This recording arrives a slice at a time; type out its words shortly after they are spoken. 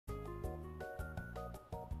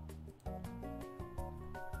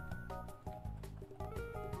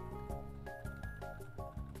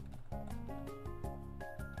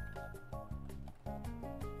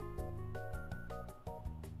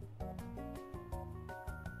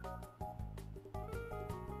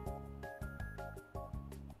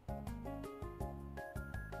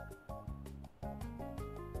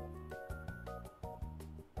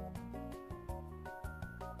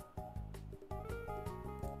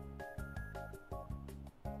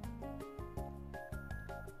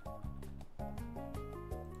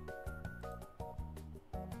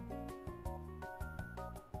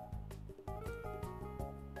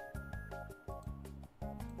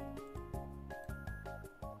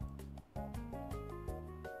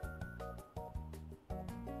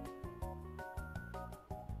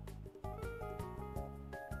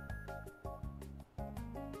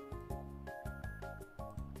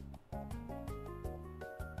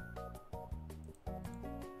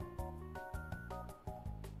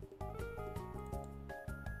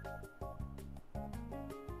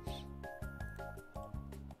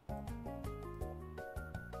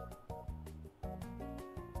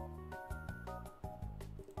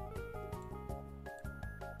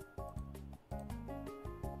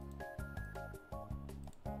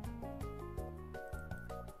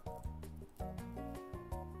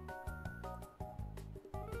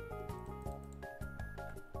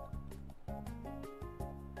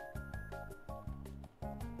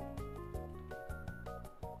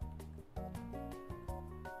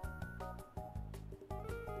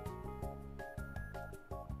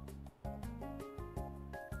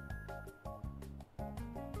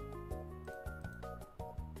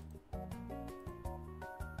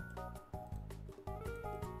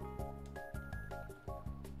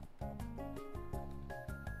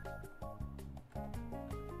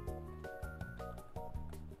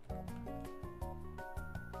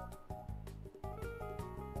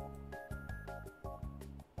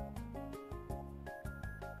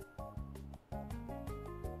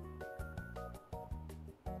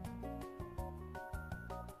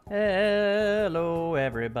Hello,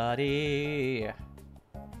 everybody.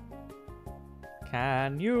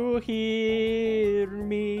 Can you hear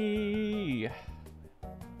me?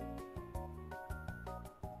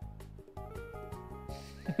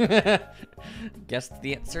 Guess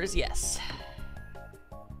the answer is yes.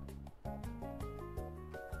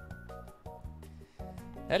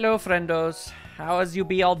 Hello, friendos. How is you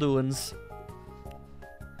be all doings?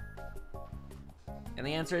 And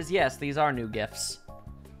the answer is yes, these are new gifts.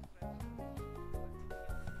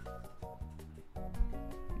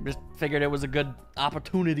 Just figured it was a good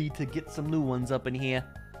opportunity to get some new ones up in here.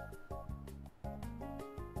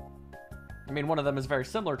 I mean, one of them is very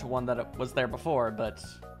similar to one that was there before, but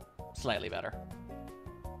slightly better.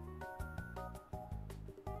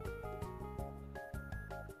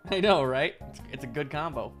 I know, right? It's a good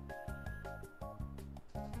combo.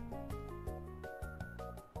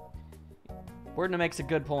 Wordna makes a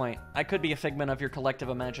good point. I could be a figment of your collective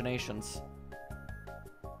imaginations.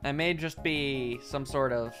 I may just be some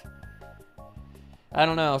sort of, I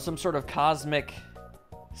don't know, some sort of cosmic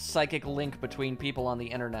psychic link between people on the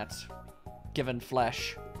internet, given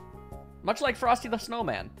flesh. Much like Frosty the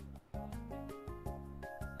Snowman.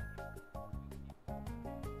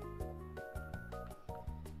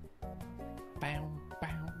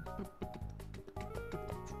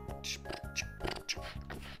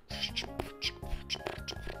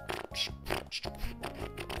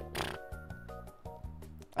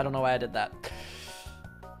 I don't know why I did that.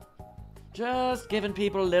 Just giving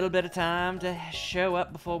people a little bit of time to show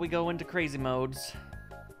up before we go into crazy modes.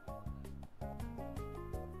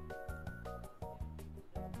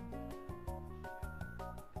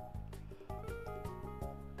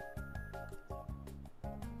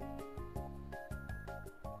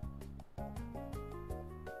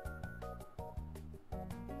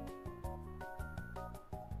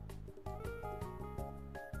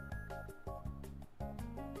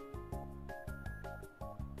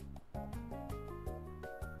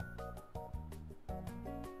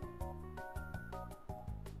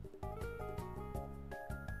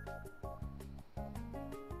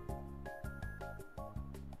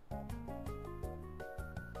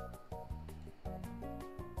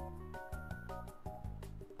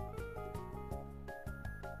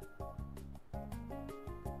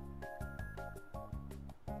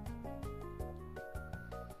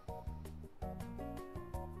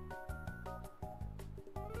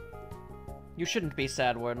 You shouldn't be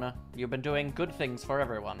sad, Wordna. You've been doing good things for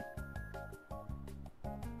everyone.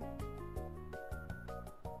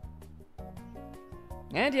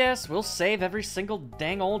 And yes, we'll save every single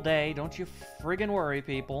dang old day. Don't you friggin' worry,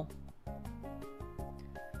 people.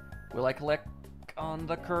 Will I click on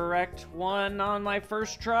the correct one on my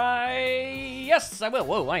first try? Yes, I will.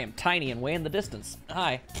 Whoa, I am tiny and way in the distance.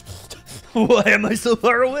 Hi. Why am I so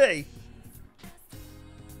far away?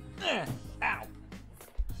 Ow.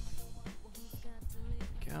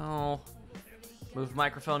 Go. Move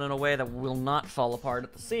microphone in a way that will not fall apart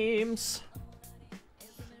at the seams.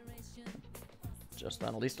 Just that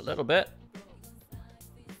at least a little bit.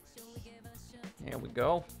 Here we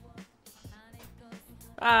go.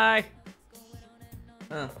 Hi.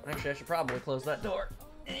 Oh, actually, I should probably close that door.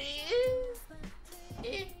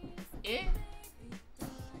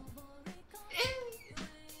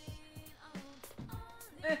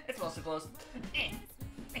 It's mostly closed.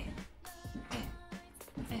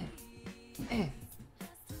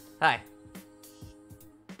 Hi.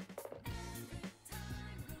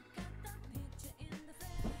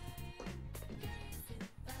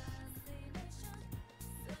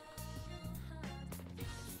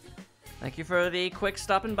 Thank you for the quick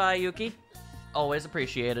stopping by, Yuki. Always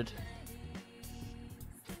appreciated.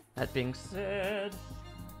 That being said,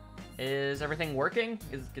 is everything working?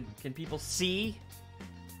 Can people see?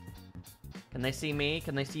 Can they see me?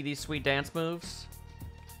 Can they see these sweet dance moves?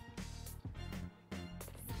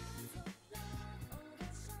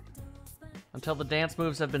 Until the dance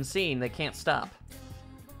moves have been seen, they can't stop.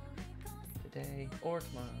 Today or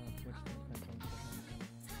tomorrow.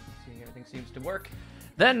 See, everything seems to work.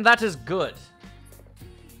 Then that is good.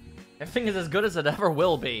 Everything is as good as it ever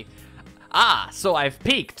will be. Ah, so I've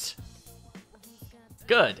peaked.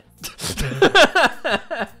 Good.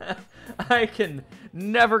 I can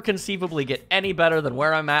never conceivably get any better than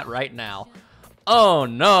where I'm at right now. Oh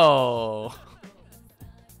no.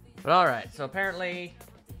 But alright, so apparently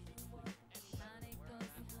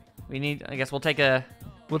we need, I guess we'll take a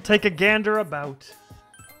gander about.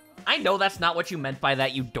 I know that's not what you meant by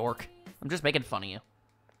that, you dork. I'm just making fun of you.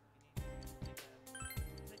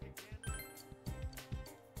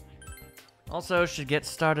 Also, should get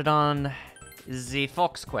started on the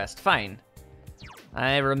Fox quest. Fine.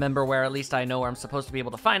 I remember where, at least I know where I'm supposed to be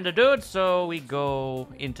able to find a dude, so we go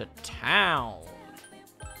into town.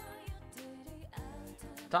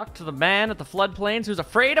 Talk to the man at the floodplains who's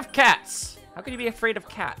afraid of cats. How can you be afraid of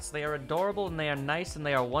cats? They are adorable, and they are nice, and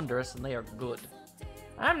they are wondrous, and they are good.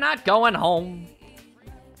 I'm not going home.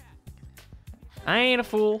 I ain't a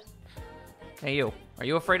fool. Hey, you. Are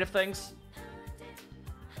you afraid of things?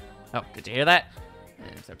 Oh, did you hear that?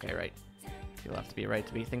 It's okay, right? You'll have to be right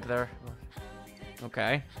to be think there.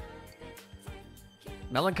 Okay.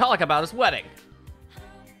 Melancholic about his wedding.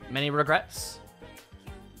 Many regrets.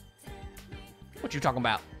 What you talking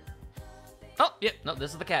about? Oh, yep. No,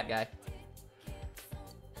 this is the cat guy.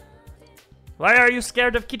 Why are you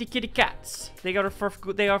scared of kitty cats? They are for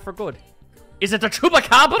good. Is it a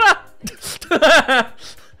chupacabra?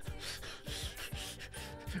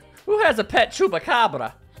 Who has a pet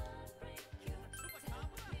chupacabra?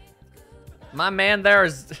 My man, there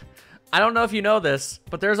is... I don't know if you know this,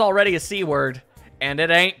 but there's already a C word, and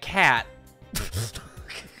it ain't cat.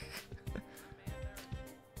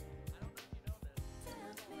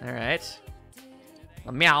 Alright.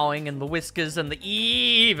 The meowing and the whiskers and the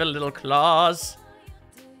evil little claws.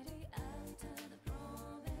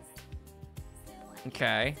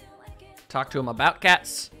 Okay. Talk to him about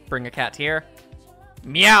cats. Bring a cat here.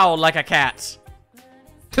 Meow like a cat.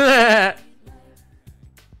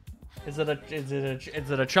 Is it a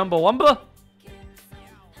Chumbawamba?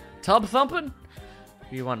 Tub thumping?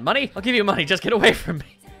 Do you want money? I'll give you money. Just get away from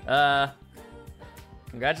me.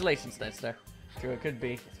 Congratulations, Nester. True, it could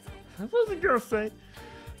be. I wasn't gonna say.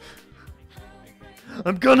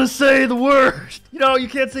 I'm gonna say the word. You know, you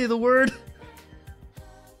can't say the word.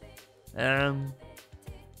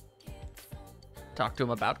 Talk to him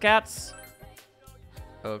about cats.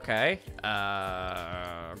 Okay.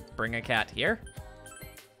 Bring a cat here.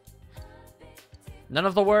 None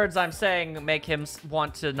of the words I'm saying make him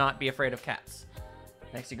want to not be afraid of cats.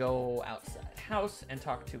 Next, you go outside house and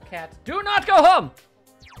talk to cat. Do not go home!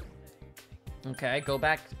 Okay, go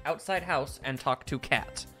back outside house and talk to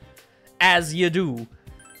cat. As you do.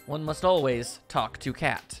 One must always talk to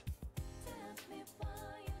cat.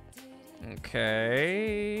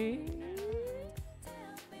 Okay.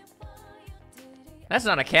 That's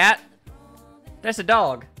not a cat. That's a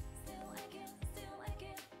dog.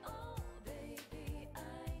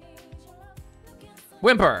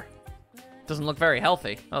 Whimper. Doesn't look very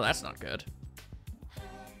healthy. Oh, that's not good.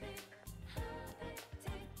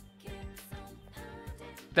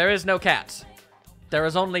 There is no cat. There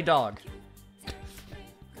is only dog.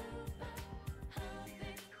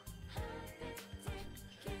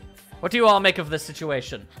 What do you all make of this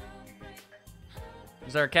situation?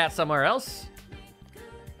 Is there a cat somewhere else?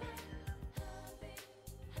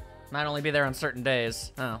 Might only be there on certain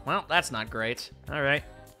days. Oh, well, that's not great. All right.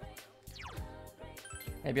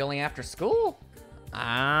 Maybe only after school?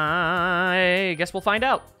 I guess we'll find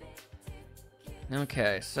out.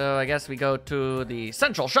 Okay, so I guess we go to the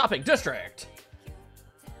Central Shopping District.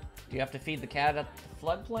 Do you have to feed the cat at the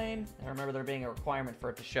floodplain? I remember there being a requirement for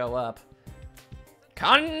it to show up.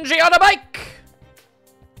 Kanji on a bike!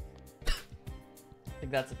 I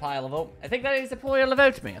think that's a pile of oat. I think that is a pile of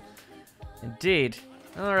oatmeal. Indeed.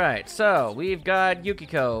 Alright, so we've got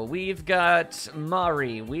Yukiko, we've got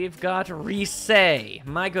Mari, we've got Rise.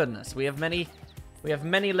 My goodness, we have many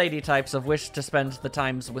lady types of wish to spend the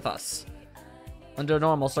times with us. Under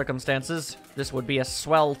normal circumstances, this would be a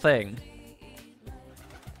swell thing.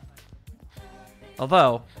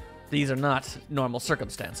 Although, these are not normal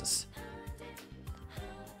circumstances.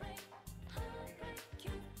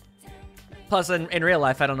 Plus, in real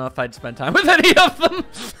life, I don't know if I'd spend time with any of them.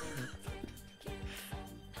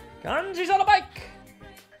 Kanji's on a bike!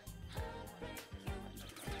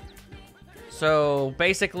 So,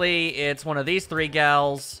 basically, it's one of these three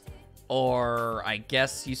gals, or I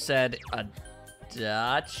guess you said a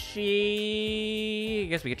Dachi. I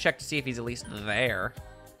guess we could check to see if he's at least there.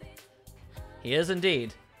 He is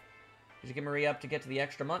indeed. Did you get Marie up to get to the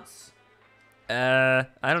extra months? I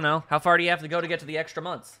don't know. How far do you have to go to get to the extra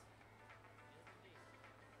months?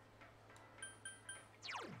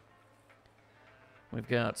 We've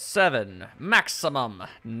got 7, maximum,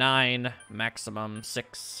 9, maximum,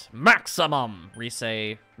 6, maximum,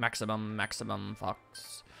 Rise, maximum,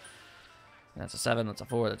 Fox. That's a 7, that's a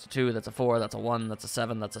 4, that's a 2, that's a 4, that's a 1, that's a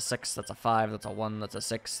 7, that's a 6, that's a 5, that's a 1, that's a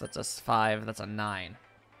 6, that's a 5, that's a 9.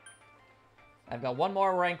 I've got one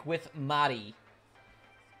more rank with Mari.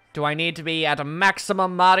 Do I need to be at a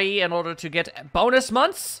maximum Mari in order to get bonus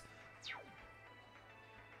months?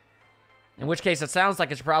 In which case, it sounds like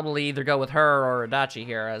it should probably either go with her or Adachi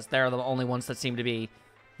here, as they're the only ones that seem to be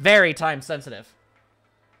very time-sensitive.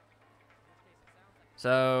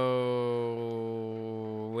 So,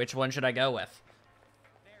 which one should I go with?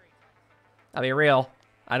 I'll be real.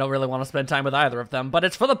 I don't really want to spend time with either of them, but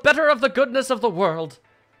it's for the better of the goodness of the world.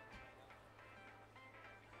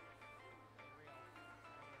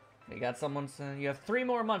 You got someone's, you have 3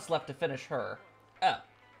 more months left to finish her. Oh,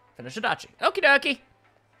 finish Adachi. Okie dokie.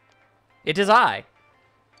 It is I.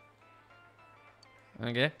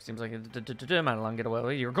 Okay, seems like it might long get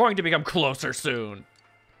away. You're going to become closer soon.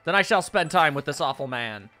 Then I shall spend time with this awful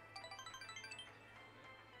man.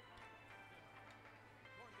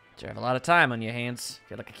 You have a lot of time on your hands.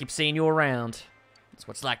 Feel like I keep seeing you around. That's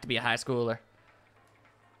what it's like to be a high schooler.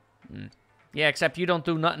 Yeah, except you don't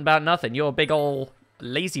do nothing about nothing. You're a big ol'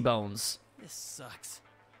 lazy bones. This sucks.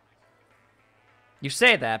 You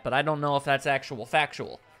say that, but I don't know if that's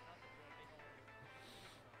factual.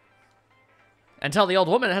 Until the old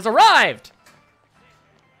woman has arrived!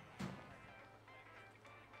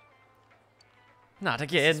 Not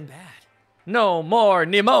This again. is bad. No more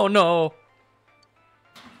Nimono!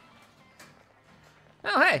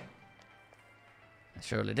 Oh, hey. I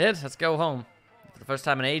surely did. Let's go home. For the first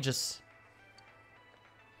time in ages.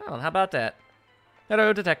 Oh, how about that?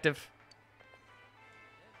 Hello, detective.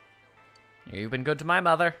 You've been good to my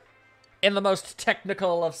mother. In the most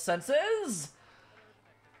technical of senses.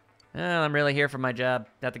 Well, I'm really here for my job.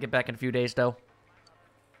 Have to get back in a few days, though.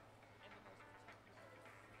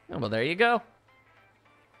 Oh, well, there you go.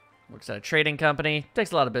 Works at a trading company.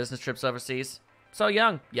 Takes a lot of business trips overseas. So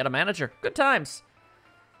young, yet a manager. Good times.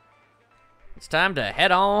 It's time to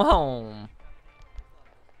head on home.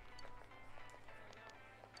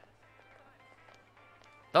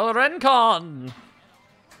 The Rencon!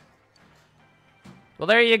 Well,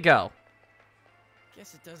 there you go.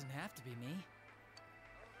 Guess it doesn't have to be me.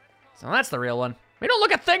 So that's the real one. We don't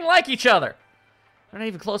look a thing like each other. We're not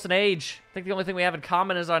even close in age. I think the only thing we have in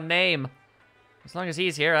common is our name. As long as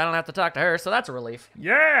he's here, I don't have to talk to her, so that's a relief.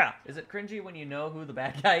 Yeah! Is it cringy when you know who the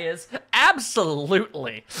bad guy is?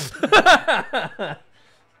 Absolutely!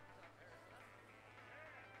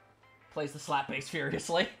 Plays the slap bass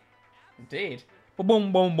furiously. Indeed.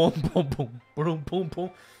 Boom, boom, boom, boom, boom, boom, boom, boom.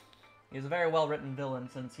 He's a very well-written villain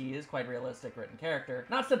since he is quite realistic written character.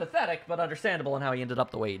 Not sympathetic, but understandable in how he ended up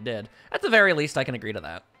the way he did. At the very least, I can agree to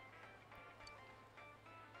that.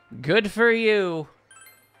 Good for you.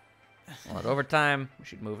 Well, at overtime, we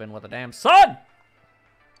should move in with a damn son!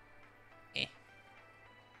 There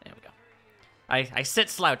we go. I sit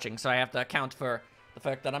slouching, so I have to account for the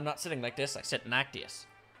fact that I'm not sitting like this. I sit in Actius.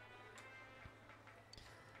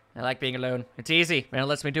 I like being alone. It's easy, and it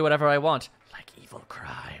lets me do whatever I want. Like evil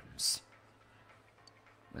crimes.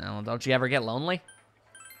 Well, don't you ever get lonely?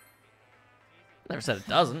 Never said it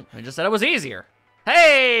doesn't. I just said it was easier.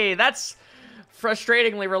 Hey, that's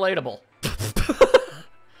frustratingly relatable.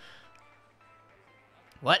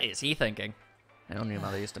 What is he thinking? I don't even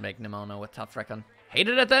know they used to make Nimono with tough frickin'.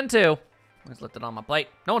 Hated it then, too. Always left it on my plate.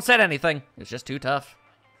 No one said anything. It was just too tough.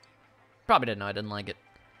 Probably didn't know I didn't like it.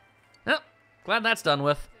 Well, glad that's done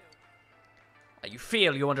with. You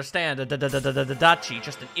feel you understand Dachi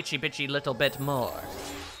just an itchy-bitchy little bit more.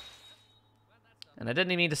 And I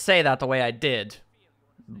didn't even need to say that the way I did.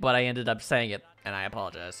 But I ended up saying it, and I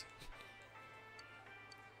apologize.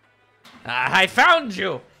 I found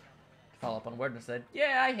you! Follow up on word and said,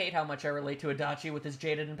 yeah, I hate how much I relate to Adachi with his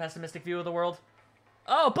jaded and pessimistic view of the world.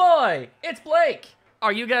 Oh boy, it's Blake!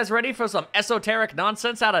 Are you guys ready for some esoteric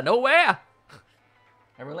nonsense out of nowhere?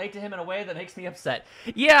 I relate to him in a way that makes me upset.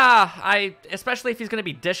 Yeah, especially if he's gonna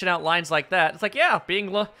be dishing out lines like that. It's like, yeah,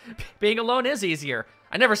 being alone is easier.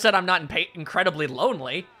 I never said I'm not incredibly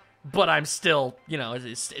lonely, but I'm still, you know,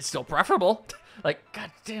 it's still preferable. Like,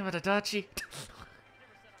 god damn it, Adachi.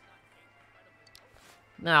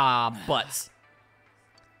 Ah, butts.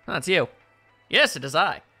 Oh, it's you. Yes, it is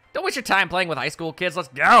I. Don't waste your time playing with high school kids. Let's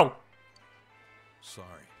go. Sorry.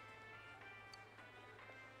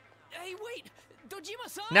 Hey, wait!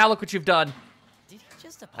 Dojima-san! Now look what you've done. Did he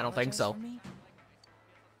just I don't think so. apologize for me?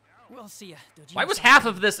 We'll see ya, Dojima-san. Why was half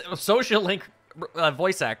of this social link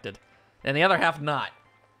voice acted, and the other half not?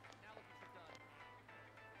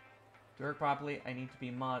 To work properly, I need to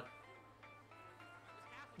be mod.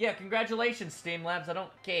 Yeah, congratulations, Steam Labs. I don't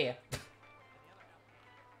care.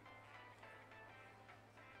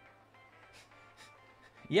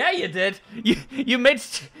 Yeah, you did. You made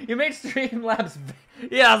Streamlabs.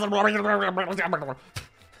 Yeah.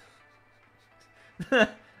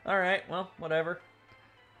 All right. Well, whatever.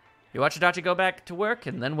 You watched Adachi go back to work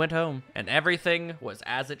and then went home, and everything was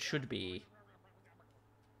as it should be.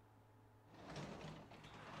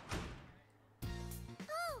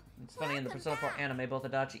 funny in the Persona 4 anime, both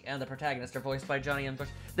Adachi and the protagonist are voiced by Johnny Young Bosch.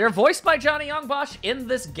 They're voiced by Johnny Young Bosch in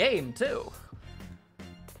this game, too.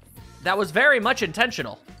 That was very much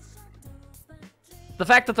intentional. The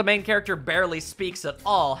fact that the main character barely speaks at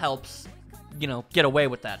all helps, you know, get away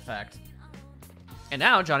with that fact. And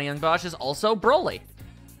now Johnny Young Bosch is also Broly.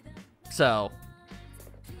 So,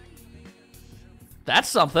 that's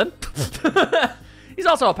something. He's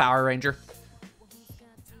also a Power Ranger.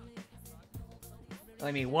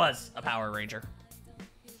 I mean, was a Power Ranger.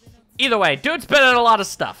 Either way, dude's been in a lot of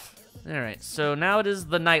stuff. Alright, so now it is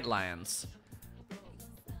the Nightlands.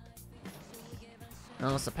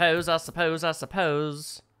 I suppose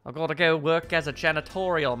I'm gonna go work as a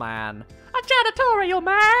janitorial man. A janitorial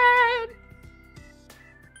man!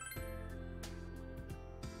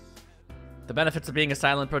 The benefits of being a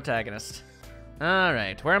silent protagonist.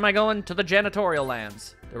 Alright, where am I going? To the janitorial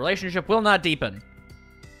lands. The relationship will not deepen.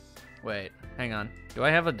 Wait, hang on. Do I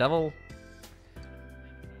have a devil?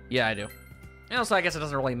 Yeah, I do. Also, I guess it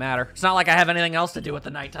doesn't really matter. It's not like I have anything else to do at the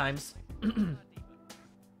night times.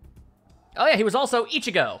 Oh yeah, he was also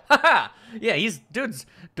Ichigo. Haha. Yeah, dude's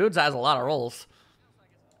has a lot of roles.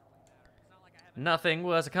 Nothing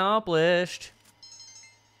was accomplished.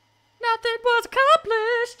 Nothing was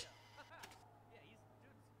accomplished.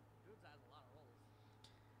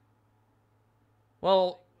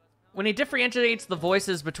 Well, when he differentiates the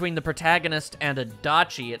voices between the protagonist and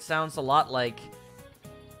Adachi, it sounds a lot like...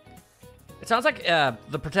 It sounds like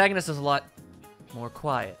the protagonist is a lot more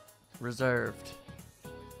quiet, reserved.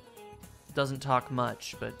 Doesn't talk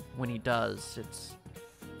much, but when he does, it's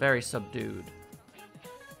very subdued.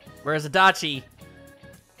 Whereas Adachi,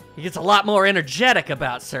 he gets a lot more energetic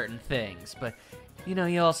about certain things, but, you know,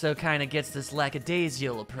 he also kind of gets this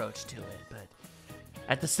lackadaisical approach to it, but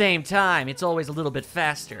at the same time, it's always a little bit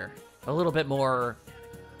faster, a little bit more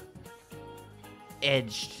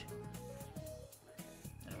edged.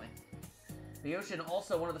 Anyway. The ocean,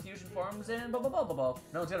 also one of the fusion forms in No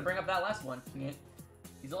one's gonna bring up that last one.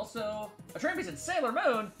 He's also a Trimby's in Sailor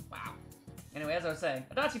Moon. Wow. Anyway, as I was saying,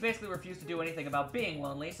 Adachi basically refused to do anything about being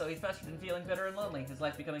lonely, so he festered in feeling bitter and lonely, his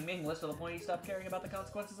life becoming meaningless to the point he stopped caring about the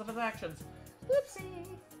consequences of his actions. Whoopsie.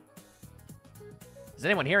 Is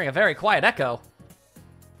anyone hearing a very quiet echo?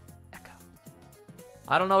 Echo.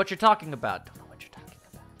 I don't know what you're talking about. Don't know what you're talking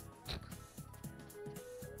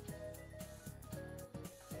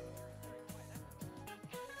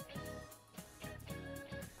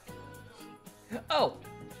about. Oh!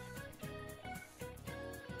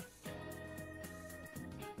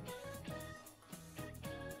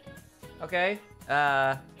 Okay,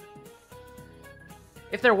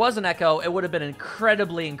 if there was an echo, it would have been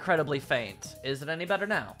incredibly, incredibly faint. Is it any better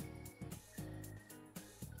now?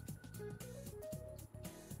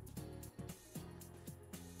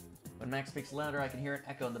 When Max speaks louder, I can hear an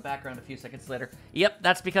echo in the background a few seconds later. Yep,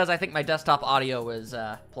 that's because I think my desktop audio was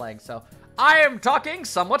playing, so... I am talking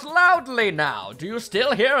somewhat loudly now. Do you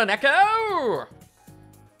still hear an echo?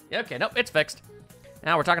 Okay, nope, it's fixed.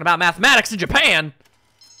 Now we're talking about mathematics in Japan.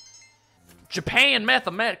 Japan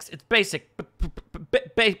mathematics, it's basic,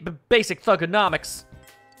 basic thugonomics.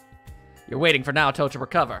 You're waiting for Naoto to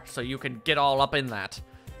recover, so you can get all up in that.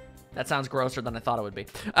 That sounds grosser than I thought it would be.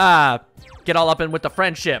 Get all up in with the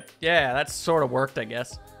friendship. Yeah, that sort of worked, I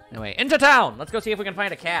guess. Anyway, into town. Let's go see if we can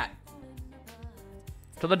find a cat.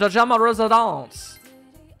 To the Dojama Residence.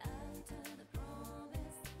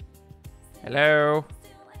 Hello.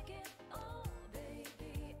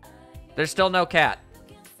 There's still no cat.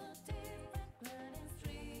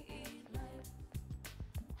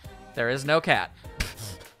 There is no cat.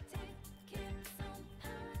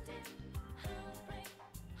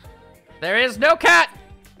 There is no cat!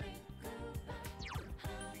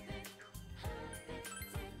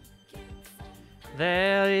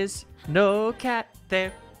 There is no cat.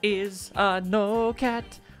 There is no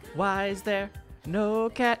cat. Why is there no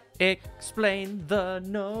cat? Explain the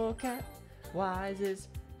no cat. Why is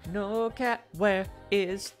no cat? Where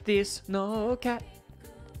is this no cat?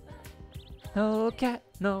 No cat,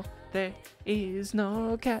 no, there is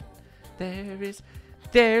no cat.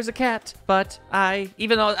 There's a cat, but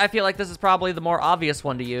even though I feel like this is probably the more obvious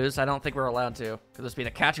one to use, I don't think we're allowed to. Could this be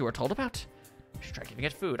the cat you were told about? I should try giving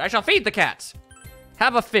it food. I shall feed the cat.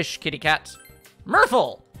 Have a fish, kitty cat.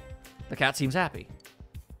 Murphle! The cat seems happy.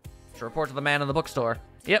 Should report to the man in the bookstore.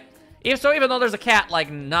 Yep. So even though there's a cat,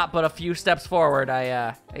 like, not but a few steps forward,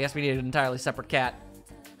 I guess we need an entirely separate cat.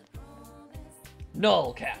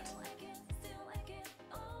 Null cat.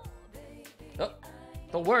 Oh,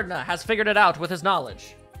 the Wordna has figured it out with his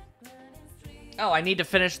knowledge. Oh, I need to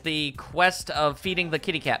finish the quest of feeding the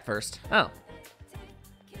kitty cat first. Oh.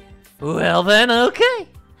 Well then, okay.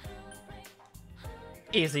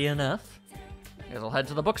 Easy enough. Guess I'll head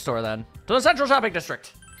to the bookstore then. To the Central Shopping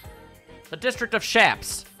District. The District of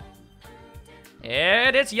Shaps.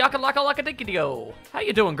 And it's Yaka Laka Laka Dinky-Dio. How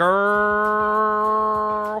you doing,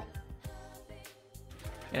 girl?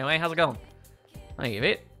 Anyway, how's it going? Thank you,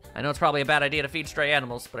 Pete. I know it's probably a bad idea to feed stray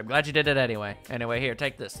animals, but I'm glad you did it anyway. Anyway, here,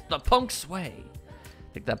 take this. The Punk's Way.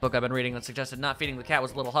 I think that book I've been reading that suggested not feeding the cat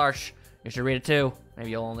was a little harsh. You should read it too.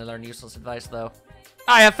 Maybe you'll only learn useless advice, though.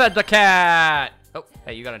 I have fed the cat! Oh,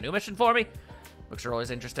 hey, you got a new mission for me? Books are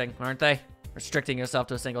always interesting, aren't they? Restricting yourself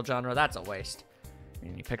to a single genre, that's a waste.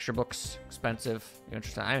 Any picture books? Expensive. You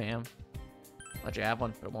interested? I am. I'll let you have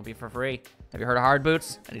one, but it won't be for free. Have you heard of hard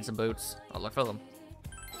boots? I need some boots. I'll look for them.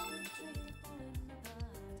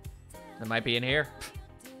 They might be in here.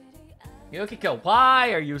 Yukiko,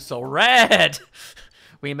 why are you so red?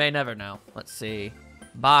 We may never know. Let's see.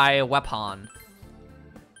 Buy a weapon.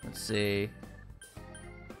 Let's see.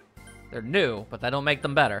 They're new, but that don't make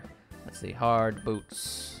them better. Let's see. Hard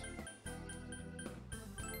boots.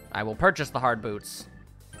 I will purchase the hard boots.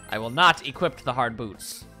 I will not equip the hard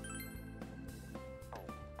boots.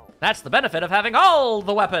 That's the benefit of having all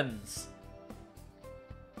the weapons.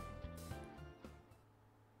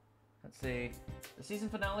 Let's see. The season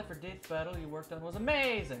finale for Death Battle you worked on was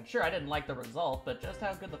amazing. Sure, I didn't like the result, but just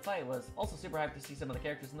how good the fight was. Also super hyped to see some of the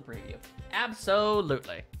characters in the preview.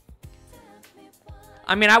 Absolutely.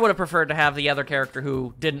 I mean, I would have preferred to have the other character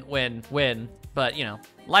who didn't win, but, you know,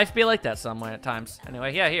 life be like that some way at times.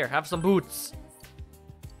 Anyway, yeah, here, have some boots.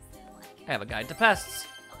 I have a guide to pests.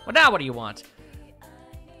 Well, now what do you want?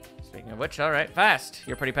 Speaking of which, all right, fast.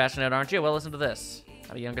 You're pretty passionate, aren't you? Well, listen to this. I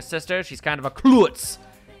have a younger sister. She's kind of a klutz.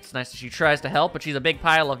 It's nice that she tries to help, but she's a big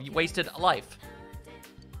pile of wasted life.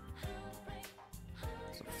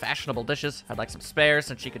 Some fashionable dishes. I'd like some spares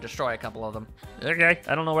since she could destroy a couple of them. Okay,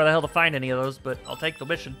 I don't know where the hell to find any of those, but I'll take the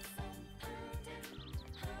mission.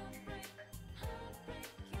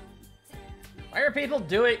 Why are people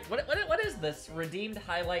doing... What is this? Redeemed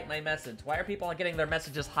highlight my message. Why are people getting their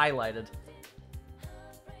messages highlighted?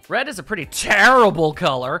 Red is a pretty terrible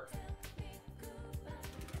color.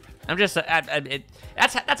 I'm just...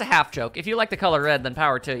 that's a half joke. If you like the color red, then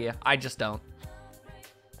power to you. I just don't.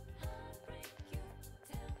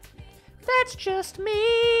 That's just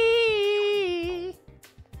me.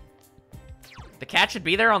 The cat should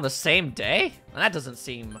be there on the same day? That doesn't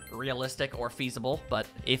seem realistic or feasible, but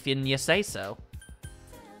if you say so.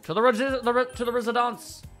 To the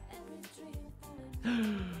residence.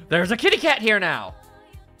 There's a kitty cat here now.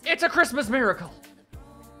 It's a Christmas miracle.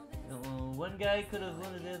 One guy could have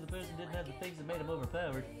wanted it, the person didn't have the things that made him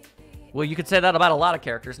overpowered. Well, you could say that about a lot of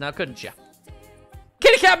characters now, couldn't you?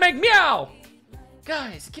 Kitty cat make meow!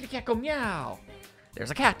 Guys, kitty cat go meow. There's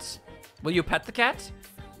a cat. Will you pet the cat?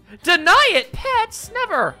 Deny it! Pets!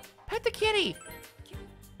 Never! Pet the kitty.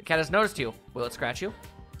 The cat has noticed you. Will it scratch you?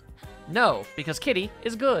 No, because kitty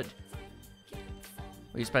is good.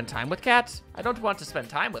 Will you spend time with cats? I don't want to spend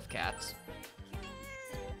time with cats.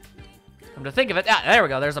 Come to think of it, there we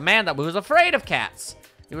go. There's a man that was afraid of cats.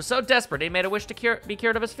 He was so desperate, he made a wish to be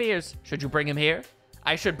cured of his fears. Should you bring him here?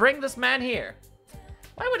 I should bring this man here.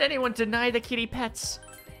 Why would anyone deny the kitty pets?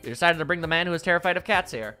 You decided to bring the man who is terrified of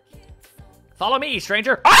cats here. Follow me,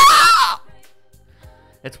 stranger. Ah!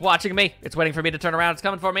 It's watching me. It's waiting for me to turn around. It's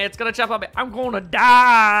coming for me. It's gonna jump on me. I'm gonna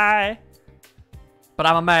die. But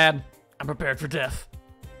I'm a man. I'm prepared for death.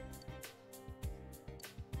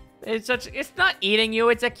 It's not eating you,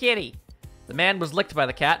 it's a kitty. The man was licked by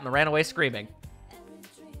the cat and ran away screaming.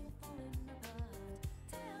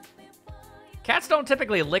 Cats don't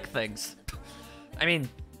typically lick things. I mean,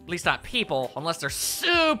 at least not people, unless they're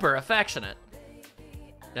super affectionate.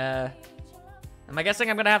 Am I guessing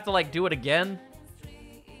I'm gonna have to, like, do it again?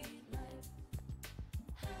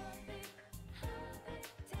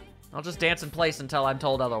 I'll just dance in place until I'm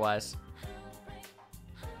told otherwise.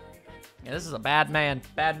 Yeah, this is a bad man.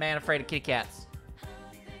 Bad man afraid of kitty cats.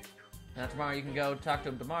 Now tomorrow you can go talk to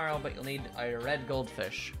him tomorrow, but you'll need a red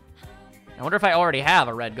goldfish. I wonder if I already have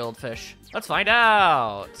a red goldfish. Let's find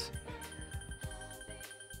out.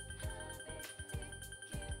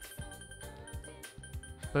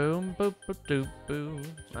 Boom, boop, boop, doop, boo.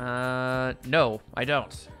 No, I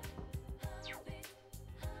don't.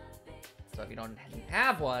 So if you don't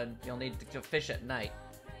have one, you'll need to fish at night.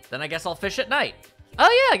 Then I guess I'll fish at night.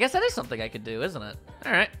 Oh yeah, I guess that is something I could do, isn't it?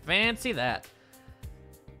 All right, fancy that.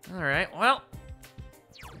 All right, well,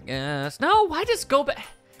 yes. No, why just go back?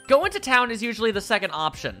 Go into town is usually the second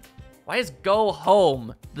option. Why is go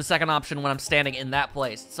home the second option when I'm standing in that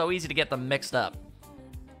place? It's so easy to get them mixed up.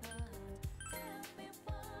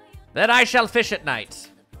 Then I shall fish at night.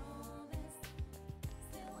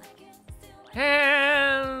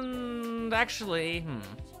 And actually,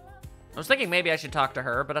 I was thinking maybe I should talk to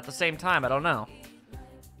her, but at the same time, I don't know.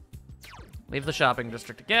 Leave the shopping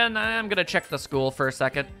district again. I'm gonna check the school for a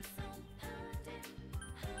second.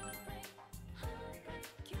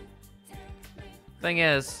 Thing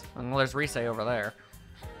is, well, there's Rise over there.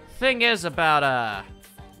 Thing is about,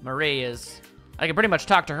 Marie is, I can pretty much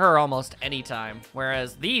talk to her almost any time,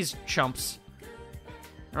 whereas these chumps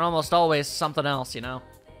are almost always something else, you know?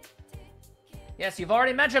 Yes, you've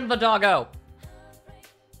already mentioned the doggo.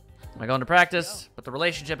 I go into practice, but the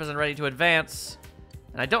relationship isn't ready to advance.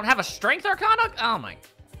 And I don't have a strength arcana? Oh my.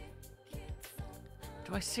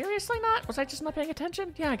 Do I seriously not? Was I just not paying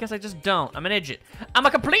attention? Yeah, I guess I just don't. I'm an idiot. I'm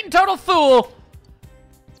a complete and total fool!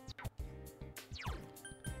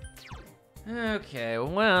 Okay,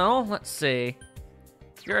 well, let's see.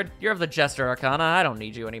 You're of the Jester Arcana. I don't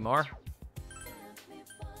need you anymore.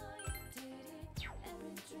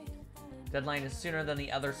 Deadline is sooner than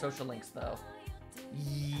the other social links, though.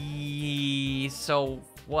 So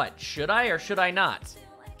what? Should I or should I not?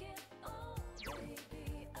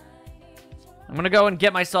 I'm gonna go and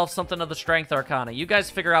get myself something of the Strength Arcana. You guys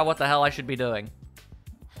figure out what the hell I should be doing.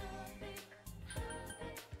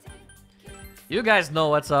 You guys know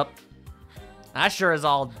what's up. I sure as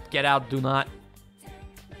all get out do not.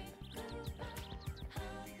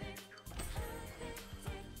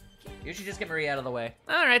 You should just get Marie out of the way.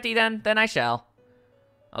 Alrighty then I shall.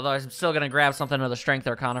 Although I'm still gonna grab something of the Strength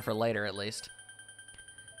Arcana for later, at least.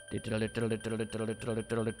 Get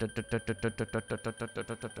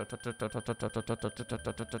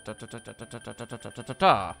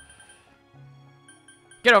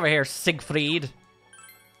over here, Siegfried.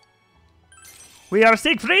 We are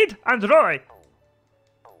Siegfried and Roy.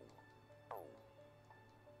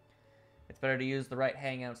 It's better to use the right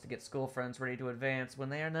hangouts to get school friends ready to advance when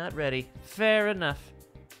they are not ready. Fair enough.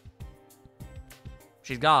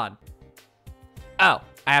 She's gone. Oh,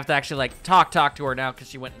 I have to actually, like, talk to her now because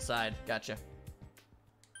she went inside. Gotcha.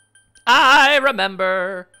 I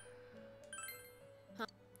remember.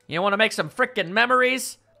 You want to make some frickin'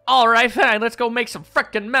 memories? All right, fine. Let's go make some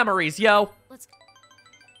frickin' memories, yo. Let's.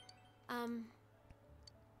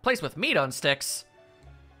 Place with meat on sticks.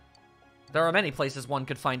 There are many places one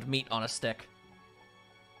could find meat on a stick.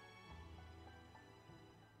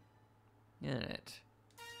 Alright.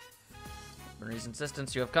 Marie's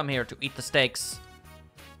insistence, you have come here to eat the steaks.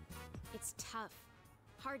 It's tough,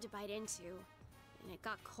 hard to bite into, and it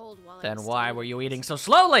got cold while I Then was why doing were it. you eating so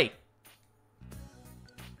slowly?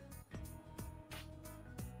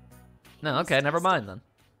 No, okay, never mind then.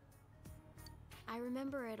 I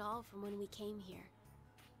remember it all from when we came here.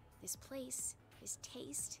 This place, this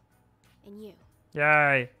taste, and you.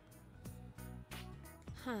 Yay.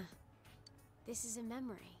 Huh. This is a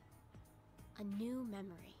memory. A new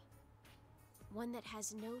memory. One that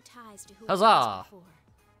has no ties to who I Huzzah! was before.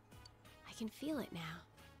 I can feel it now.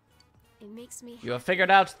 It makes me You have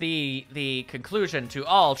figured out the conclusion to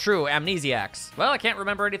all true amnesiacs. Well, I can't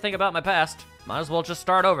remember anything about my past. Might as well just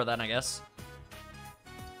start over then, I guess.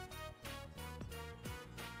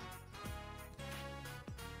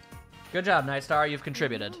 Good job, Nightstar. You've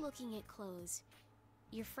contributed. When we were looking at clothes,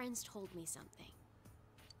 your friends told me something.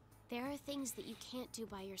 There are things that you can't do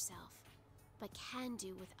by yourself, but can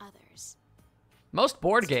do with others. Most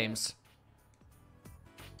board games.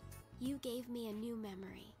 You gave me a new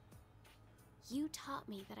memory. You taught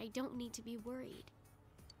me that I don't need to be worried.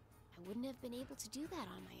 I wouldn't have been able to do that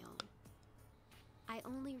on my own. I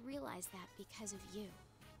only realized that because of you.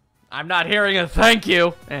 I'm not hearing a thank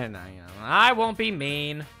you. And I won't be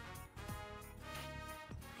mean.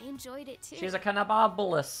 I enjoyed it too. She's a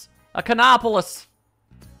Canopolis. A Canopolis.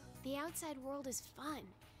 The outside world is fun.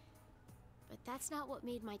 But that's not what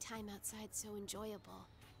made my time outside so enjoyable.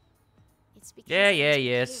 It's because Yeah. I took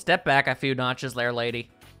you. Step back a few notches there, lady.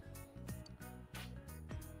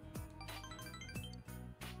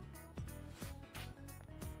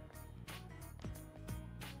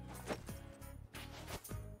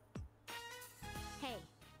 Hey.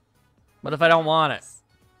 What if I don't want it?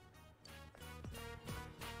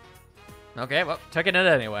 Okay, well, taking it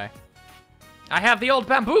anyway. I have the old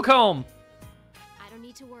bamboo comb. I don't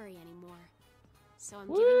need to worry anymore. So I'm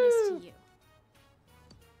giving this to you.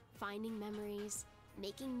 Finding memories,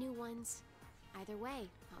 making new ones. Either way,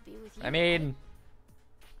 I'll be with you. I mean,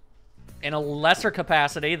 in a lesser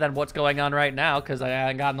capacity than what's going on right now, because I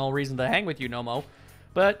ain't got no reason to hang with you no more.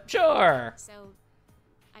 But sure. So,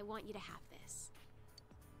 I want you to have this.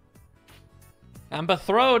 I'm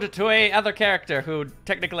betrothed to a other character who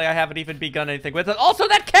technically I haven't even begun anything with. And also,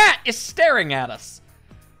 that cat is staring at us.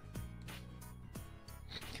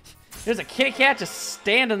 There's a kitty cat just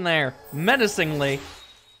standing there, menacingly.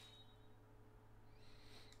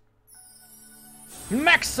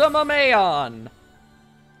 Maximum Aeon!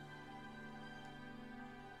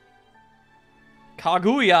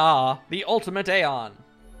 Kaguya, the ultimate Aeon.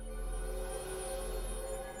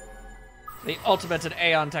 The ultimate in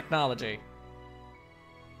Aeon technology.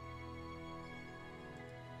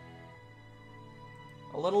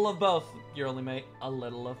 A little of both, your only mate. A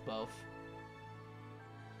little of both.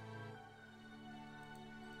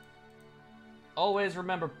 Always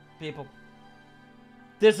remember, people.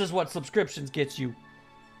 This is what subscriptions get you.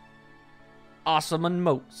 Awesome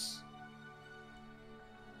emotes.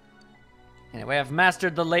 Anyway, I've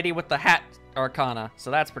mastered the lady with the hat arcana,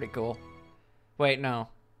 so that's pretty cool. Wait, no.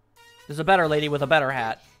 There's a better lady with a better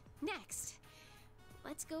hat. Next,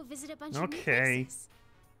 let's go visit a bunch of new Okay. places.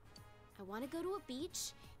 I want to go to a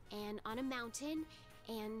beach and on a mountain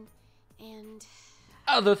and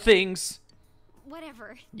Other things.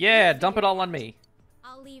 whatever. Yeah, dump it all on me.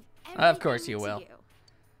 I'll leave Of course everything you to will.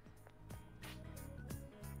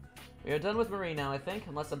 We're done with Marie now, I think,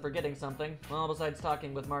 unless I'm forgetting something. Well, besides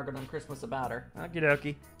talking with Margaret on Christmas about her. Okie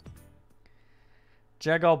dokie.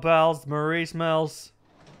 Jingle bells, Marie smells.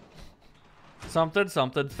 Something,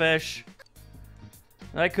 something, fish.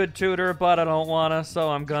 I could tutor, but I don't wanna, so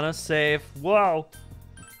I'm gonna save. Whoa!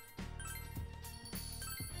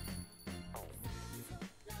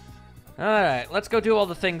 Alright, let's go do all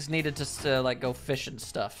the things needed to, like, go fish and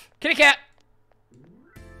stuff. Kitty cat!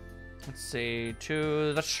 Let's see,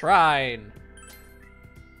 to the shrine.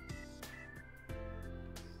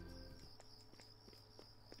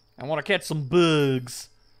 I want to catch some bugs.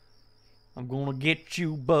 I'm gonna get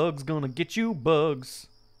you bugs, gonna get you bugs.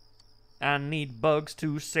 I need bugs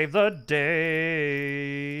to save the day.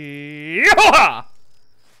 Yeehaw!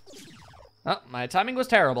 Oh, my timing was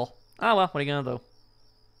terrible. Oh well, what are you gonna do?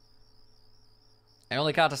 I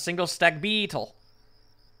only caught a single stag beetle.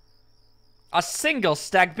 A single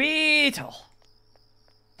stag beetle!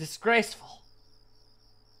 Disgraceful.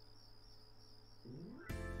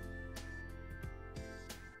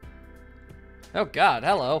 Oh god,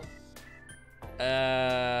 hello.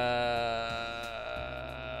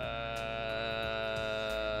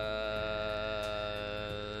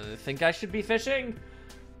 Think I should be fishing?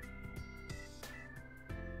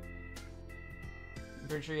 I'm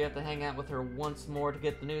pretty sure you have to hang out with her once more to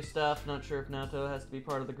get the new stuff. Not sure if Naoto has to be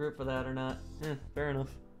part of the group for that or not. Fair enough.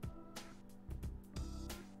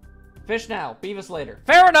 Fish now, Beavis later.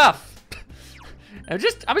 Fair enough! I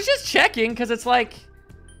was just checking, because it's like,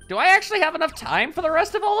 do I actually have enough time for the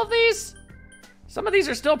rest of all of these? Some of these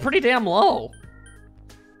are still pretty damn low.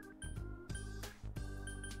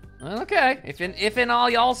 Okay, if in all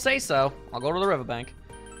y'all say so, I'll go to the riverbank.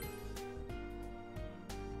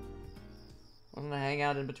 I'm gonna hang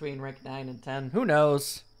out in between rank 9 and 10. Who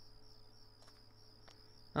knows?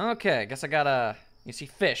 Okay, guess I gotta... You see,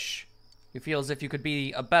 fish. You feel as if you could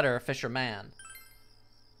be a better fisherman.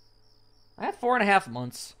 I have 4.5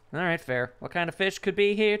 months. Alright, fair. What kind of fish could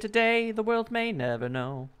be here today? The world may never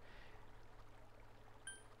know.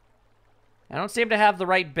 I don't seem to have the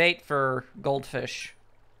right bait for goldfish.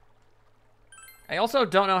 I also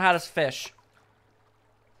don't know how to fish.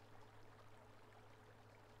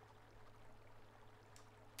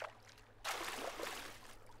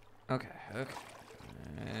 Okay, okay.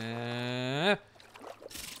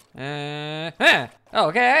 Oh,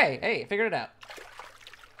 okay, hey, figured it out.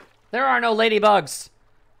 There are no ladybugs.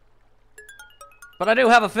 But I do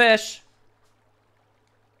have a fish.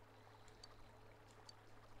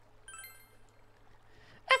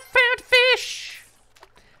 I found a fish.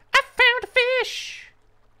 I found a fish.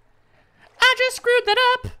 I just screwed that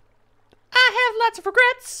up. I have lots of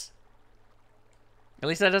regrets. At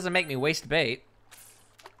least that doesn't make me waste bait.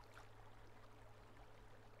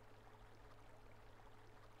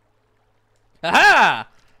 Aha!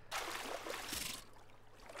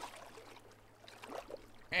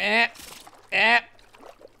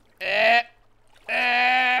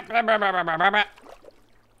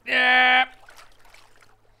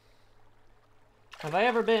 Have I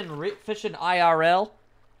ever been fishing IRL?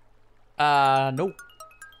 No.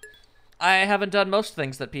 I haven't done most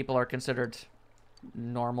things that people are considered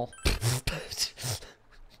normal.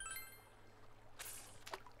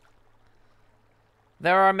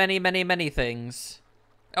 There are many, many, many things.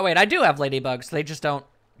 Oh wait, I do have ladybugs. They just don't...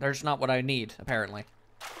 They're just not what I need, apparently.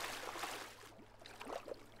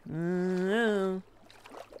 Oh.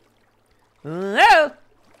 Oh.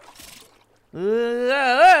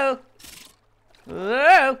 Oh.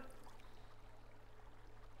 Oh.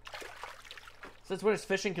 Since when is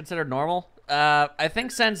fishing considered normal? I think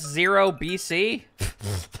since 0 BC.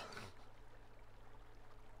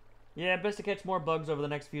 Yeah, best to catch more bugs over the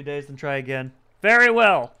next few days than try again. Very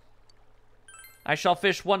well. I shall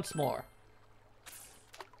fish once more.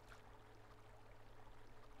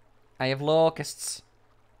 I have locusts.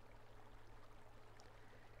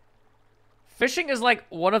 Fishing is like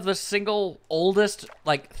one of the single oldest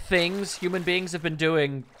like things human beings have been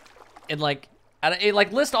doing in like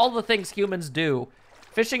list all the things humans do.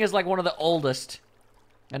 Fishing is like one of the oldest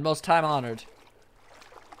and most time honored.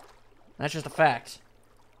 That's just a fact.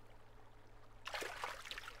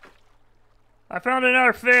 I found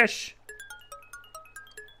another fish.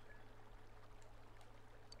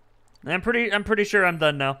 I'm pretty sure I'm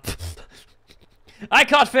done now. I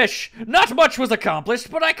caught fish. Not much was accomplished,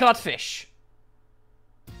 but I caught fish.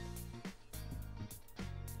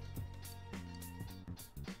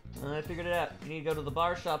 I figured it out. You need to go to the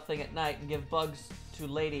bar shop thing at night and give bugs to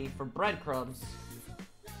lady for breadcrumbs.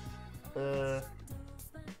 The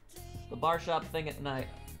bar shop thing at night.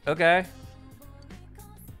 Okay.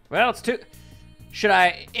 Well, it's too... Should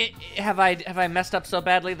I... have I messed up so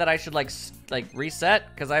badly that I should, like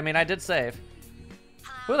reset? Because, I mean, I did save.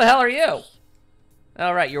 Who the hell are you?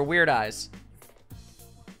 Oh, right, your weird eyes.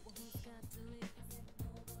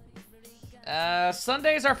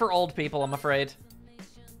 Sundays are for old people, I'm afraid.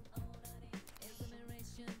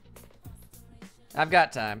 I've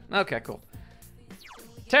got time. Okay, cool.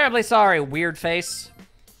 Terribly sorry, weird face.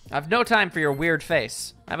 I've no time for your weird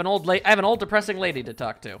face. I have an old depressing lady to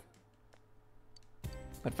talk to.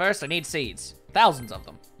 But first, I need seeds. Thousands of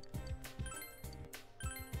them.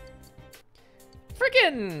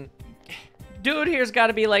 Freaking dude here's got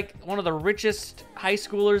to be like one of the richest high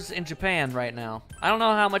schoolers in Japan right now. I don't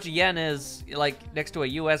know how much yen is like next to a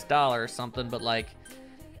US dollar or something, but like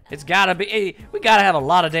it's gotta be, we gotta have a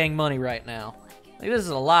lot of dang money right now. Like, this is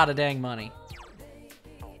a lot of dang money.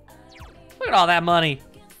 Look at all that money.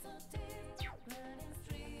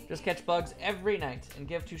 Just catch bugs every night and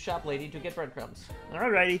give to shop lady to get breadcrumbs.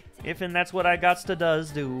 Alrighty, if and that's what I gots to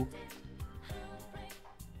does do.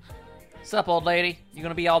 Sup, old lady? You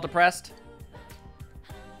gonna be all depressed?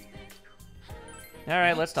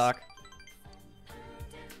 Alright, let's talk.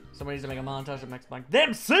 Somebody needs to make a montage of Max Planck.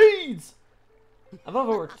 Them seeds! I've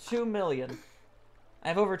over 2 million. I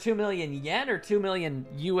have over 2 million yen or 2 million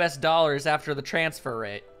US dollars after the transfer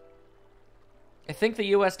rate. I think the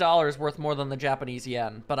US dollar is worth more than the Japanese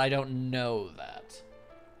yen, but I don't know that.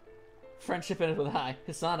 Friendship in it with I.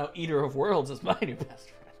 Hisano, Eater of Worlds, is my new best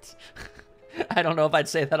friend. I don't know if I'd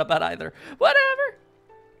say that about either. Whatever.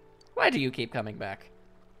 Why do you keep coming back?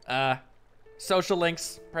 Social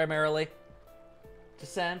links, primarily. To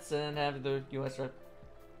sense and have the US rep.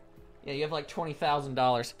 Yeah, you have like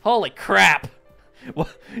 $20,000. Holy crap! Well,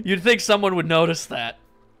 you'd think someone would notice that.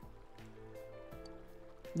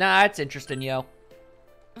 Nah, it's interesting, yo.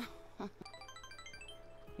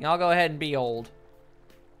 Y'all go ahead and be old.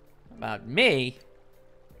 About me,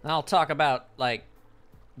 I'll talk about, like,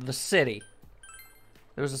 the city.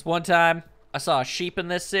 There was this one time I saw a sheep in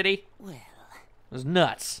this city. Well, It was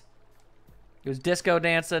nuts. It was disco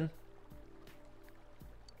dancing.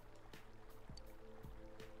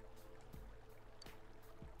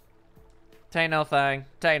 Tain't no thing.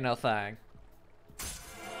 Tain't no thing.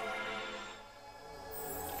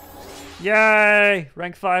 Yay!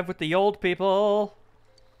 Rank 5 with the old people.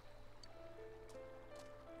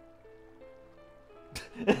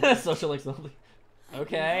 Social links only.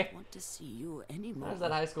 Okay. I don't want to see you anymore. How does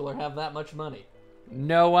that high schooler have that much money?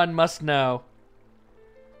 No one must know.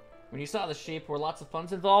 When you saw the sheep, were lots of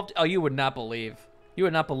puns involved? Oh, you would not believe. You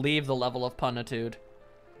would not believe the level of punitude.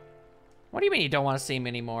 What do you mean you don't want to see me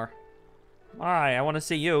anymore? Why? I want to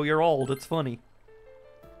see you. You're old. It's funny.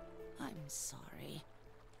 I'm sorry.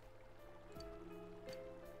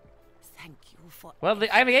 Thank you for... Well,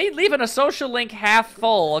 I mean, leaving a social link half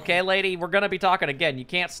full, okay, lady? We're gonna be talking again. You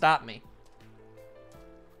can't stop me.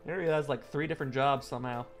 There he has like 3 different jobs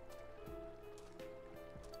somehow.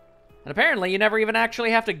 And apparently, you never even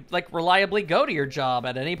actually have to, like, reliably go to your job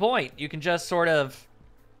at any point. You can just sort of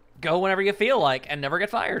go whenever you feel like and never get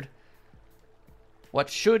fired. What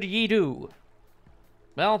should ye do?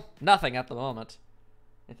 Well, nothing at the moment.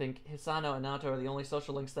 I think Hisano and Naoto are the only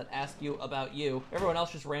social links that ask you about you. Everyone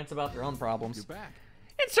else just rants about their own problems. You're back.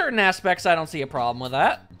 In certain aspects, I don't see a problem with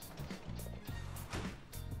that.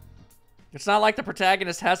 It's not like the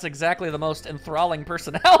protagonist has exactly the most enthralling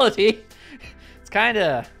personality. It's kind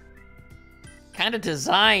of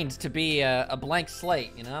designed to be a blank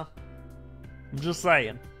slate, you know? I'm just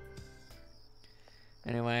saying.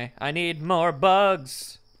 Anyway, I need more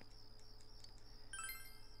bugs.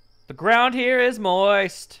 The ground here is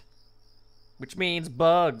moist, which means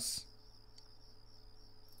bugs.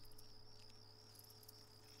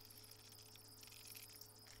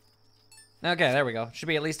 Okay, there we go. Should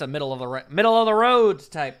be at least a middle of the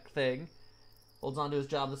road type thing. Holds on to his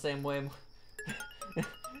job the same way. They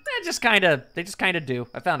just kind of do.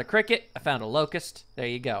 I found a cricket. I found a locust. There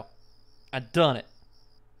you go. I done it.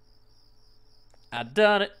 I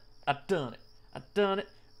done it. I done it. I done it.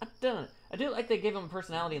 I done it. I do like they gave him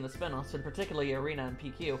personality in the spin-offs, and particularly Arena and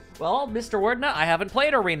PQ. Well, Mr. Wordna, I haven't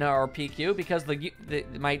played Arena or PQ because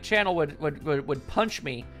my channel would punch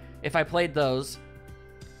me if I played those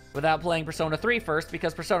without playing Persona 3 first,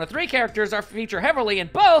 because Persona 3 characters are featured heavily in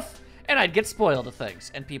both, and I'd get spoiled of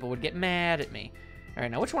things, and people would get mad at me. All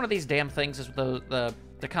right, now which one of these damn things is the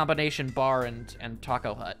combination bar and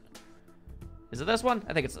Taco Hut? Is it this one?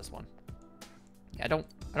 I think it's this one. Yeah, I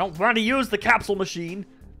don't want to use the capsule machine.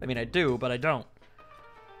 I mean, I do, but I don't.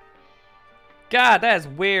 God, that is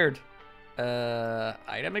weird.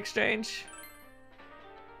 Item exchange?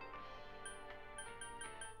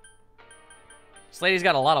 This lady's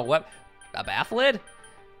got a lot of a bath lid?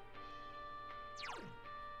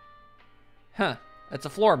 Huh, it's a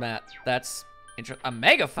floor mat. That's a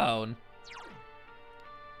megaphone.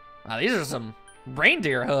 Wow, these are some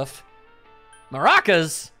reindeer hoof.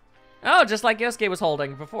 Maracas. Oh, just like Yosuke was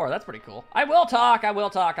holding before. That's pretty cool. I will talk.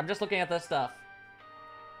 I'm just looking at this stuff.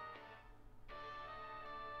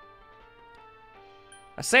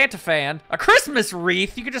 A Santa fan. A Christmas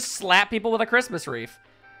wreath. You could just slap people with a Christmas wreath.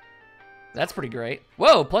 That's pretty great.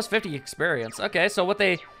 Whoa, plus 50 experience. Okay, so what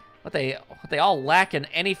they all lack in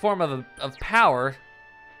any form of power,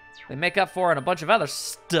 they make up for in a bunch of other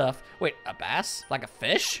stuff. Wait, a bass? Like a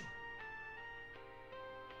fish?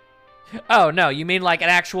 Oh, no, you mean like an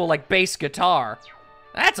actual, like, bass guitar.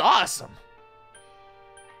 That's awesome.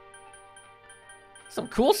 Some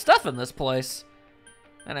cool stuff in this place.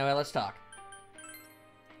 Anyway, let's talk.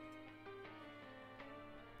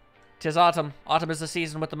 'Tis autumn. Autumn is the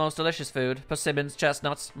season with the most delicious food. Persimmons,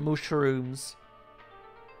 chestnuts, mushrooms.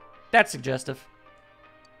 That's suggestive.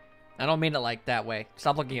 I don't mean it like that way.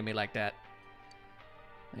 Stop looking at me like that.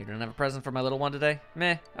 You don't have a present for my little one today?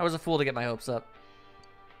 Meh, I was a fool to get my hopes up.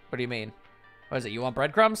 What do you mean? What is it, you want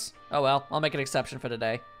breadcrumbs? Oh well, I'll make an exception for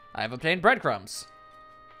today. I have obtained breadcrumbs.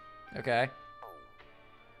 Okay.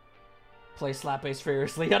 Play Slap Bass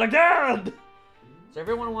furiously yet again! Does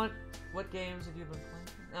everyone want... What games have you been playing?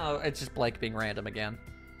 Oh, it's just Blake being random again.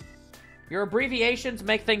 Your abbreviations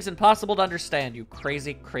make things impossible to understand, you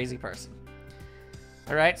crazy, crazy person.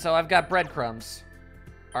 Alright, so I've got breadcrumbs.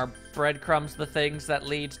 Are breadcrumbs the things that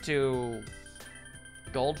lead to...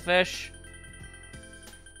 goldfish?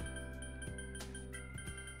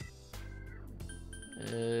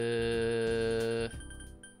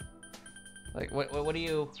 Like, what do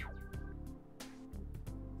you...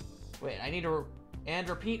 Wait, I need to... And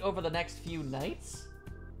repeat over the next few nights?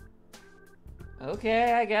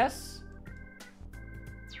 Okay, I guess.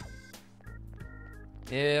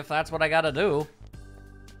 If that's what I gotta do,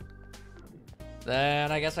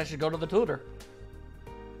 then I guess I should go to the tutor.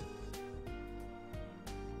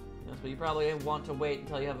 Yes, but you probably want to wait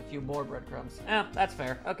until you have a few more breadcrumbs. Eh, that's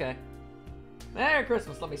fair. Okay. Merry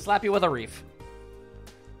Christmas. Let me slap you with a reef.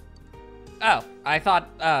 Oh, I thought,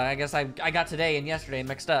 I guess I got today and yesterday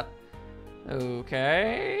mixed up.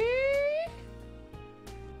 Okay.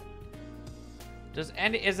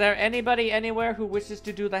 Is there anybody anywhere who wishes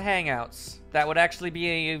to do the hangouts that would actually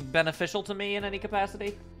be beneficial to me in any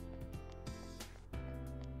capacity?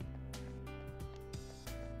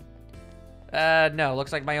 No,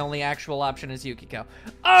 looks like my only actual option is Yukiko.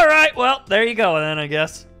 Alright, well, there you go then, I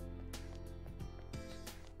guess.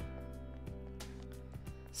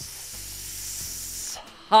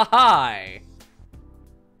 Hi.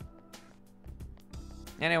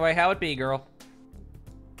 Anyway, how it be, girl?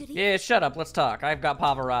 Good Yeah, shut up. Let's talk. I've got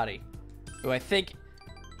Pavarotti. Who I think...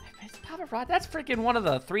 Is Pavarotti? That's freaking one of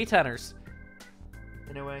the 3 tenors.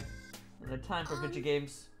 Anyway, the time for video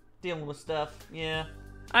games. Dealing with stuff. Yeah.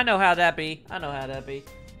 I know how that be. I know how that be.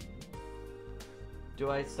 Do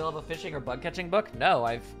I still have a fishing or bug catching book? No,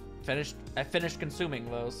 I finished consuming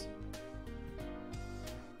those.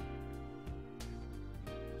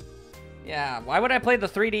 Yeah, why would I play the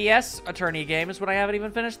 3DS Attorney games when I haven't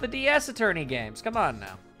even finished the DS Attorney games? Come on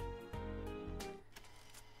now.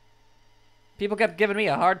 People kept giving me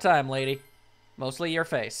a hard time, lady. Mostly your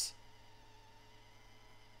face.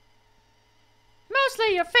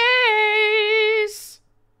 Mostly your face!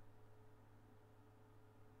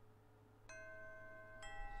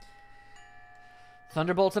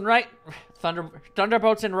 Thunderbolts and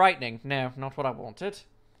Thunderbolts and lightning. No, not what I wanted.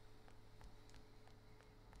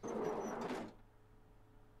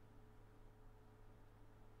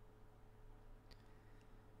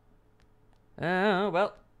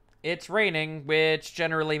 Well, It's raining, which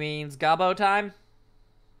generally means gobbo time.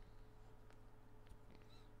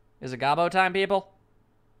 Is it gobbo time, people?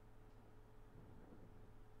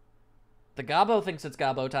 The gobbo thinks it's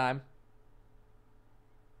gobbo time.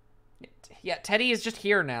 Yeah, Teddy is just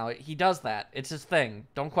here now. He does that. It's his thing.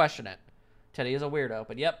 Don't question it. Teddy is a weirdo,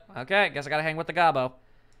 but yep. Okay, guess I gotta hang with the gobbo.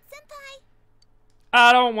 Senpai!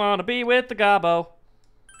 I don't want to be with the gobbo.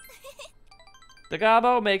 The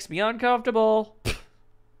gobbo makes me uncomfortable.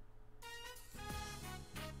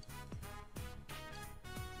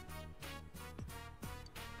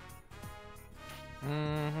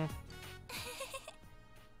 Mm-hmm.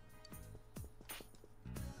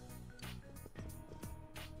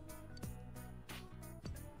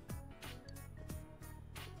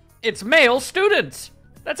 It's male students.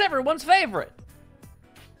 That's everyone's favorite.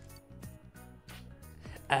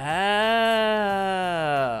 Oh,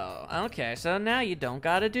 okay. So now you don't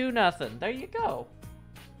gotta do nothing. There you go.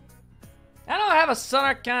 I don't have a son.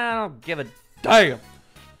 I don't give a damn.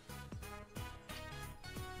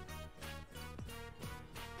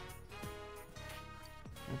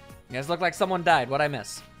 You guys look like someone died. What'd I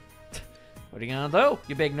miss? What are you gonna do,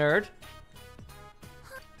 you big nerd?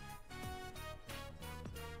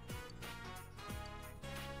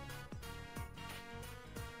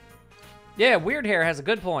 Yeah, Weird Hair has a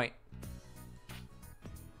good point.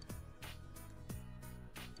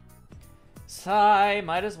 Sigh,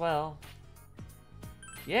 might as well.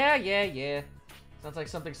 Yeah, yeah, yeah. Sounds like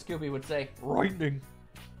something Scooby would say. Lightning.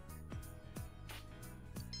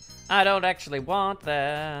 I don't actually want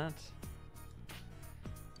that.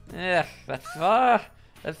 Ugh,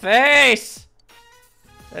 that face!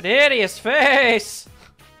 That hideous face!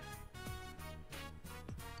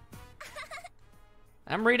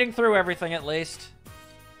 I'm reading through everything at least.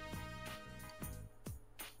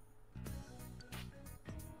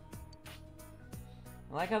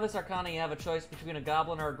 I like how this Arcana you have a choice between a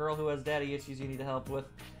goblin or a girl who has daddy issues you need to help with.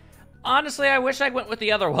 Honestly, I wish I went with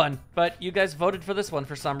the other one, but you guys voted for this one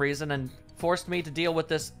for some reason and forced me to deal with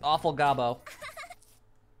this awful gobbo.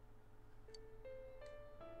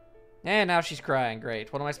 And now she's crying.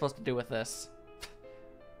 Great. What am I supposed to do with this?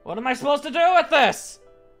 What am I supposed to do with this?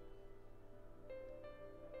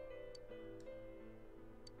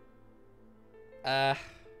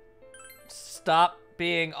 Stop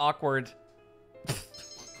being awkward.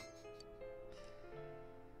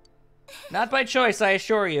 Not by choice, I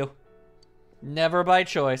assure you. Never by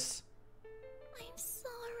choice. I'm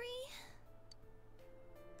sorry.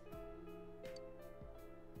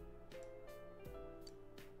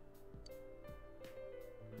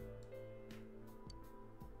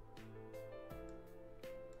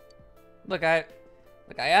 Look,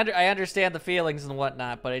 I understand the feelings and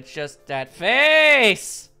whatnot, but it's just that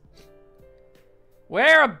face.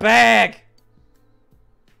 Wear a bag.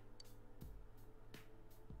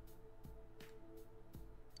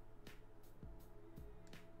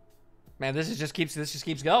 Man, this just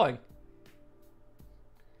keeps going.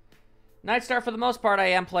 Nightstar, for the most part, I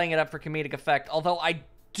am playing it up for comedic effect, although I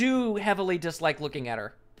do heavily dislike looking at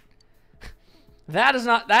her. That's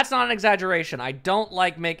not an exaggeration. I do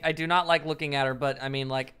not like looking at her, but I mean,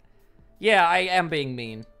 like, yeah, I am being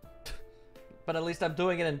mean. But at least I'm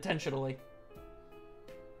doing it intentionally.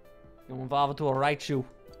 You'll evolve into a Raichu.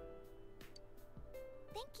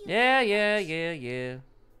 Thank you. Yeah.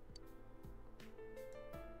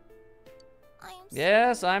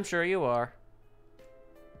 Yes, I'm sure you are.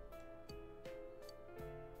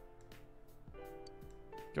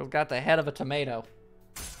 Girl's got the head of a tomato.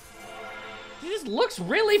 She just looks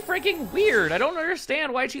really freaking weird. I don't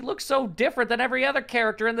understand why she looks so different than every other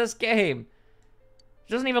character in this game.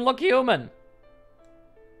 She doesn't even look human.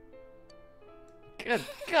 Good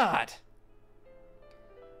God.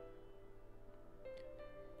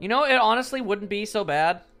 You know, it honestly wouldn't be so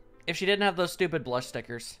bad if she didn't have those stupid blush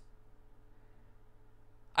stickers.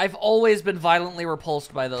 I've always been violently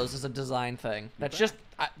repulsed by those as a design thing. That's just,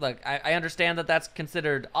 look, I understand that that's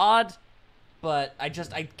considered odd, but I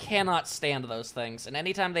cannot stand those things. And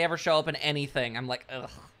anytime they ever show up in anything, I'm like, ugh.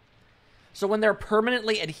 So when they're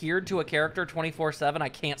permanently adhered to a character 24/7, I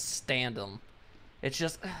can't stand them. It's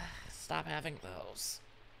just, stop having those.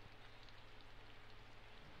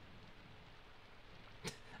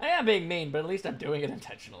 I am being mean, but at least I'm doing it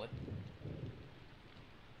intentionally.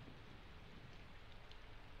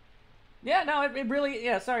 Yeah, no, it really,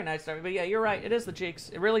 yeah, sorry, Nightstar, but yeah, you're right, it is the cheeks.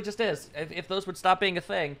 It really just is. If those would stop being a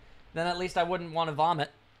thing, then at least I wouldn't want to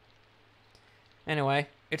vomit. Anyway,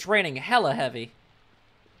 it's raining hella heavy.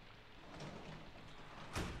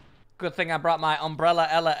 Good thing I brought my umbrella,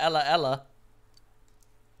 Ella.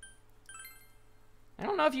 I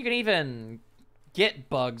don't know if you can even get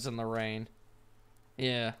bugs in the rain.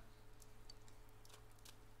 Yeah.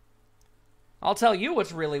 I'll tell you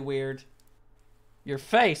what's really weird. Your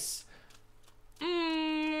face.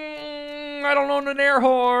 I don't own an air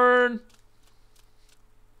horn.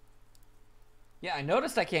 Yeah, I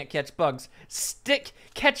noticed I can't catch bugs.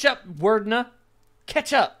 Catch up, Wordna.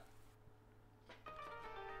 Catch up.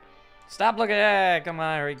 Stop looking. Come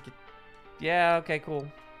on. Yeah, okay, cool.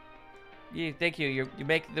 Thank you. You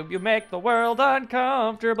make the world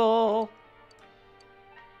uncomfortable.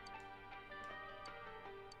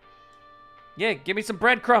 Yeah, give me some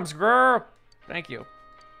breadcrumbs, girl. Thank you.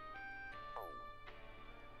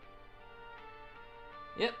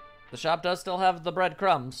 Yep, the shop does still have the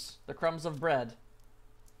breadcrumbs. The crumbs of bread.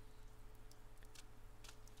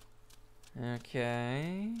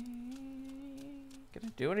 Okay. Can I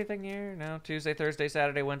do anything here? No, Tuesday, Thursday,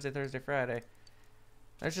 Saturday, Wednesday, Thursday, Friday.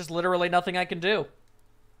 There's just literally nothing I can do.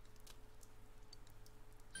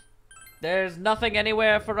 There's nothing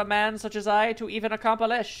anywhere for a man such as I to even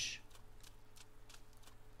accomplish.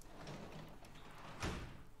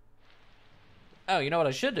 Oh, you know what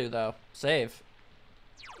I should do, though? Save.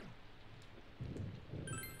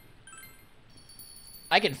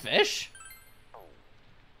 I can fish?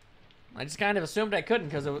 I just kind of assumed I couldn't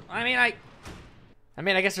because it was... I mean,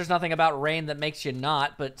 I guess there's nothing about rain that makes you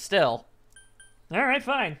not, but still. Alright,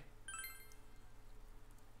 fine.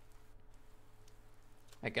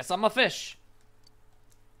 I guess I'm a fish.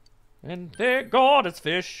 And thank God it's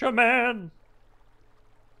fisherman.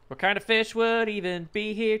 What kind of fish would even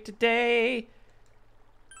be here today?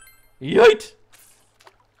 Yeet!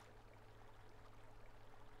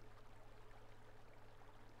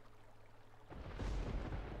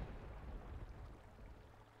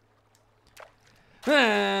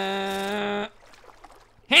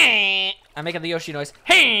 I'm making the Yoshi noise.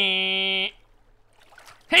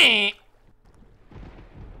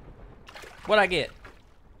 What'd I get?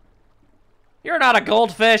 You're not a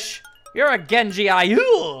goldfish. You're a Genji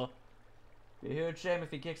Ayu. Be a huge shame if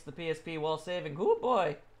he kicks the PSP while saving. Oh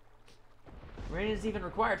boy. Rain is even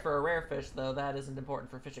required for a rare fish, though that isn't important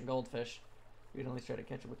for fishing goldfish. You can only try to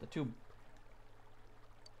catch it with the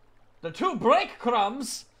two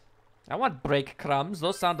breadcrumbs. I want breadcrumbs.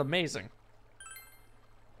 Those sound amazing.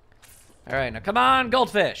 All right, now come on,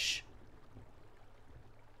 goldfish.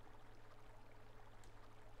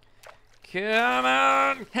 Come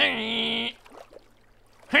on.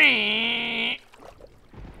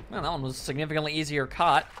 Well, that one was significantly easier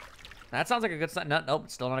caught. That sounds like a good sign. No, nope,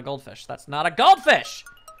 it's still not a goldfish. That's not a goldfish!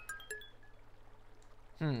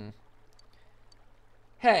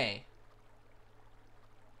 Hey.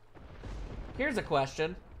 Here's a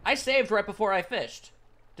question. I saved right before I fished.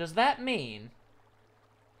 Does that mean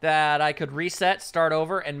that I could reset, start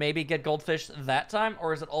over, and maybe get goldfish that time?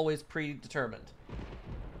 Or is it always predetermined?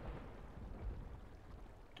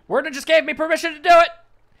 Wordna just gave me permission to do it!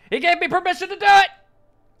 He gave me permission to do it!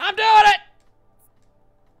 I'm doing it!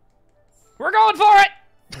 We're going for it!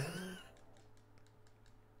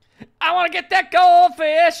 I want to get that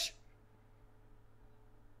goldfish!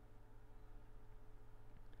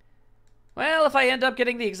 Well, if I end up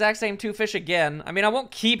getting the exact same two fish again, I mean, I won't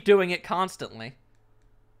keep doing it constantly.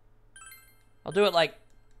 I'll do it like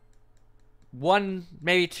one,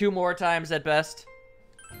 maybe two more times at best.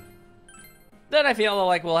 Then I feel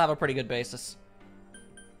like we'll have a pretty good basis.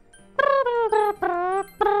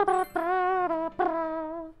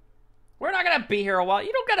 We're not gonna be here a while.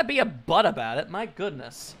 You don't gotta be a butt about it. My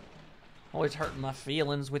goodness. Always hurting my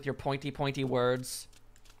feelings with your pointy words.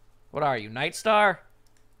 What are you, Nightstar?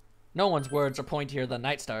 No one's words are pointier than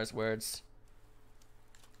Nightstar's words.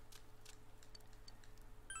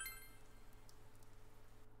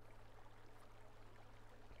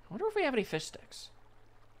 I wonder if we have any fish sticks.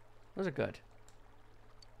 Those are good.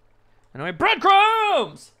 Anyway,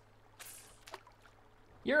 breadcrumbs!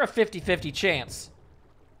 You're a 50-50 chance.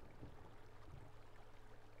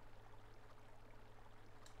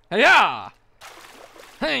 Yeah!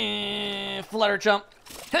 Hey, flutter jump.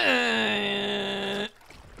 Hey.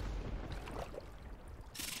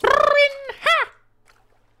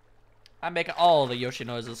 I'm making all the Yoshi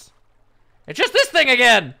noises. It's just this thing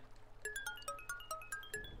again!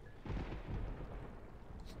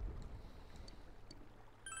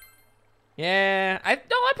 Yeah, I'm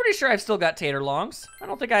pretty sure I've still got tater longs. I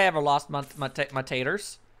don't think I ever lost my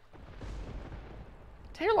taters.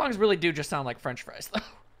 Tater longs really do just sound like French fries, though.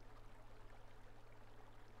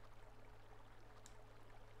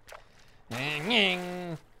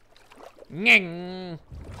 Nying. Nying.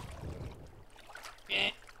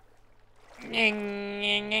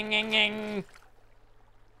 Nying.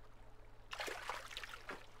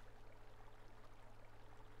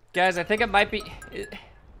 Guys, I think it might be...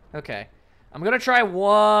 Okay. I'm gonna try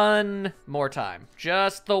one more time.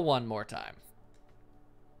 Just the one more time.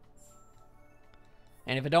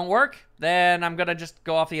 And if it don't work, then I'm gonna just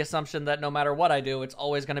go off the assumption that no matter what I do, it's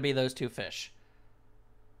always gonna be those two fish.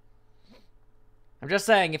 I'm just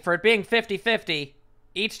saying, for it being 50-50,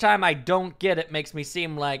 each time I don't get it makes me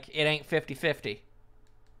seem like it ain't 50-50.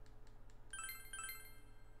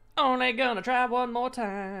 Only gonna try one more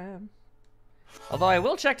time. Although I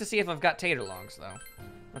will check to see if I've got tater longs, though.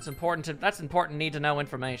 That's important need to know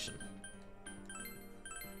information.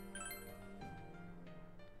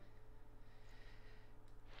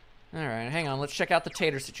 Alright, hang on, let's check out the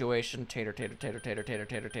tater situation. Taters!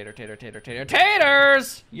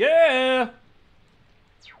 Yeah!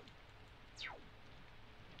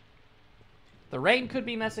 The rain could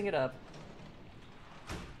be messing it up.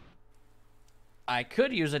 I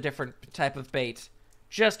could use a different type of bait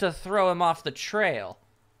just to throw him off the trail.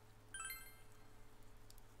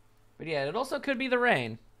 But yeah, it also could be the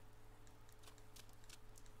rain.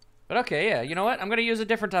 But okay, yeah, you know what? I'm gonna use a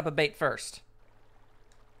different type of bait first.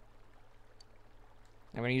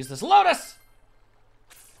 I'm gonna use this Lotus!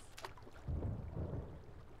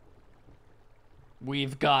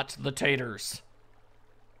 We've got the taters.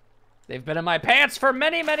 They've been in my pants for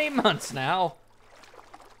many, many months now.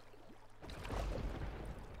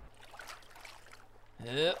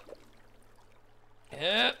 Yep.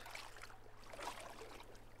 Yep.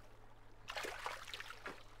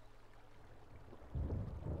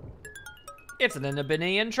 It's an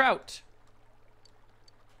Inabinian trout.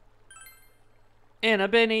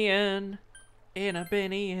 Inabinian.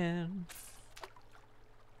 Inabinian.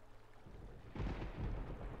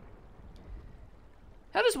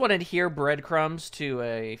 How does one adhere breadcrumbs to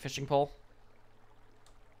a fishing pole?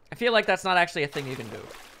 I feel like that's not actually a thing you can do.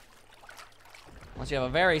 Unless you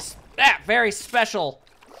have a very special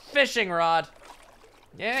fishing rod.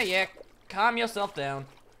 Yeah, calm yourself down.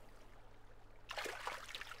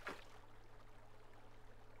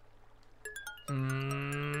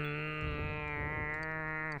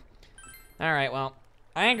 Alright, well,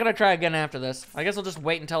 I ain't gonna try again after this. I guess I'll just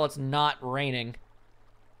wait until it's not raining.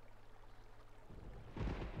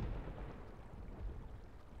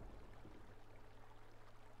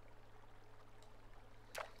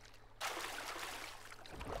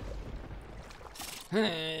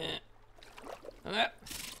 Yeah,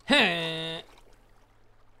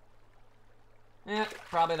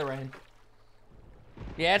 probably the rain.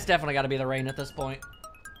 Yeah, it's definitely got to be the rain at this point.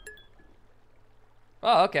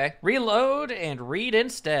 Oh, okay. Reload and read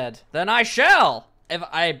instead. Then I shall! If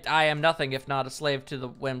I am nothing if not a slave to the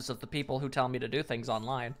whims of the people who tell me to do things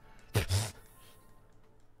online.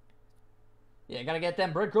 Yeah, gotta get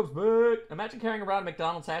them breadcrumbs back. Imagine carrying around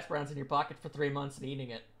McDonald's hash browns in your pocket for 3 months and eating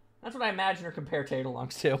it. That's what I imagine or compare tater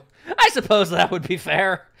longs to. I suppose that would be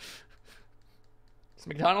fair. Does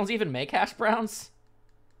McDonald's even make hash browns?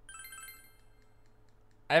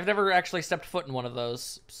 I've never actually stepped foot in one of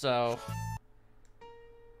those, so...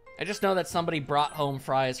 I just know that somebody brought home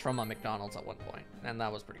fries from a McDonald's at one point, and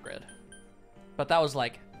that was pretty good. But that was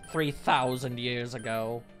like 3,000 years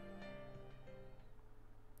ago.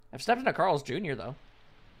 I've stepped into Carl's Jr., though.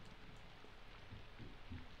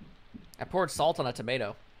 I poured salt on a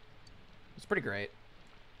tomato. It's pretty great.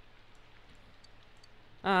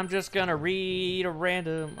 I'm just gonna read a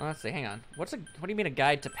random... let's see, hang on. What do you mean a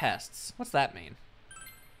guide to pests? What's that mean?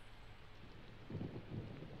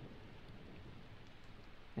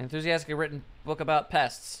 An enthusiastically written book about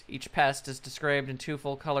pests. Each pest is described in 2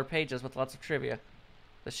 full-color pages with lots of trivia.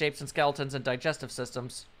 The shapes and skeletons and digestive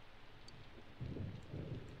systems.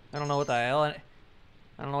 I don't know what the hell... I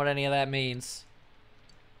don't know what any of that means.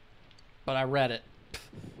 But I read it.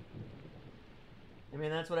 I mean,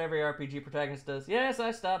 that's what every RPG protagonist does. Yes,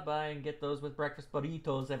 I stop by and get those with breakfast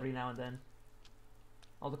burritos every now and then.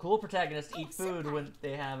 All the cool protagonists eat food when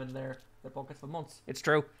they have in their pockets for months. It's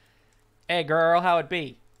true. Hey, girl, how it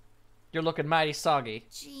be? You're looking mighty soggy.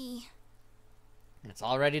 Gee. It's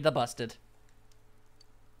already busted.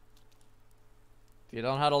 If you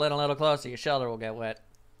don't huddle in a little closer, your shoulder will get wet.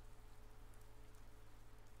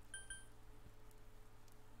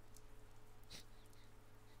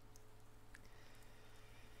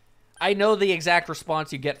 I know the exact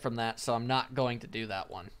response you get from that, so I'm not going to do that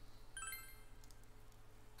one.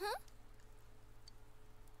 Huh?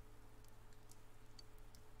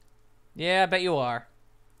 Yeah, I bet you are.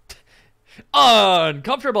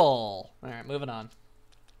 Uncomfortable! Alright, moving on.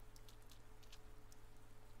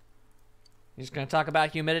 You're just gonna talk about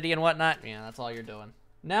humidity and whatnot? Yeah, that's all you're doing.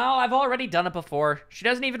 No, I've already done it before. She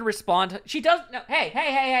doesn't even respond. She doesn't... No,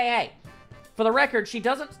 hey! For the record, she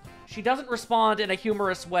doesn't respond in a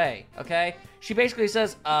humorous way, okay? She basically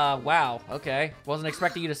says, wow, okay. Wasn't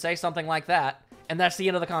expecting you to say something like that. And that's the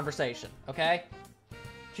end of the conversation, okay?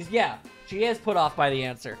 She is put off by the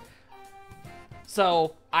answer.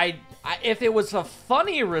 So, if it was a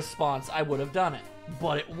funny response, I would have done it.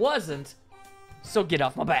 But it wasn't, so get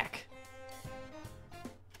off my back.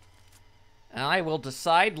 And I will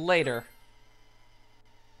decide later.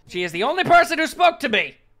 She is the only person who spoke to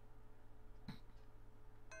me!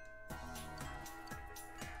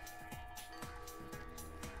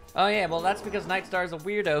 Oh yeah, well that's because Nightstar's a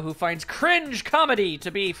weirdo who finds cringe comedy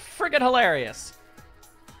to be friggin' hilarious.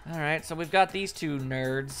 Alright, so we've got these two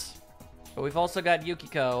nerds. But we've also got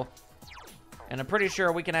Yukiko. And I'm pretty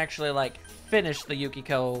sure we can actually, like, finish the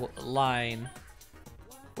Yukiko line.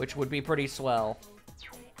 Which would be pretty swell.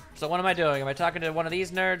 So what am I doing? Am I talking to one of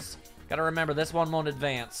these nerds? Gotta remember, this one won't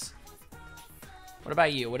advance. What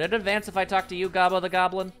about you? Would it advance if I talk to you, Gabo the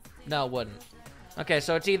Goblin? No, it wouldn't. Okay,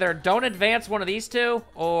 so it's either don't advance one of these two,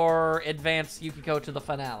 or advance Yukiko to the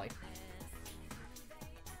finale.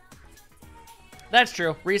 That's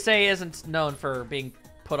true. Rise isn't known for being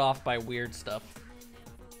put off by weird stuff.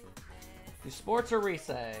 Do sports or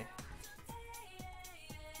Rise?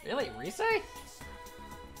 Really? Rise? I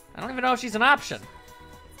don't even know if she's an option.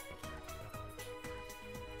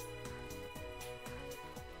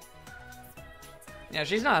 Yeah,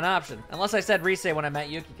 she's not an option. Unless I said Rise when I met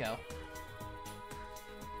Yukiko.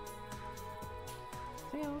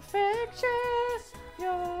 You're fiction,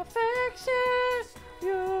 you're fiction,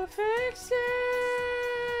 you're fiction.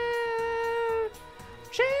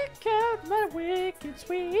 Check out my wicked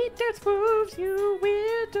sweet dance moves, you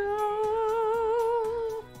weirdo.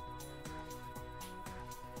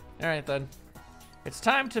 Alright then. It's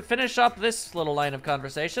time to finish up this little line of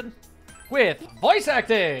conversation with voice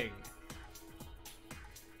acting!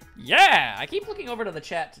 Yeah! I keep looking over to the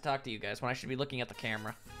chat to talk to you guys when I should be looking at the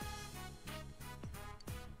camera.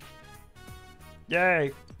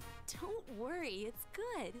 Yay! Don't worry, it's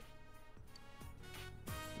good.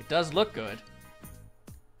 It does look good.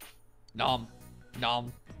 Nom.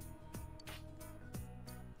 Nom.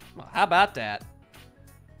 Well, how about that?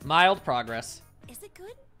 Mild progress. Is it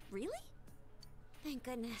good? Really? Thank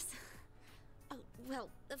goodness. Oh, well,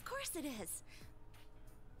 of course it is.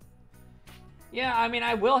 Yeah, I mean,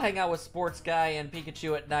 I will hang out with Sports Guy and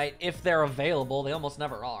Pikachu at night if they're available. They almost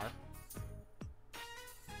never are.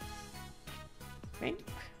 I mean,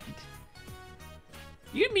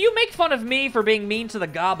 you make fun of me for being mean to the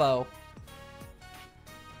Gabo.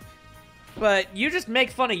 But you just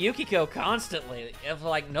make fun of Yukiko constantly. For,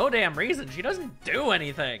 like, no damn reason. She doesn't do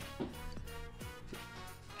anything.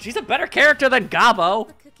 She's a better character than Gabo.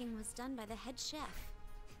 The cooking was done by the head chef.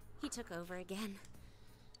 He took over again.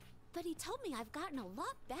 But he told me I've gotten a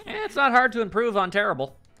lot better. Yeah, it's not hard to improve on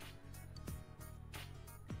terrible.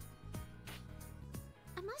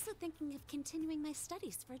 I'm also thinking of continuing my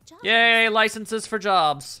studies for a job. Yay, licenses for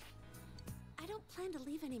jobs. I don't plan to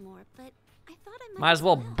leave anymore, but I thought I Might as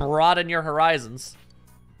well broaden your horizons.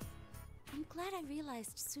 I'm glad I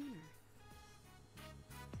realized sooner.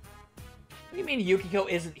 What do you mean Yukiko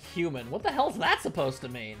isn't human? What the hell's that supposed to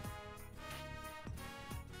mean?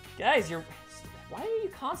 Guys, why are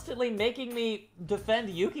you constantly making me defend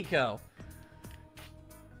Yukiko?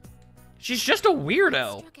 She's just a If I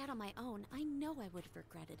weirdo. struck out on my own, I know I would have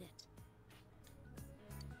regretted it.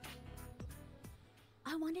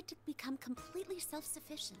 I wanted to become completely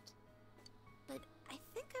self-sufficient. But I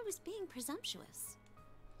think I was being presumptuous.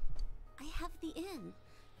 I have the inn.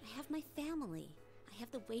 I have my family. I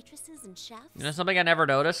have the waitresses and chefs. You know something I never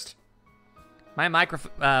noticed? My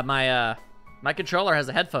my controller has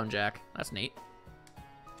a headphone jack. That's neat.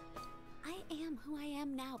 I am who I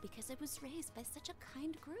am now because I was raised by such a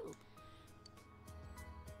kind group.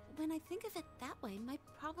 When I think of it that way, my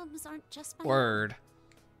problems aren't just my own. Word.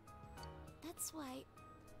 That's why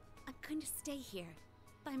I'm going to stay here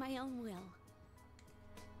by my own will.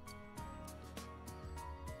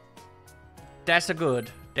 That's a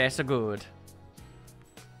good. That's a good.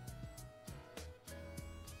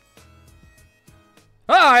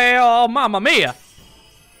 Hi, oh, mamma mia!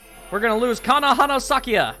 We're gonna lose Kana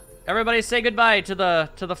Hanasakia. Everybody say goodbye to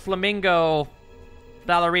the flamingo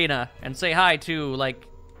ballerina and say hi to, like,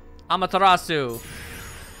 Amaterasu.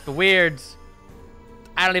 The weirds.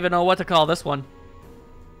 I don't even know what to call this one.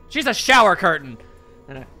 She's a shower curtain.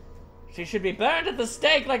 She should be burned at the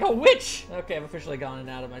stake like a witch. Okay, I've officially gone in and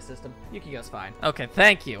out of my system. Yukiko's fine. Okay,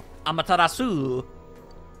 thank you. Amaterasu.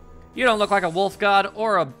 You don't look like a wolf god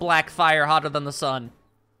or a black fire hotter than the sun.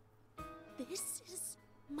 This is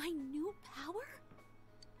my new power?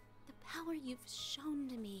 The power you've shown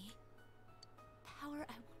to me. power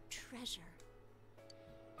I will treasure.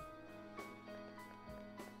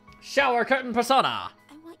 Shower curtain persona.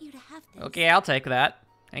 I want you to have this. Okay, I'll take that.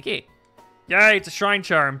 Thank you. Yay, it's a shrine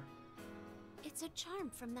charm. It's a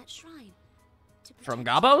charm from that shrine. To From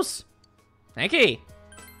protect Gabos? Thank you.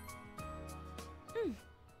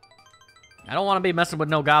 I don't want to be messing with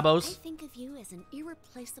no you. Gabos. I think of you as an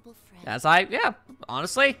irreplaceable friend. Yeah,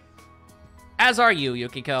 honestly. As are you,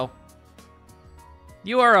 Yukiko.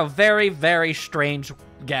 You are a very, very strange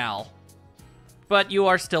gal. But you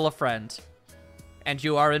are still a friend. And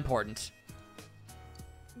you are important.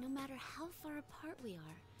 No matter how far apart we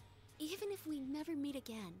are, even if we never meet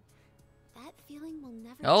again, that feeling will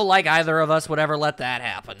never Oh, change. like either of us would ever let that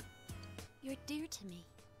happen. You're dear to me.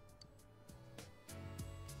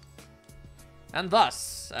 And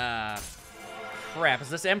thus, crap, is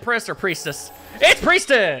this Empress or Priestess? It's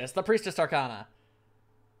Priestess! The Priestess Arcana.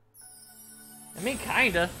 I mean,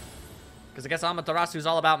 kinda. Because I guess Amaterasu's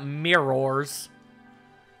all about mirrors.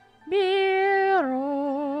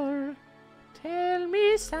 Mirror, tell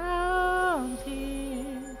me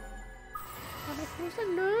something. What was the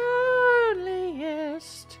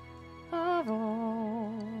loneliest of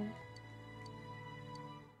all?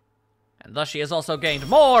 And thus she has also gained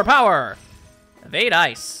more power! Evade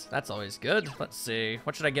ice. That's always good. Let's see.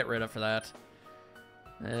 What should I get rid of for that?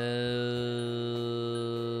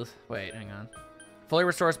 Wait, hang on. Fully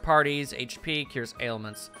restores parties, HP, cures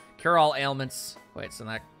ailments. Cure all ailments. Wait, so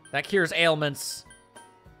that cures ailments.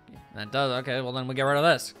 That does, okay, well then we get rid of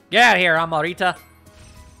this. Get out of here, Amarita.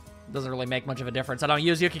 Doesn't really make much of a difference. I don't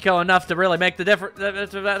use Yukiko enough to really make the difference.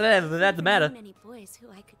 That's the matter. Many boys who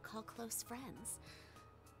I could call close friends.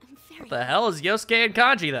 I'm very. What the hell is Yosuke and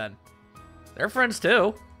Kanji then? They're friends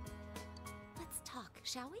too. Let's talk,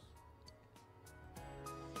 shall we?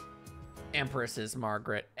 Empress is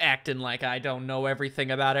Margaret, acting like I don't know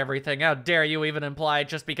everything about everything. How dare you even imply it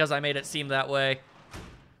just because I made it seem that way?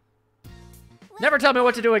 Never tell me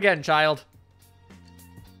what to do again, child.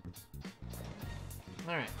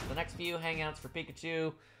 Alright, the next few hangouts for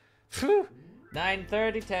Pikachu.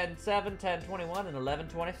 9:30, 10:07, 10:21, and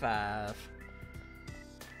 11:25.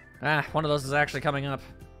 Ah, one of those is actually coming up.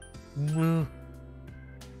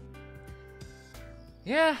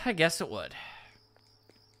 Yeah, I guess it would.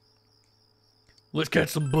 Let's catch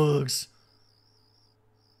some bugs.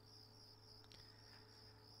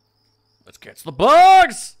 Let's catch the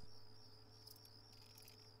bugs!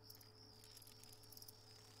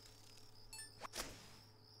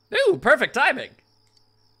 Ooh, perfect timing.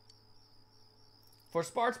 For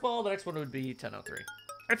Sparks Ball, the next one would be 10:03.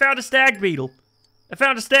 I found a stag beetle. I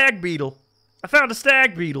found a stag beetle. I found a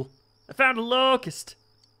stag beetle. I found a locust.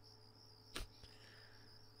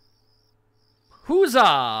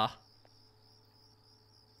 Huzzah!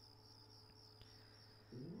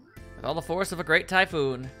 With all the force of a great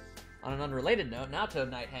typhoon. On an unrelated note, now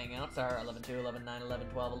Toad Night Hangouts are 11:02, 11:09,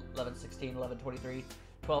 11:12, 11:16, 11:23,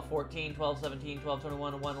 12:14, 12:17,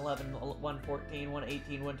 12:21, 1:11, 1:14,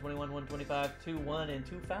 1:18, 1:21, 1:25, 2:1, and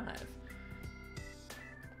 2:5.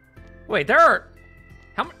 Wait, there are...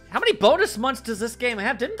 How many bonus months does this game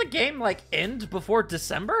have? Didn't the game, like, end before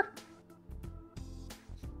December?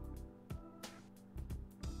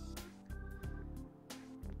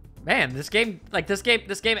 Man, this game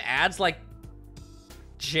adds, like,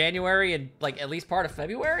 January and, like, at least part of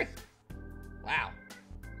February? Wow.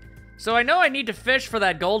 So I know I need to fish for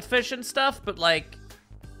that goldfish and stuff, but, like,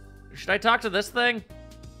 should I talk to this thing?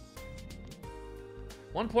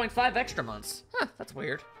 1.5 extra months. Huh, that's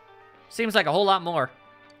weird. Seems like a whole lot more.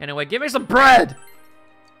 Anyway, give me some bread!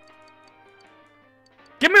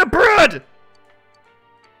 Give me the bread!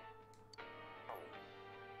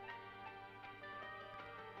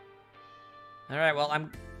 Alright, well,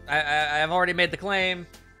 I've already made the claim.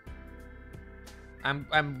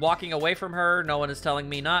 I'm walking away from her. No one is telling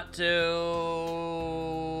me not to.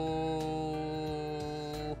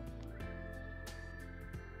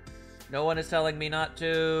 No one is telling me not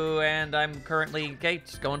to, and I'm currently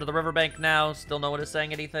just going to the riverbank now. Still no one is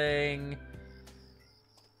saying anything.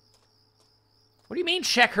 What do you mean,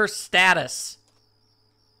 check her status?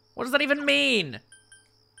 What does that even mean?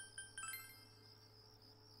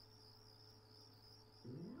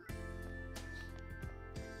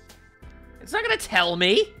 It's not gonna tell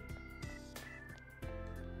me.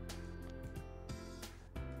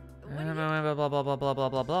 Blah, blah, blah, blah, blah, blah,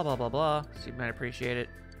 blah, blah, blah, blah, blah. So you might appreciate it.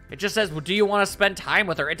 It just says, well, do you want to spend time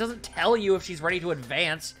with her? It doesn't tell you if she's ready to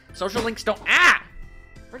advance. Social links don't... Ah!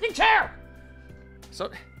 Freaking chair! So...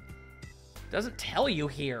 It doesn't tell you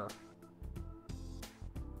here.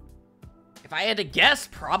 If I had to guess,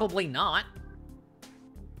 probably not.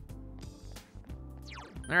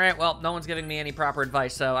 Alright, well, no one's giving me any proper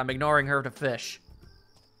advice, so I'm ignoring her to fish.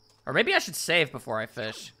 Or maybe I should save before I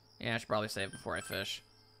fish. Yeah, I should probably save before I fish.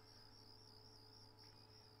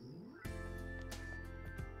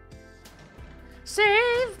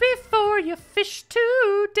 Save before you fish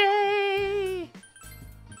today.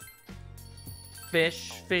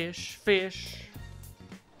 Fish, fish, fish.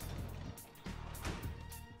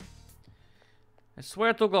 I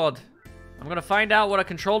swear to God, I'm gonna find out what a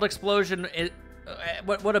controlled explosion is.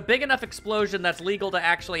 What a big enough explosion that's legal to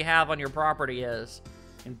actually have on your property is.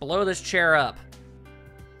 And blow this chair up.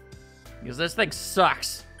 Because this thing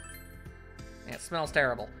sucks. Yeah, it smells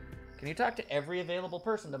terrible. Can you talk to every available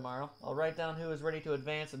person tomorrow? I'll write down who is ready to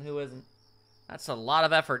advance and who isn't. That's a lot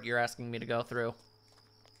of effort you're asking me to go through.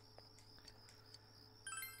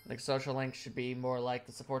 I think social links should be more like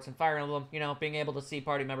the supports in Fire Emblem. You know, being able to see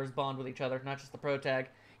party members bond with each other, not just the pro tag.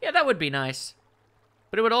 Yeah, that would be nice.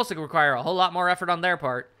 But it would also require a whole lot more effort on their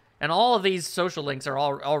part. And all of these social links are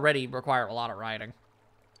already require a lot of writing.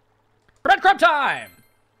 Breadcrumb time!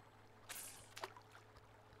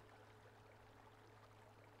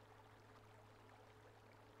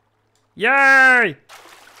 Yay!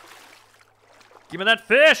 Give me that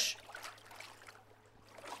fish!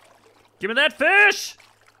 Give me that fish!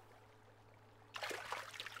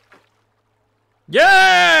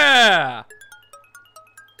 Yeah!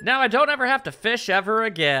 Now I don't ever have to fish ever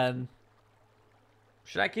again.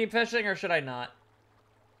 Should I keep fishing or should I not?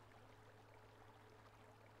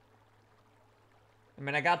 I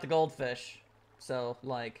mean, I got the goldfish, so,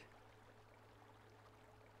 like...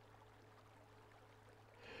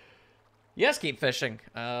 Yes, keep fishing.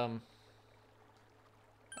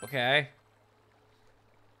 Okay.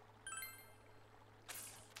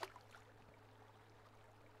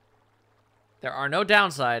 There are no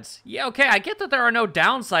downsides. Yeah, okay, I get that there are no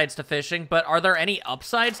downsides to fishing, but are there any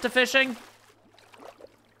upsides to fishing?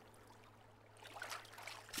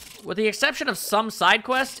 With the exception of some side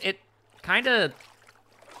quests, it kind of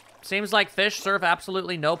seems like fish serve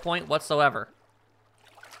absolutely no point whatsoever.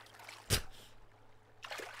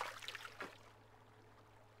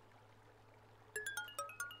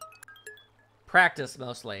 Practice,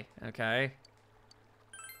 mostly. Okay.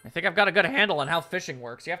 I think I've got a good handle on how fishing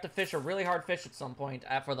works. You have to fish a really hard fish at some point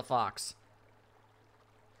for the fox.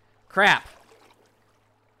 Crap.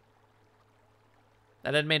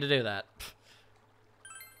 I didn't mean to do that.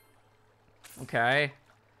 Okay.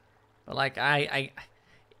 But, like,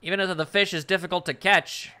 even if the fish is difficult to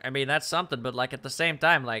catch, I mean, that's something, but, like, at the same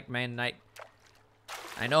time, like, man,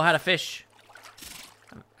 I know how to fish.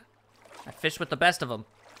 I fish with the best of them.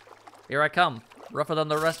 Here I come. Rougher than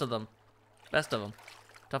the rest of them. Best of them.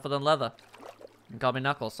 Tougher than leather. You can call me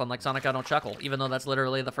Knuckles. Unlike Sonic, I don't chuckle. Even though that's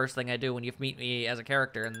literally the first thing I do when you meet me as a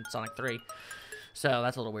character in Sonic 3. So,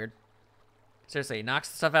 that's a little weird. Seriously, he knocks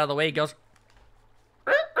the stuff out of the way, he goes...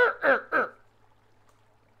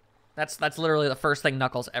 That's literally the first thing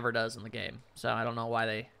Knuckles ever does in the game. So, I don't know why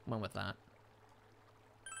they went with that.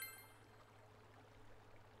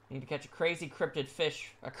 Need to catch a crazy cryptid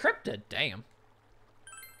fish. A cryptid? Damn.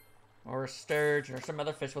 Or a sturgeon, or some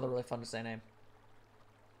other fish with a really fun to say name.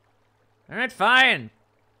 Alright, fine.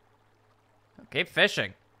 I'll keep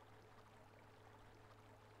fishing.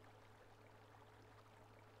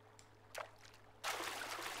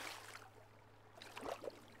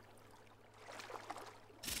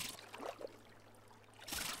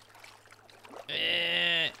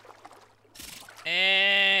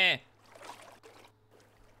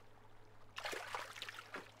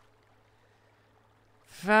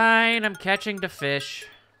 Fine, I'm catching the fish.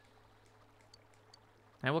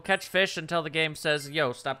 I will catch fish until the game says,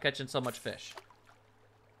 yo, stop catching so much fish.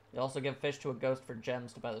 You also give fish to a ghost for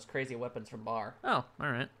gems to buy those crazy weapons from Bar. Oh,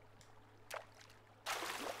 alright.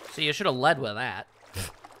 See, you should have led with that.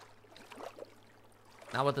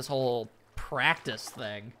 Not with this whole practice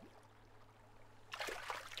thing.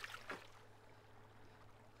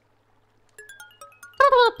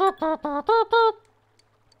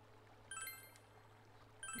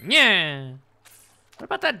 Yeah. What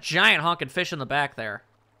about that giant honking fish in the back there?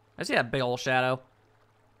 I see that big old shadow.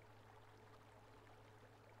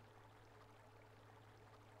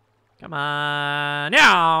 Come on.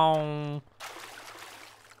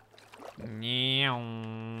 Meow.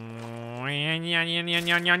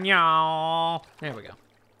 There we go.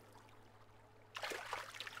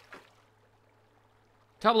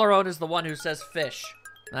 Toblerone is the one who says fish.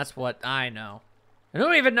 That's what I know. And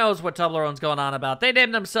who even knows what Toblerone's going on about? They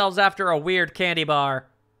named themselves after a weird candy bar.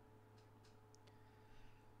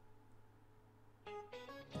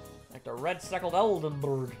 Like the red-speckled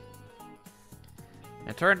Eldenbird.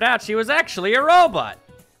 It turned out she was actually a robot.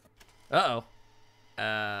 Uh-oh.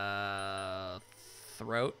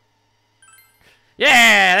 Throat.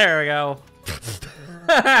 Yeah, there we go.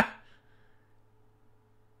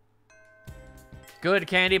 Good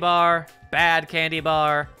candy bar, bad candy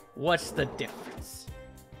bar. What's the difference?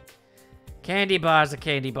 Candy bar's a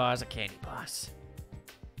candy bar's a candy bar's.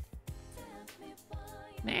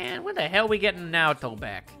 Man, when the hell we getting Naoto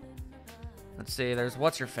back? Let's see, there's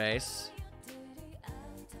what's-her-face.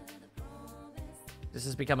 This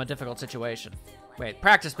has become a difficult situation. Wait,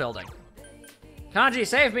 practice building. Kanji,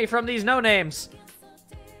 save me from these no-names.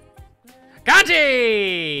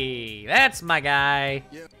 Kanji! That's my guy.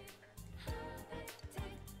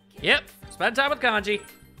 Yep, spend time with Kanji.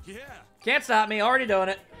 Yeah. Can't stop me, already doing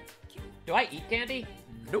it. Do I eat candy?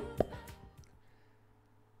 Nope.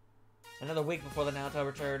 Another week before the Naoto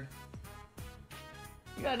return.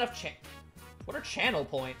 You got enough What are channel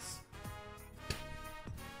points?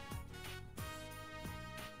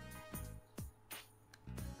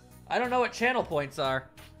 I don't know what channel points are.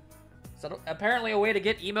 So apparently a way to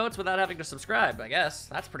get emotes without having to subscribe, I guess.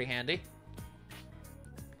 That's pretty handy.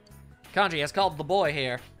 Kanji has called the boy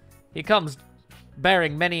here. He comes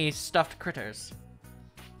bearing many stuffed critters.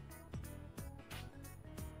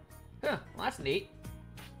 Huh, well that's neat.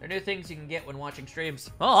 There are new things you can get when watching streams.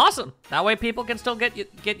 Oh, awesome! That way people can still get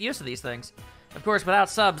used to these things. Of course, without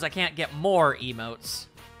subs, I can't get more emotes.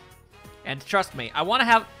 And trust me, I want to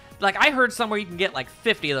have... Like, I heard somewhere you can get, like,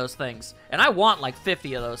 50 of those things. And I want, like,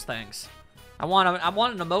 50 of those things. I want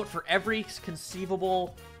an emote for every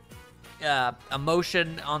conceivable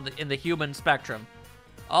emotion in the human spectrum.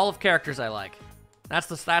 All of characters I like. That's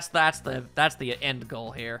the end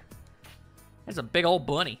goal here. There's a big old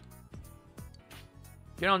bunny.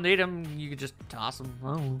 If you don't need him, you can just toss him.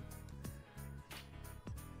 Oh.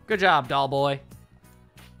 Good job, doll boy.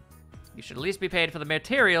 You should at least be paid for the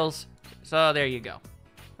materials. So there you go.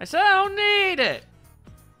 I said I don't need it.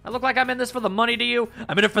 I look like I'm in this for the money to you.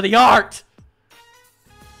 I'm in it for the art.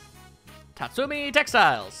 Tatsumi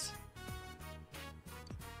Textiles.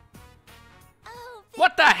 Oh,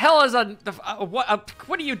 What the hell is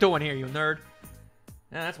what are you doing here, you nerd?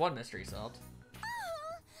 Yeah, that's one mystery solved.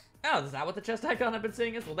 Oh, is that what the chest icon I've been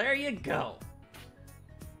seeing is? Well, there you go.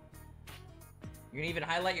 You can even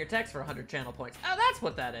highlight your text for 100 channel points. Oh, that's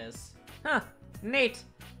what that is. Huh, neat.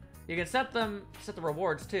 You can set the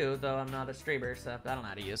rewards too, though I'm not a streamer, so I don't know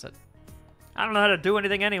how to use it. I don't know how to do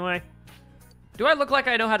anything anyway. Do I look like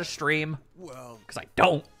I know how to stream? Well, Because I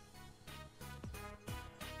don't.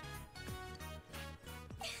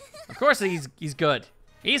 Of course he's good.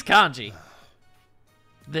 He's Kanji.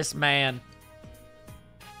 This man.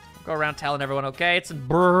 I'll go around telling everyone, okay, it's in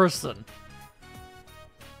person.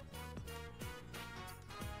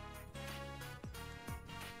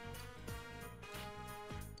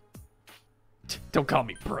 Don't call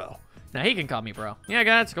me bro. Now he can call me bro. Yeah,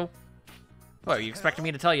 that's cool. What, are you expecting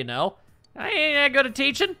me to tell you no? I ain't that good at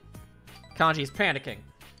teaching. Kanji's panicking.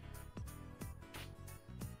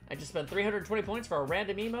 I just spent 320 points for a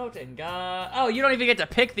random emote and got... Oh, you don't even get to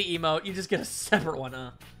pick the emote. You just get a separate one,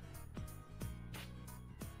 huh?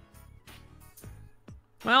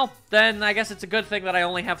 Well, then I guess it's a good thing that I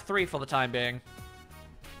only have 3 for the time being.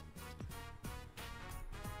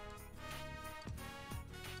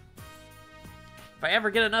 If I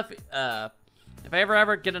ever get enough, if I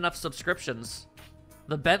ever get enough subscriptions,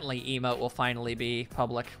 the Bentley emote will finally be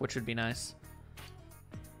public, which would be nice.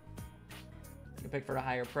 You can pick for a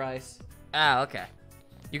higher price. Ah, okay.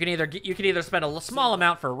 You can either spend a small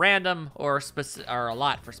amount for random or a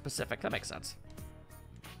lot for specific. That makes sense.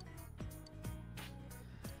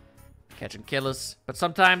 Catching killers, but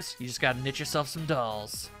sometimes you just gotta knit yourself some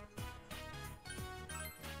dolls.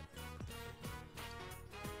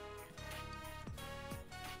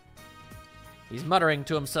 He's muttering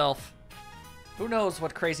to himself. Who knows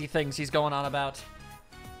what crazy things he's going on about?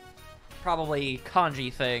 Probably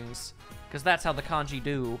kanji things, because that's how the kanji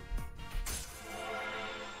do.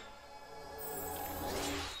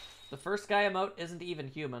 The first guy emote isn't even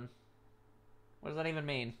human. What does that even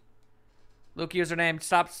mean? Luke username,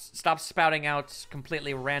 stop spouting out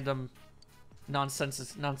completely random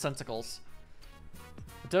nonsensicals.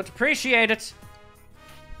 I don't appreciate it.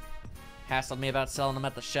 Hassled me about selling them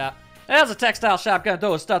at the shop. How's a textile shop gonna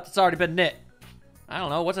do with stuff that's already been knit? I don't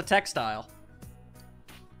know, what's a textile?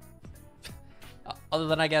 Other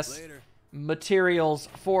than, I guess, materials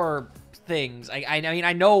for things. I mean,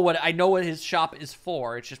 I know what his shop is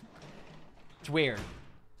for. It's just, it's weird.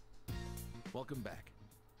 welcome back.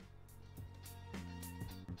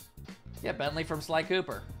 Yeah, Bentley from Sly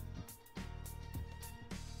Cooper.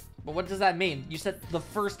 But what does that mean? You said the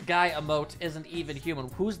first guy emote isn't even human.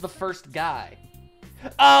 Who's the first guy?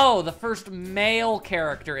 Oh, the first male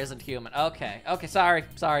character isn't human. Okay. Okay, sorry.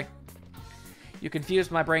 Sorry. You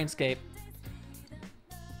confused my brainscape.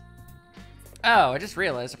 Oh, I just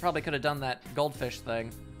realized I probably could have done that goldfish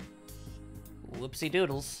thing. Whoopsie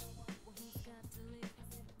doodles.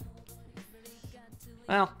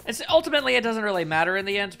 Well, ultimately it doesn't really matter in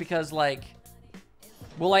the end because, like,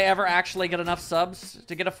 will I ever actually get enough subs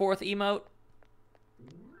to get a 4th emote?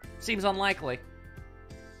 Seems unlikely.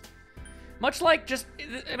 Much like just,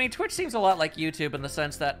 I mean, Twitch seems a lot like YouTube in the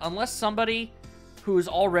sense that unless somebody who's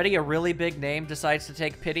already a really big name decides to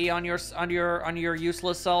take pity on your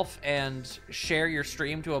useless self and share your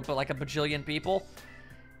stream to like a bajillion people,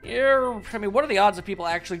 I mean, what are the odds of people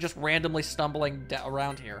actually just randomly stumbling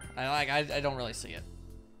around here? I don't really see it.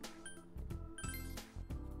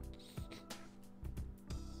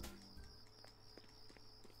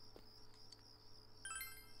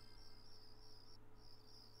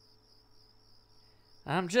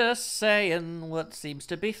 I'm just saying what seems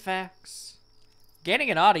to be facts. Gaining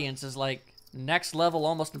an audience is like next level,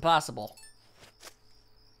 almost impossible.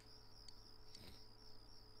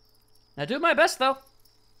 I do my best though.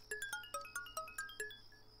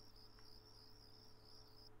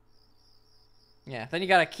 Yeah, then you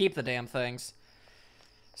gotta keep the damn things.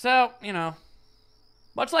 So, you know,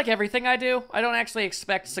 much like everything I do, I don't actually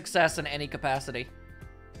expect success in any capacity.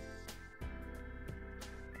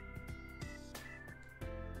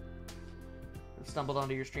 I've stumbled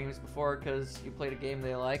onto your streams before because you played a game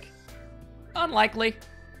they like. Unlikely.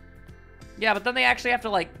 Yeah, but then they actually have to,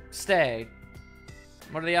 like, stay.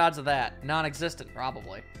 What are the odds of that? Non-existent,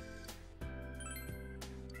 probably.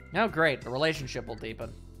 Oh, great. The relationship will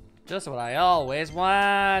deepen. Just what I always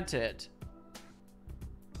wanted.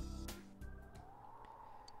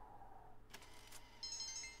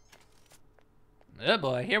 Oh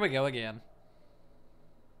boy, here we go again.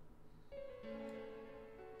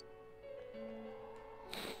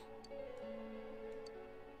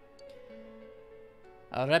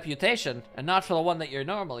 A reputation, and not for the one that you're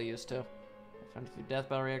normally used to. 23 Death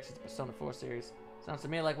Battle Reactions, Persona 4 series. Sounds to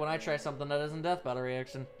me like when I try something that isn't Death Battle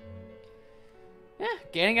Reaction. Yeah,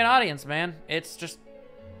 gaining an audience, man. It's just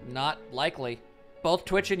not likely. Both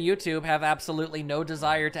Twitch and YouTube have absolutely no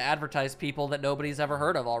desire to advertise people that nobody's ever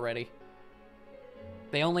heard of already.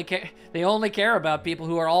 They only care about people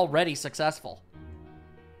who are already successful.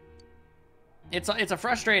 It's a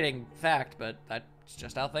frustrating fact, but that's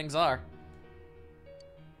just how things are.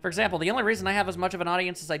 For example, the only reason I have as much of an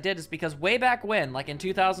audience as I did is because way back when, like in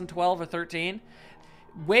 2012 or 13,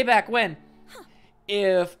 way back when,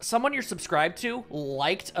 if someone you're subscribed to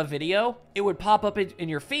liked a video, it would pop up in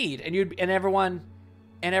your feed, and everyone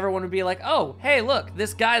would be like, "Oh, hey, look,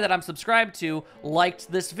 this guy that I'm subscribed to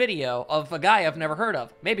liked this video of a guy I've never heard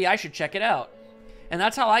of. Maybe I should check it out." And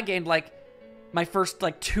that's how I gained like my first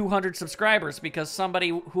like 200 subscribers, because somebody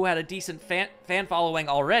who had a decent fan following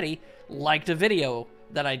already liked a video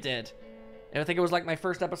that I did. And I think it was like my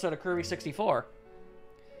first episode of Kirby 64.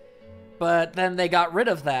 But then they got rid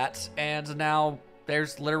of that, and now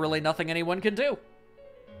there's literally nothing anyone can do.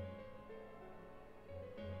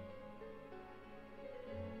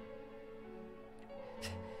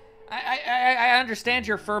 I understand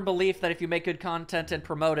your firm belief that if you make good content and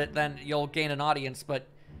promote it, then you'll gain an audience, but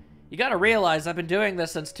you gotta realize I've been doing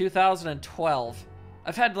this since 2012.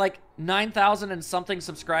 I've had like 9,000 and something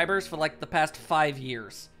subscribers for like the past 5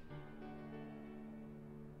 years.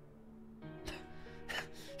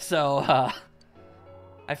 So,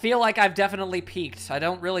 I feel like I've definitely peaked. I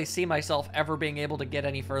don't really see myself ever being able to get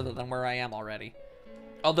any further than where I am already.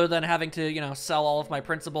 Other than having to, you know, sell all of my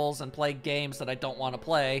principles and play games that I don't want to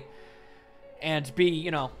play. And be,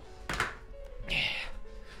 you know,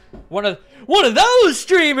 one of those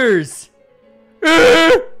streamers!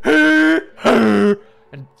 And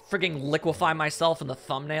frigging liquefy myself in the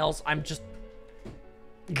thumbnails. I'm just...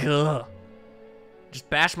 Gah. Just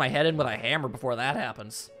bash my head in with a hammer before that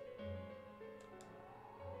happens.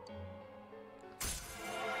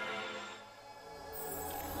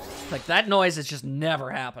 Like, that noise is just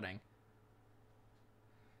never happening.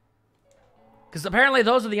 Because apparently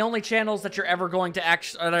those are the only channels that you're ever going to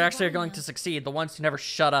actually are going to succeed. The ones who never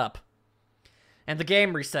shut up. And the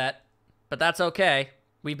game reset. But that's okay.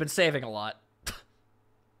 We've been saving a lot.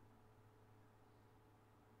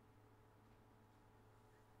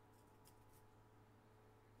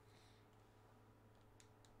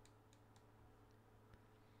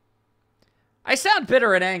 I sound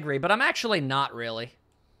bitter and angry, but I'm actually not really.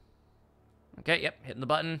 Okay, yep, hitting the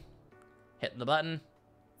button. Hitting the button.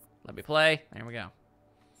 Let me play. There we go.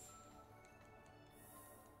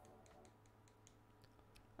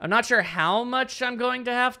 I'm not sure how much I'm going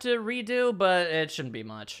to have to redo, but it shouldn't be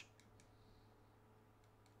much.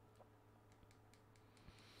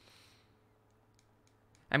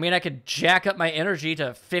 I mean, I could jack up my energy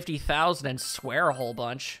to 50,000 and swear a whole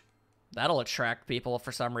bunch. That'll attract people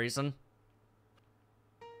for some reason.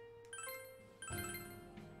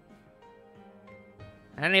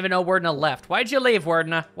 I didn't even know Werdna left. Why'd you leave,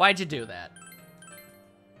 Werdna? Why'd you do that?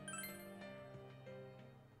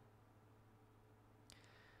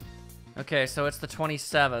 Okay, so it's the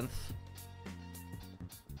 27th.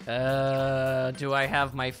 Do I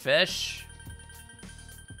have my fish?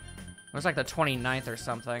 It was like the 29th or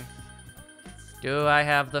something. Do I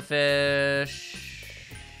have the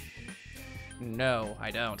fish? No,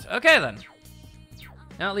 I don't. Okay, then.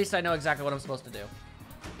 Now at least I know exactly what I'm supposed to do.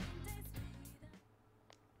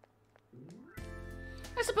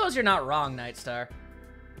 I suppose you're not wrong, Nightstar.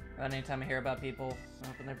 Anytime I hear about people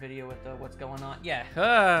open their video with what's going on.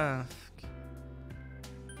 Yeah.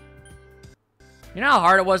 You know how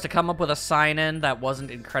hard it was to come up with a sign-in that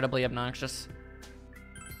wasn't incredibly obnoxious?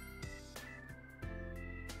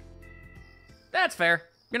 That's fair.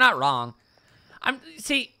 You're not wrong.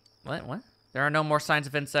 See, what? There are no more signs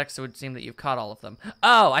of insects, so it would seem that you've caught all of them.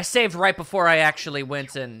 Oh, I saved right before I actually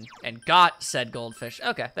went and got said goldfish.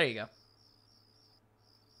 Okay, there you go.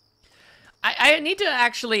 I need to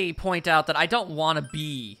actually point out that I don't want to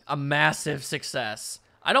be a massive success.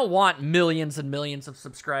 I don't want millions and millions of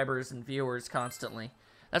subscribers and viewers constantly.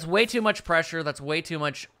 That's way too much pressure. That's way too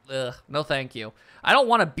much... Ugh, no thank you. I don't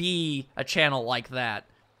want to be a channel like that.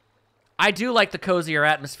 I do like the cozier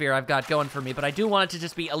atmosphere I've got going for me, but I do want it to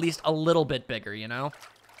just be at least a little bit bigger, you know?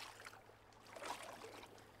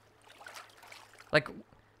 Like,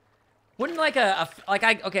 wouldn't like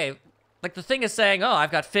okay, like the thing is saying, oh,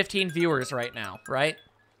 I've got 15 viewers right now, right?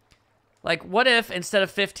 Like, what if instead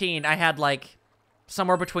of 15, I had like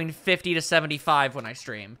somewhere between 50 to 75 when I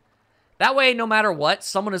stream? That way, no matter what,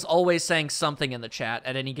 someone is always saying something in the chat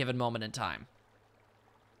at any given moment in time.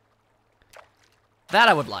 That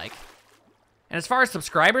I would like. And as far as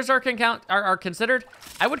subscribers are considered,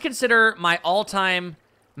 I would consider my all-time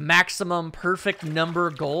maximum perfect number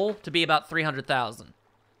goal to be about 300,000.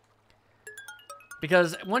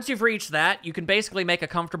 Because once you've reached that, you can basically make a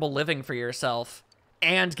comfortable living for yourself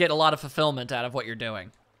and get a lot of fulfillment out of what you're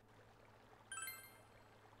doing.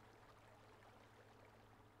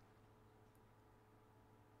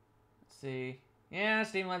 Let's see. Yeah,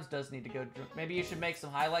 Streamlabs does need to go... Maybe you should make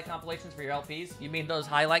some highlight compilations for your LPs? You mean those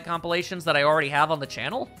highlight compilations that I already have on the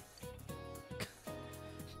channel?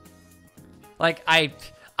 Like, I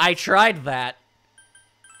tried that.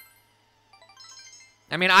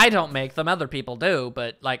 I mean, I don't make them, other people do,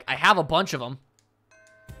 but, like, I have a bunch of them.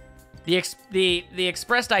 The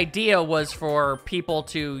expressed idea was for people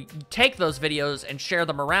to take those videos and share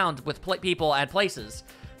them around with people at places,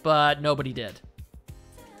 but nobody did.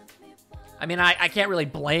 I mean, I can't really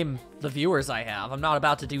blame the viewers I have. I'm not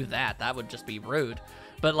about to do that. That would just be rude.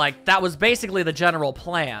 But, like, that was basically the general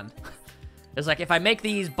plan. It's like, if I make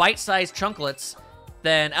these bite-sized chunklets,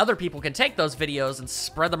 then other people can take those videos and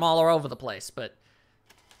spread them all over the place, but...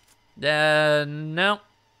 no.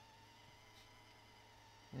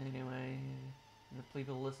 Anyway,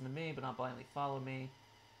 people listen to me, but not blindly follow me.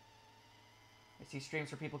 I see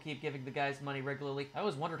streams where people keep giving the guys money regularly. I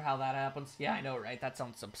always wondered how that happens. Yeah, I know, right? That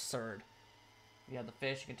sounds absurd. You have the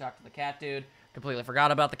fish, you can talk to the cat dude. Completely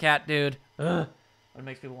forgot about the cat dude. Ugh. What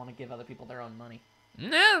makes people want to give other people their own money?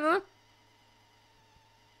 No.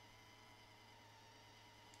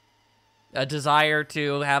 A desire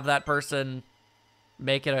to have that person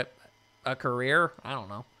make it a career? I don't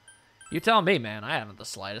know. You tell me, man. I haven't the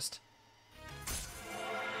slightest.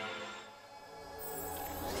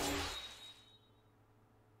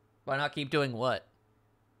 Why not keep doing what?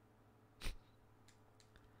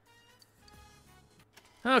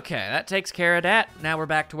 Okay, that takes care of that. Now we're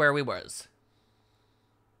back to where we was.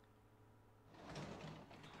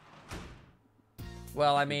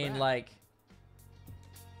 Well, I mean, like...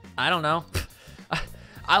 I don't know.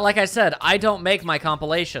 Like I said, I don't make my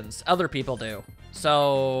compilations. Other people do.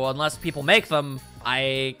 So, unless people make them,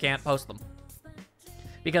 I can't post them.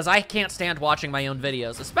 Because I can't stand watching my own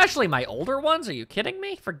videos. Especially my older ones. Are you kidding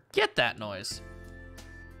me? Forget that noise.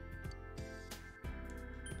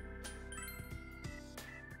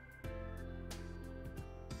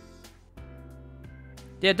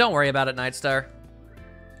 Yeah, don't worry about it, Nightstar.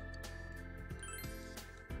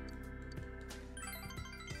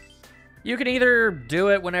 You can either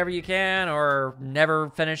do it whenever you can or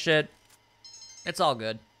never finish it. It's all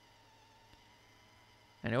good.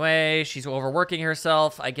 Anyway, she's overworking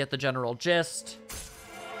herself. I get the general gist.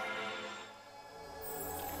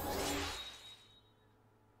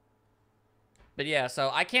 But yeah, so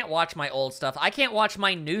I can't watch my old stuff. I can't watch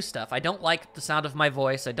my new stuff. I don't like the sound of my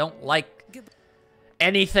voice. I don't like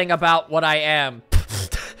anything about what I am.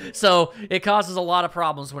 So it causes a lot of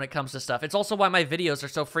problems when it comes to stuff. It's also why my videos are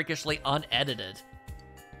so freakishly unedited.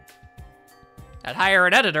 I'd hire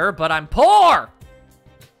an editor, but I'm poor!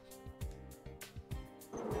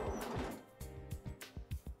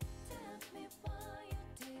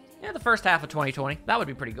 Yeah, the first half of 2020. That would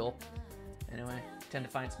be pretty cool. Anyway, tend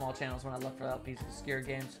to find small channels when I look for LPs of obscure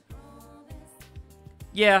games.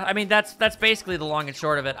 Yeah, I mean, that's basically the long and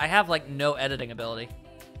short of it. I have, like, no editing ability.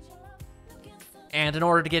 And in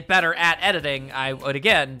order to get better at editing, I would,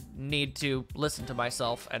 again, need to listen to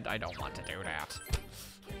myself, and I don't want to do that.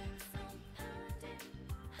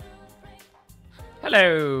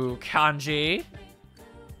 Hello, Kanji.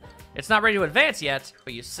 It's not ready to advance yet,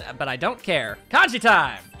 but I don't care. Kanji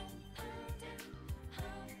time!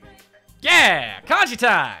 Yeah! Kanji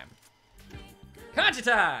time! Kanji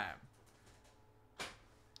time!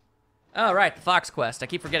 Oh, right, the Fox Quest. I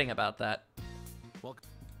keep forgetting about that. Welcome.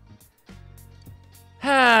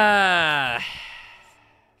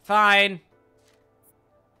 Fine.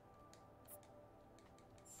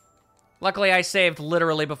 Luckily, I saved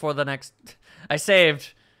literally before the next... I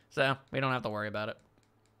saved, so we don't have to worry about it.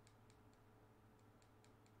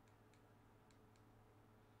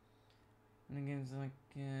 And the game's like...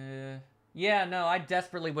 Yeah, no, I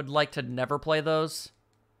desperately would like to never play those.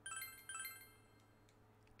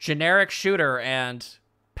 Generic shooter and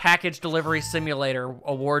package delivery simulator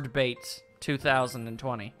award bait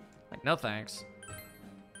 2020. Like, no thanks.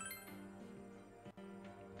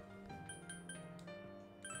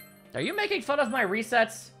 Are you making fun of my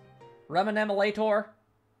resets, Remenemulator?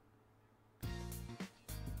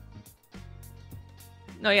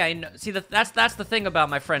 No, yeah, see, that's the thing about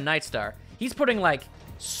my friend Nightstar. He's putting, like,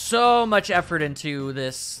 so much effort into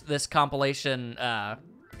this compilation,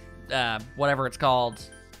 whatever it's called.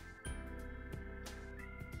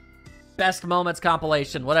 Best moments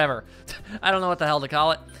compilation, whatever. I don't know what the hell to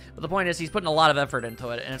call it. But the point is, he's putting a lot of effort into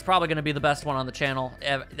it, and it's probably going to be the best one on the channel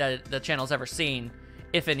that the channel's ever seen,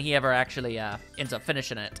 if and he ever actually ends up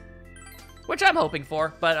finishing it. Which I'm hoping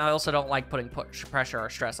for, but I also don't like putting pressure or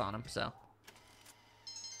stress on him, so.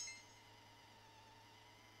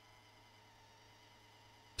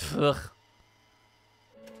 Ugh.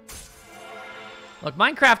 Look,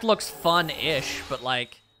 Minecraft looks fun-ish, but,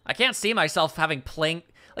 like, I can't see myself playing...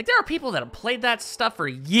 Like, there are people that have played that stuff for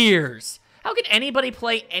years. How can anybody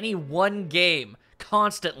play any one game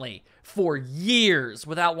constantly for years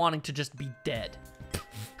without wanting to just be dead?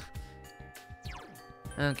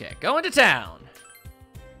 Okay, going to town.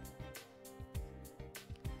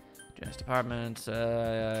 Just apartment.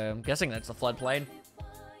 I'm guessing that's the floodplain.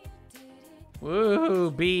 Woo,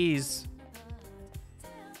 bees.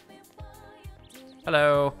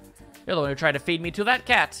 Hello. You're the one who tried to feed me to that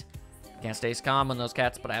cat. Can't stay calm when those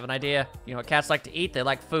cats, but I have an idea. You know what cats like to eat? They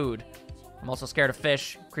like food. I'm also scared of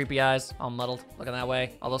fish. Creepy eyes, all muddled, looking that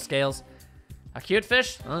way. All those scales. A cute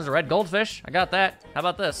fish? Oh, there's a red goldfish. I got that. How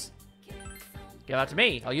about this? Give it to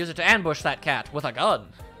me. I'll use it to ambush that cat with a gun.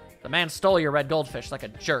 The man stole your red goldfish like a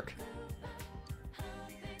jerk.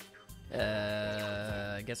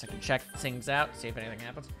 I guess I can check things out, see if anything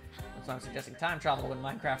happens. That's why I'm suggesting time travel when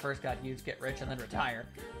Minecraft first got used, get rich, and then retire.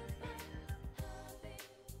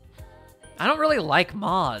 I don't really like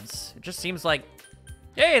mods. It just seems like,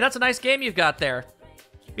 hey, that's a nice game you've got there.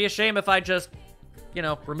 It'd be a shame if I just, you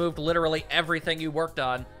know, removed literally everything you worked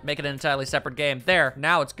on, make it an entirely separate game. There,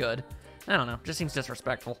 now it's good. I don't know, just seems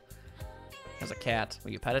disrespectful. There's a cat.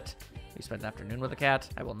 Will you pet it? Will you spend an afternoon with a cat?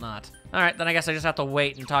 I will not. All right, then I guess I just have to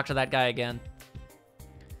wait and talk to that guy again.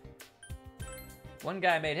 One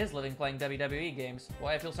guy made his living playing WWE games. Boy,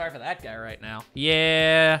 I feel sorry for that guy right now.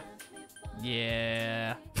 Yeah.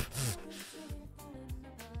 Yeah.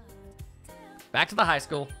 Back to the high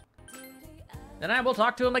school. Then I will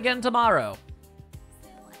talk to him again tomorrow.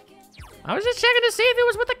 I was just checking to see if he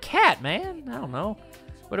was with a cat, man. I don't know.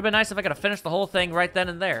 Would have been nice if I could have finished the whole thing right then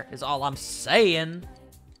and there, is all I'm saying.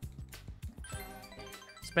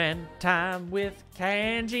 Spend time with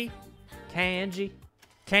Kanji. Kanji.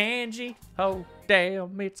 Kanji. Oh,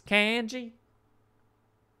 damn, it's Kanji.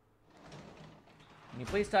 Can you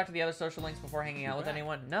please talk to the other social links before hanging out with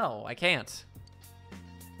anyone? No, I can't.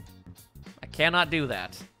 I cannot do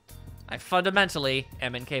that. I fundamentally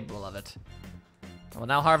am incapable of it. I will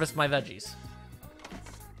now harvest my veggies.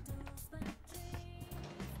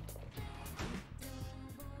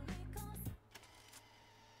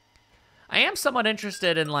 I am somewhat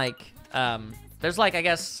interested in, like, there's, like, I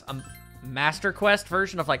guess, a Master Quest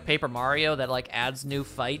version of, like, Paper Mario that, like, adds new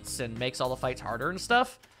fights and makes all the fights harder and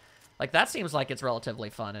stuff. Like, that seems like it's relatively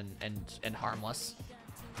fun and harmless.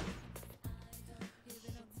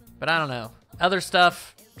 But I don't know. Other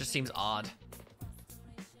stuff just seems odd.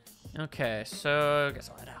 Okay, so I guess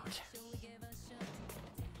I'll head out.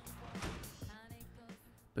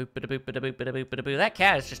 Boop-a-da-boop-a-da-boop-a-da-boop-a-da-boo. That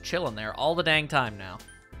cat is just chilling there all the dang time now.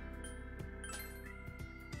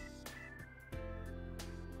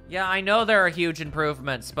 Yeah, I know there are huge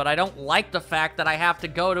improvements, but I don't like the fact that I have to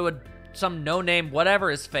go to some no-name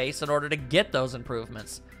whatever-his-face in order to get those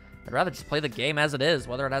improvements. I'd rather just play the game as it is,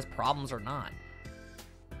 whether it has problems or not.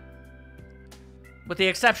 With the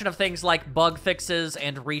exception of things like bug fixes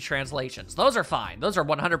and retranslations. Those are fine. Those are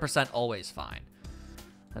 100% always fine.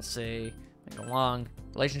 Let's see. Make along.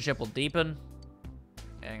 Relationship will deepen.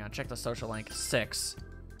 Hang on, check the social link. 6.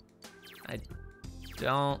 I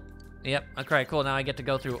don't... Yep, okay, cool. Now I get to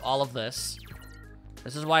go through all of this.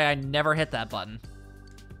 This is why I never hit that button.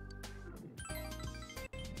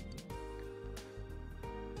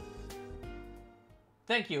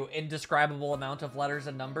 Thank you, indescribable amount of letters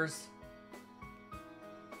and numbers.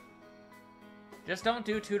 Just don't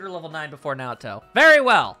do tutor level 9 before Naoto. Very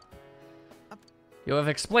well! You have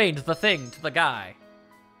explained the thing to the guy.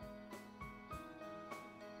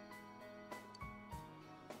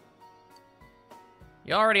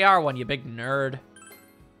 You already are one, you big nerd.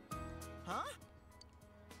 Huh?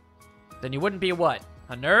 Then you wouldn't be what?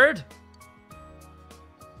 A nerd?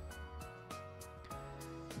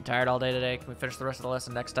 I'm tired all day today. Can we finish the rest of the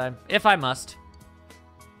lesson next time? If I must.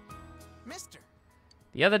 Mister.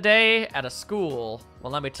 The other day at a school,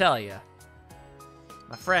 well, let me tell you,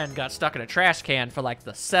 my friend got stuck in a trash can for like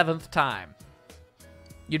the 7th time.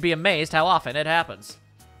 You'd be amazed how often it happens.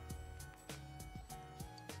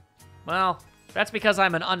 Well, that's because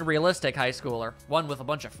I'm an unrealistic high schooler, one with a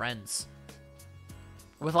bunch of friends.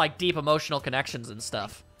 With like deep emotional connections and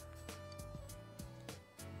stuff.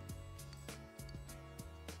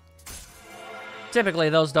 Typically,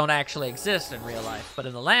 those don't actually exist in real life, but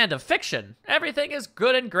in the land of fiction, everything is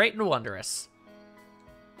good and great and wondrous.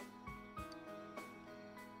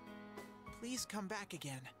 Please come back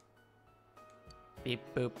again. Beep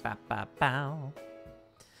boop bop bop bow.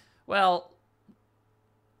 Well,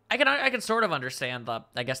 I can sort of understand the,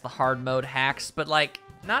 I guess, the hard mode hacks, but like,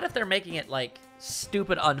 not if they're making it like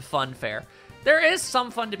stupid unfun fair. There is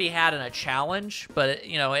some fun to be had in a challenge, but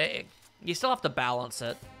you know, you still have to balance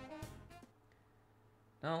it.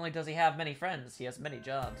 Not only does he have many friends, he has many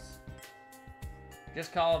jobs.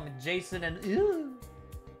 Just call him Jason and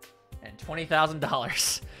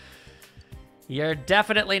 $20,000. You're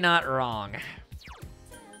definitely not wrong.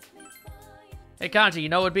 Hey, Kanji, you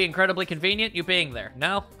know what would be incredibly convenient? You being there.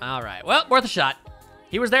 No? Alright. Well, worth a shot.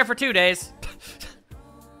 He was there for 2 days.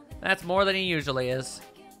 That's more than he usually is.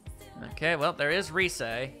 Okay, well, there is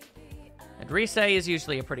Risei. And Risei is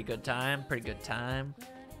usually a pretty good time. Pretty good time.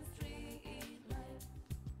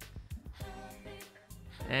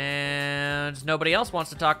 And nobody else wants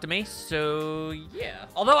to talk to me, so yeah.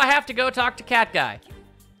 Although I have to go talk to Cat Guy.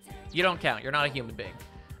 You don't count. You're not a human being.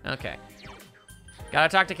 Okay. Gotta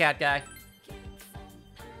talk to Cat Guy.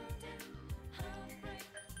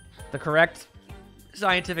 The correct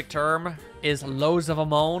scientific term is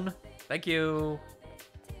Lozavamon. Thank you.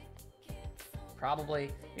 Probably.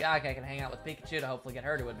 Yeah, okay, I can hang out with Pikachu to hopefully get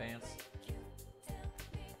her to advance.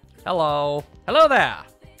 Hello. Hello there.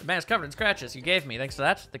 The man's covered in scratches you gave me. Thanks to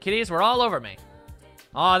that, the kitties were all over me.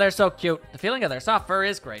 Aw, they're so cute. The feeling of their soft fur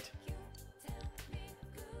is great.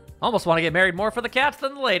 Almost want to get married more for the cats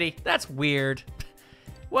than the lady. That's weird.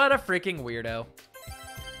 What a freaking weirdo.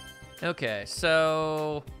 Okay,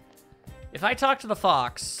 so if I talk to the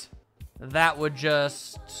fox, that would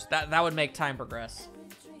just that would make time progress.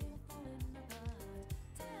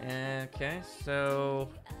 Okay, so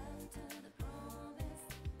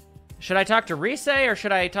should I talk to Risei or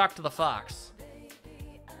should I talk to the fox?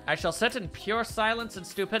 I shall sit in pure silence and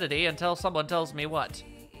stupidity until someone tells me what.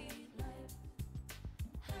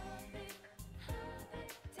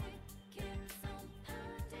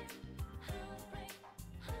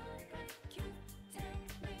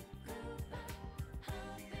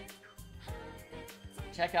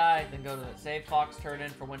 Check I, then go to the save fox turn in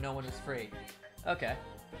for when no one is free. Okay.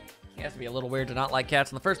 It has to be a little weird to not like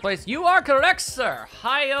cats in the first place. You are correct, sir!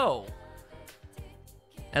 Hi-oh!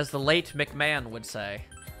 As the late McMahon would say.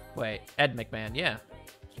 Wait, Ed McMahon, yeah.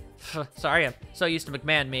 Sorry, I'm so used to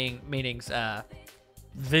McMahon meanings,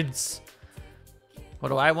 Vince. What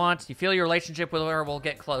do I want? You feel your relationship with her will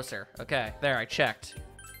get closer. Okay, there, I checked.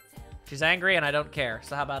 She's angry and I don't care,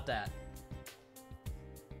 so how about that?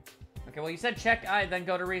 Okay, well, you said check I, then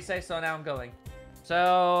go to Risei, so now I'm going. So,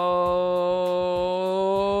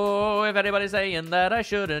 if anybody's saying that I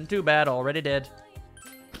shouldn't, too bad, already did.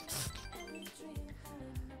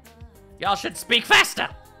 Y'all should speak faster!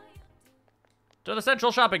 To the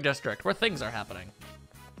central shopping district, where things are happening.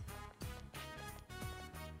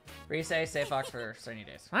 Resay, save Fox for rainy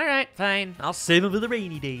days. Alright, fine. I'll save them for the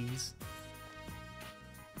rainy days.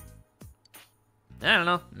 I don't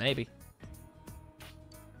know, maybe.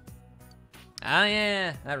 Oh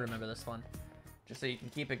yeah, I remember this one. Just so you can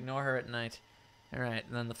keep ignore her at night. Alright,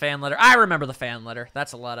 and then the fan letter. I remember the fan letter.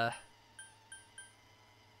 That's a lot of...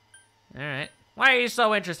 Alright. Why are you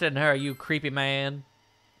so interested in her, you creepy man?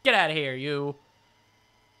 Get out of here, you.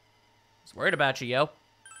 I was worried about you, yo.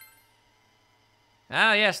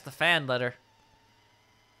 Ah, yes, the fan letter.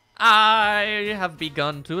 I have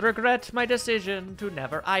begun to regret my decision to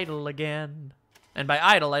never idle again. And by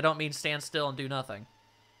idle, I don't mean stand still and do nothing.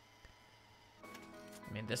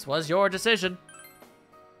 I mean, this was your decision.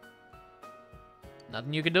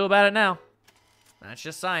 Nothing you can do about it now. That's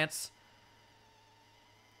just science.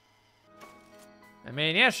 I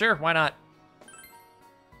mean, yeah, sure, why not?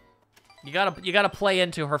 You gotta play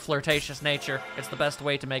into her flirtatious nature. It's the best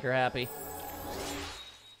way to make her happy.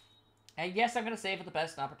 And yes, I'm gonna save at the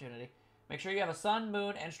best opportunity. Make sure you have a sun,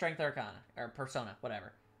 moon, and strength arcana. Or persona,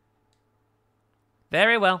 whatever.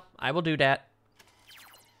 Very well, I will do that.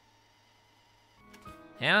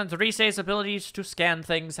 And Risei's abilities to scan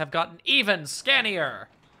things have gotten even scannier.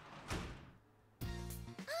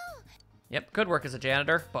 Yep, could work as a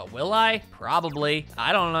janitor, but will I? Probably.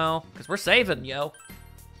 I don't know, because we're saving, yo.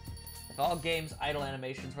 With all games, idle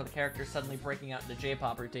animations where the character's suddenly breaking out into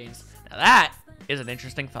J-pop routines. Now that is an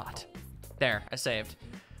interesting thought. There, I saved.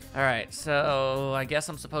 Alright, so I guess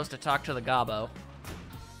I'm supposed to talk to the Gobbo.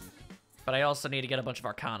 But I also need to get a bunch of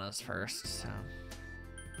Arcanas first, so...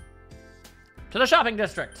 To the shopping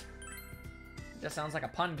district! Just sounds like a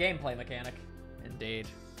pun gameplay mechanic. Indeed.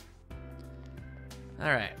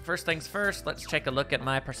 Alright, first things first, let's take a look at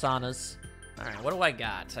my personas. Alright, what do I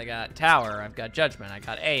got? I got Tower, I've got Judgment, I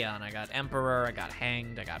got Aeon, I got Emperor, I got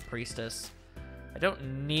Hanged, I got Priestess. I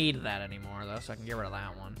don't need that anymore, though, so I can get rid of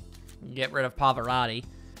that one. Get rid of Pavarotti.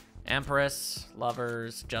 Empress,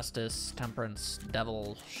 Lovers, Justice, Temperance,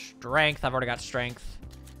 Devil, Strength. I've already got Strength,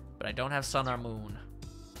 but I don't have Sun or Moon.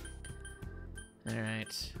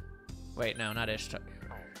 Alright. Wait, no, not Ishtar.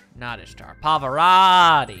 Not Ishtar.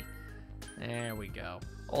 Pavarotti! There we go.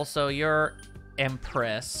 Also, you're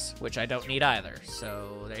Empress, which I don't need either.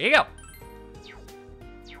 So, there you go.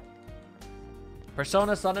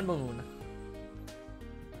 Persona, Sun, and Moon.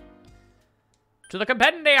 To the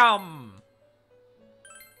compendium!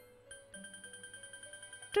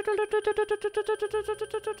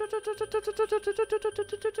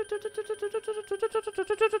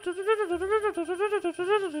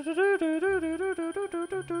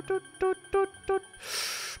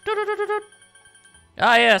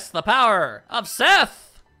 Ah yes, the power of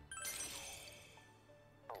Seth!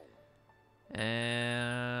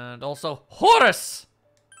 And also Horus!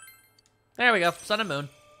 There we go, Sun and Moon.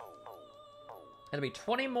 It'll be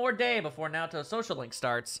 20 more days before Naoto Social Link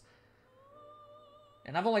starts.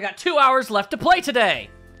 And I've only got 2 hours left to play today!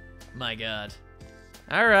 My god.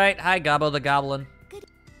 Alright, hi Gobbo the Goblin.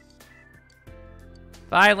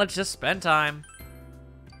 Fine, let's just spend time.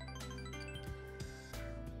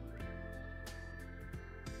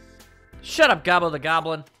 Shut up, Gobbo the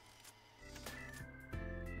Goblin.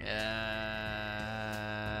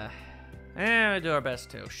 We do our best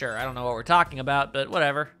too. Sure, I don't know what we're talking about, but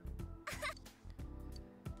whatever.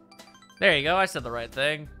 There you go, I said the right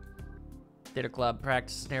thing. Theater club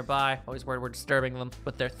practices nearby. Always worried we're disturbing them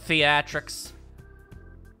with their theatrics.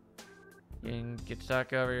 You can get to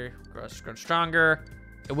talk over, grow stronger.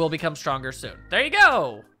 It will become stronger soon. There you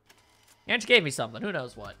go! And she gave me something, who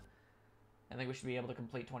knows what. I think we should be able to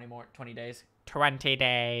complete 20 days. 20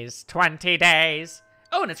 days, 20 days.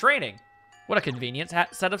 Oh, and it's raining. What a convenient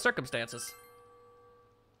set of circumstances.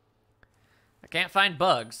 I can't find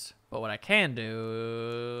bugs, but what I can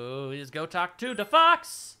do is go talk to the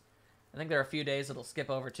fox. I think there are a few days it'll skip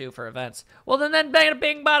over to for events. Well, then bada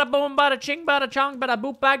bing, bada boom, bada ching, bada chong, bada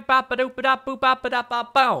boop, bag, bop, ba doop, ba da boop, bop, ba da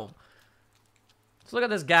bop, boom. So look at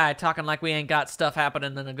this guy talking like we ain't got stuff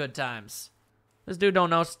happening in the good times. This dude don't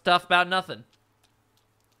know stuff about nothing.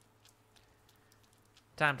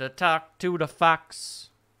 Time to talk to the fox.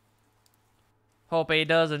 Hope he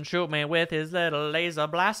doesn't shoot me with his little laser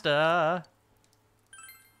blaster.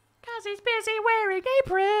 'Cause he's busy wearing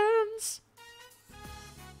aprons.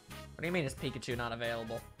 What do you mean is Pikachu not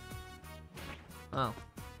available? Oh.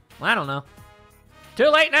 Well, I don't know. Too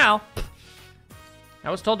late now. I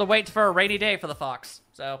was told to wait for a rainy day for the fox,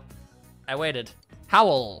 so I waited.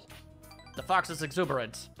 Howl. The fox is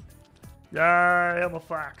exuberant. Yeah, I'm a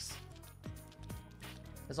fox.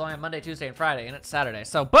 It's only on Monday, Tuesday, and Friday, and it's Saturday.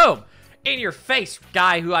 So, boom! In your face,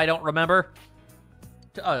 guy who I don't remember.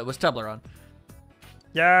 Oh, it was Toblerone.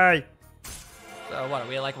 Yay! So, what, are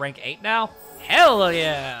we like rank 8 now? Hell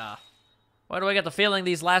yeah! Why do I get the feeling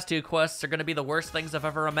these last 2 quests are going to be the worst things I've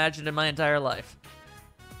ever imagined in my entire life?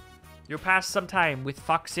 You pass some time with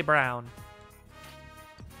Foxy Brown.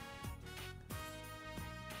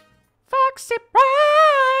 Foxy Brown!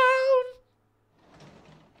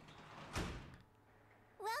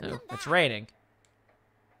 Welcome Ooh, it's back. raining.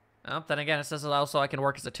 Oh, then again, it says also I can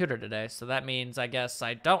work as a tutor today, so that means I guess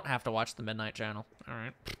I don't have to watch the Midnight Channel.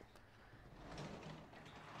 Alright.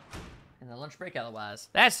 In the lunch break otherwise.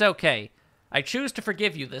 That's okay. I choose to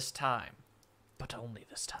forgive you this time. But only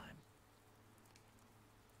this time.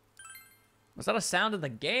 Was that a sound in the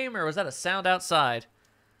game, or was that a sound outside?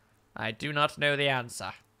 I do not know the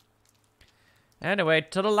answer. Anyway,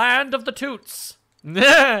 to the land of the toots.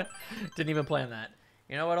 Didn't even plan that.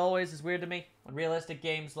 You know what always is weird to me? When realistic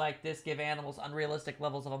games like this give animals unrealistic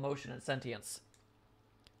levels of emotion and sentience.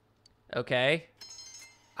 Okay.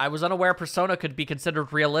 I was unaware Persona could be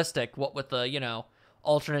considered realistic, what with the, you know,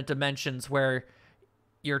 alternate dimensions where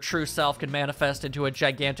your true self can manifest into a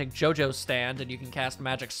gigantic JoJo stand and you can cast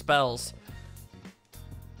magic spells.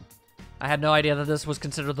 I had no idea that this was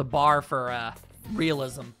considered the bar for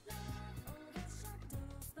realism.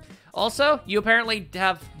 Also, you apparently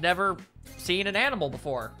have never seen an animal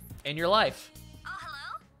before in your life. Oh,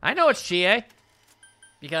 hello? I know it's Chie.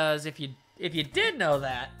 Because if you did know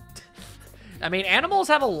that, I mean, animals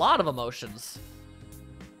have a lot of emotions.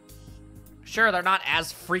 Sure, they're not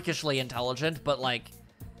as freakishly intelligent, but like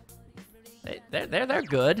they're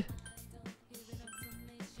good.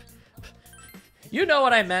 You know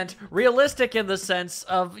what I meant. Realistic in the sense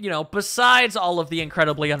of, you know, besides all of the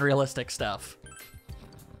incredibly unrealistic stuff.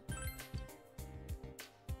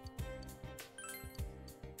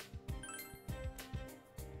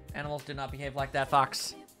 Animals do not behave like that,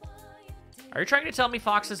 Fox. Are you trying to tell me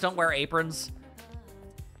foxes don't wear aprons?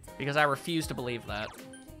 Because I refuse to believe that.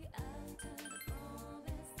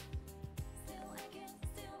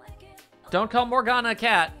 Don't call Morgana a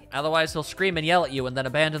cat, otherwise he'll scream and yell at you and then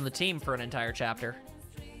abandon the team for an entire chapter.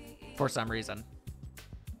 For some reason.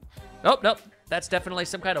 Oh, nope. That's definitely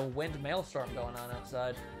some kind of wind maelstrom going on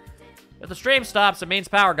outside. If the stream stops, it means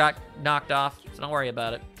power got knocked off, so don't worry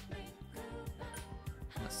about it.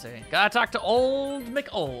 Let's see. Gotta talk to old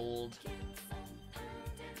McOld.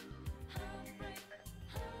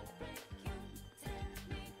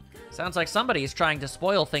 Sounds like somebody's trying to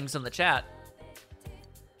spoil things in the chat.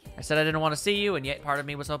 I said I didn't want to see you, and yet part of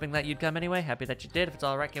me was hoping that you'd come anyway. Happy that you did. If it's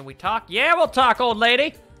all right, can we talk? Yeah, we'll talk, old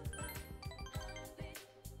lady.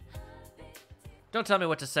 Don't tell me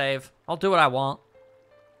what to save. I'll do what I want.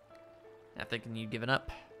 I'm thinking you'd given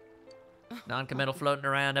up. Non-committal floating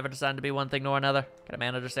around, never deciding to be one thing nor another. Can a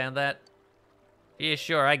man understand that? Yeah,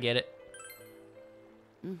 sure, I get it.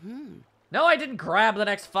 Mm-hmm. No, I didn't grab the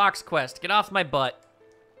next Fox quest. Get off my butt.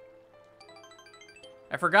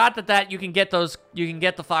 I forgot that you can get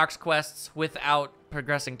the Fox quests without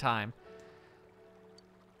progressing time.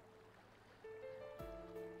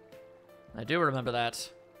 I do remember that.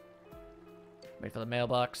 Wait for the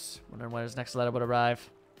mailbox, wondering when his next letter would arrive.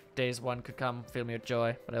 Days one could come, fill me with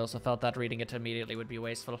joy, but I also felt that reading it immediately would be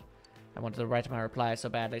wasteful. I wanted to write my reply so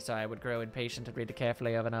badly so I would grow impatient and read it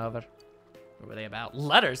carefully over and over. What were they about?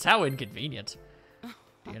 Letters? How inconvenient.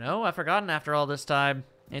 Do you know, I've forgotten after all this time.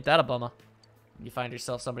 Ain't that a bummer? When you find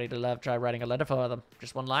yourself somebody to love, try writing a letter for them.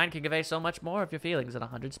 Just one line can convey so much more of your feelings than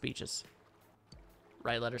 100 speeches.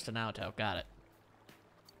 Write letters to Naoto. Got it.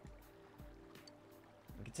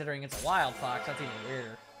 Considering it's a wild fox, that's even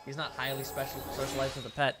weirder. He's not highly socialized as a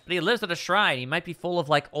pet, but he lives at a shrine. He might be full of,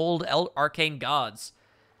 like, old arcane gods.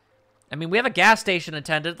 I mean, we have a gas station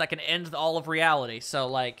attendant that can end all of reality, so,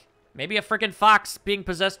 like, maybe a freaking fox being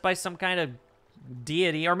possessed by some kind of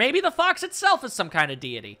deity, or maybe the fox itself is some kind of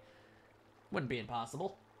deity. Wouldn't be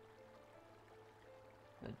impossible.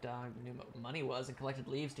 The dog knew what money was and collected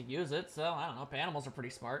leaves to use it, so, I don't know, animals are pretty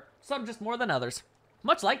smart. Some just more than others.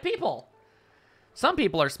 Much like people. Some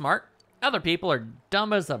people are smart. Other people are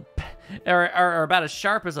dumb as a... or about as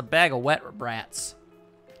sharp as a bag of wet rats.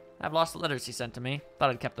 I've lost the letters he sent to me.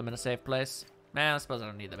 Thought I'd kept them in a safe place. Man, I suppose I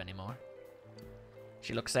don't need them anymore.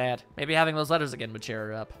 She looks sad. Maybe having those letters again would cheer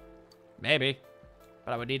her up. Maybe.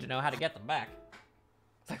 But I would need to know how to get them back.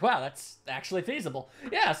 It's like, wow, that's actually feasible.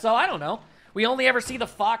 Yeah, so I don't know. We only ever see the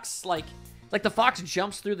fox, like the fox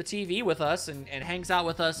jumps through the TV with us and hangs out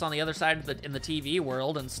with us on the other side of in the TV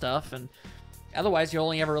world and stuff, and Otherwise, you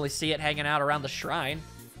only ever really see it hanging out around the shrine.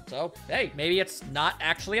 So, hey, maybe it's not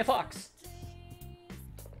actually a fox.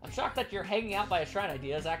 I'm shocked that your hanging out by a shrine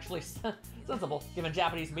idea is actually sensible, given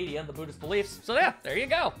Japanese media and the Buddhist beliefs. So yeah, there you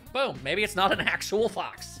go. Boom. Maybe it's not an actual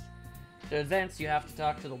fox. To advance, you have to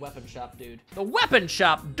talk to the weapon shop dude. The weapon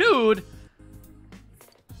shop dude?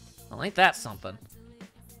 Well, ain't that something?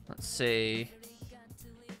 Let's see.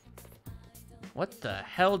 What the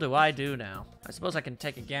hell do I do now? I suppose I can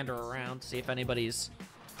take a gander around, see if anybody's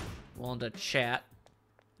willing to chat.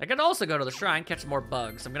 I could also go to the shrine, catch more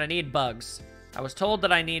bugs. I'm gonna need bugs. I was told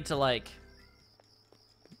that I need to, like,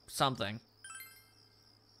 something.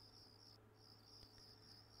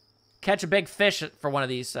 Catch a big fish for one of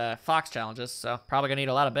these fox challenges, so probably gonna need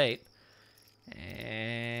a lot of bait.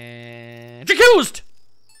 And... accused!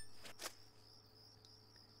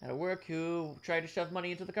 At a work who tried to shove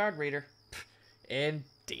money into the card reader.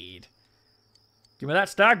 Indeed. Give me that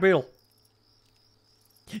stag beetle.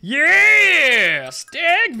 Yeah!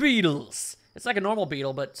 Stag beetles! It's like a normal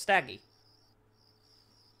beetle, but staggy.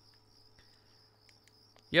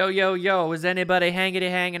 Yo, yo, yo, is anybody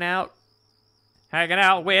hanging out? Hanging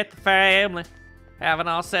out with the family. Having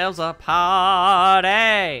ourselves a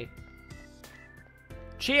party.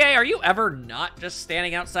 Chie, are you ever not just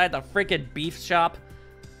standing outside the freaking beef shop?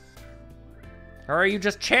 Or are you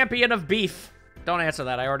just champion of beef? Don't answer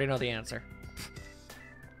that, I already know the answer.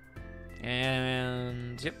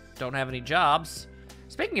 And, yep, don't have any jobs.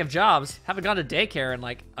 Speaking of jobs, haven't gone to daycare in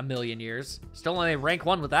like a million years. Still only rank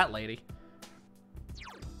 1 with that lady.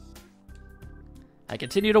 I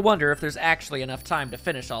continue to wonder if there's actually enough time to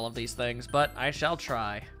finish all of these things, but I shall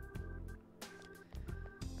try.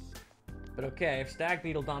 But okay, if Stag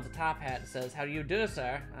Beetle dons a top hat and says, "How do you do,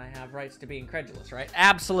 sir?" I have rights to be incredulous, right?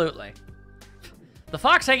 Absolutely. The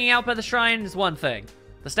fox hanging out by the shrine is one thing.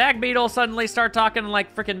 The Stag Beetle suddenly start talking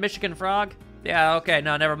like freaking Michigan Frog? Yeah, okay,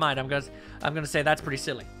 no, never mind. I'm gonna say that's pretty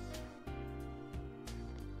silly.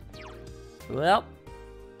 Well,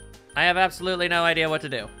 I have absolutely no idea what to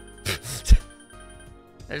do.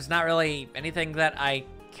 There's not really anything that I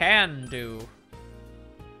can do.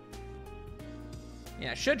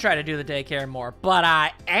 Yeah, I should try to do the daycare more, but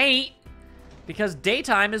I ain't! Because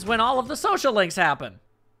daytime is when all of the social links happen.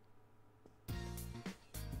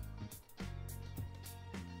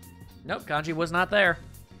 Nope, Kanji was not there.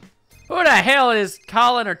 Who the hell is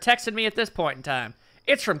calling or texting me at this point in time?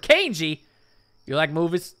 It's from Kanji. You like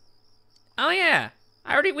movies? Oh yeah,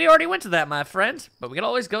 we already went to that, my friend. But we can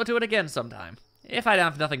always go to it again sometime. If I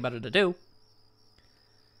have nothing better to do.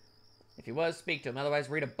 If he was, speak to him. Otherwise,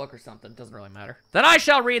 read a book or something. Doesn't really matter. Then I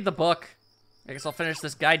shall read the book. I guess I'll finish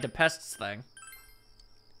this Guide to Pests thing.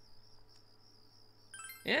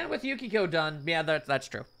 Yeah, with Yukiko done. Yeah, that's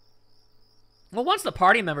true. Well, once the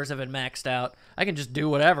party members have been maxed out, I can just do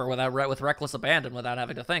whatever with reckless abandon without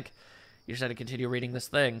having to think. You just had to continue reading this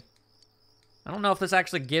thing. I don't know if this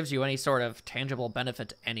actually gives you any sort of tangible benefit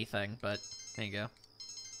to anything, but there you go.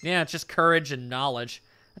 Yeah, it's just courage and knowledge.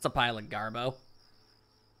 That's a pile of garbo.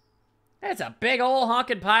 That's a big old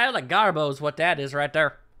honking pile of garbo is what that is right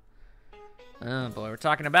there. Oh boy, we're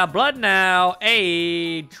talking about blood now.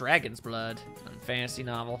 Hey, dragon's blood. A fantasy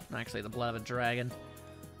novel. Actually, the blood of a dragon.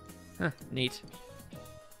 Huh, neat.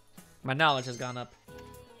 My knowledge has gone up.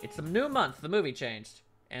 It's the new month. The movie changed.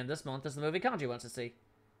 And this month is the movie Kanji wants to see.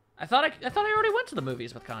 I thought I already went to the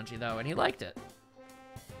movies with Kanji, though, and he liked it.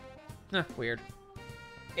 Huh, weird.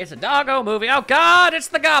 It's a doggo movie. Oh, God, it's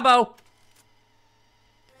the Gobbo.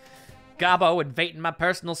 Gobbo invading my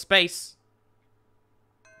personal space.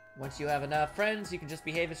 Once you have enough friends, you can just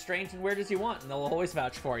behave as strange and weird as you want, and they'll always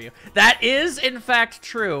vouch for you. That is, in fact,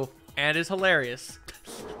 true, and is hilarious.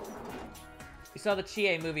 We saw the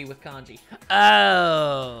Chie movie with Kanji.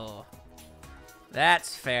 Oh.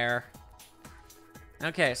 That's fair.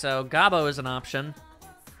 Okay, so Gobbo is an option.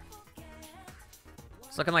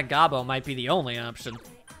 It's looking like Gobbo might be the only option.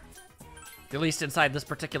 At least inside this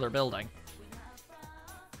particular building.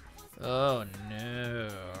 Oh, no.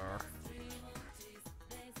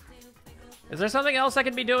 Is there something else I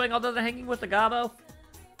can be doing other than hanging with the Gobbo?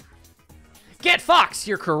 Get Fox!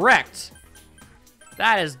 You're correct!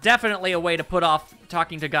 That is definitely a way to put off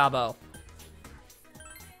talking to Gobbo.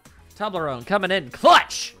 Toblerone coming in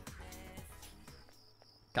clutch!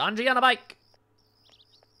 Kanji on a bike!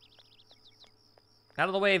 Out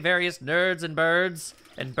of the way, various nerds and birds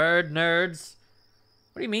and bird nerds.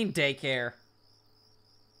 What do you mean, daycare?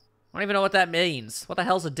 I don't even know what that means. What the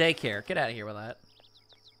hell's a daycare? Get out of here with that.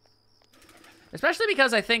 Especially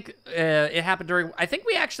because I think it happened during... I think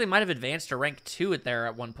we actually might have advanced to rank 2 there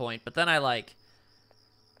at one point, but then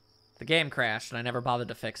the game crashed and I never bothered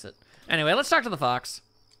to fix it. Anyway, let's talk to the fox.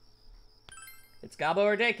 It's Gabo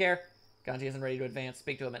or daycare. Kanji isn't ready to advance.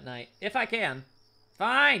 Speak to him at night. If I can.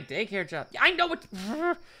 Fine, daycare job. I know what...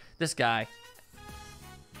 This guy.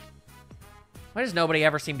 Why does nobody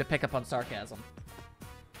ever seem to pick up on sarcasm?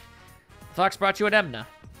 The fox brought you an Emna.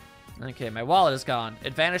 Okay, my wallet is gone.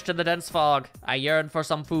 It vanished in the dense fog. I yearn for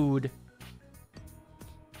some food.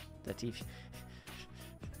 The TV...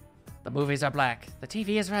 The movies are black. The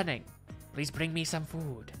TV is running. Please bring me some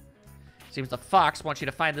food. Seems the fox wants you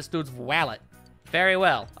to find this dude's wallet. Very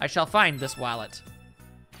well. I shall find this wallet.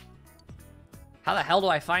 How the hell do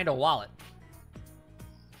I find a wallet?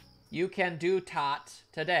 You can do tot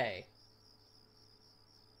today.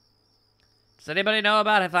 Does anybody know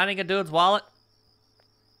about finding a dude's wallet?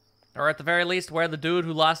 Or at the very least, where the dude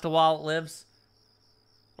who lost a wallet lives?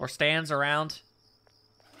 Or stands around?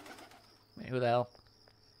 Wait, who the hell?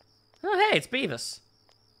 Oh, hey, it's Beavis.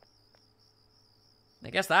 I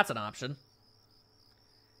guess that's an option.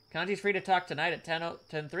 Kanji's free to talk tonight at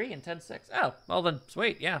 10:03 and 10:06. Oh, well then,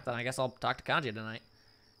 sweet. Yeah, then I guess I'll talk to Kanji tonight.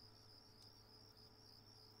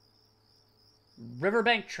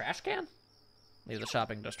 Riverbank trash can? Leave the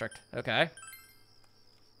shopping district. Okay.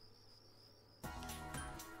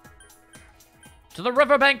 To the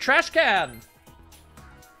Riverbank trash can!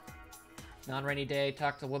 Non-rainy day,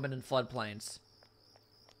 talk to women in floodplains.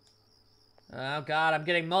 Oh god, I'm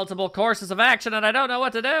getting multiple courses of action and I don't know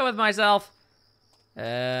what to do with myself.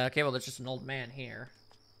 Okay, well, there's just an old man here.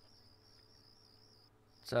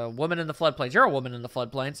 So, woman in the floodplains. You're a woman in the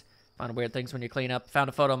floodplains. Find weird things when you clean up. Found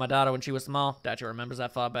a photo of my daughter when she was small. Dachi remembers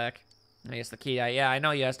that far back. I guess the key. Yeah, I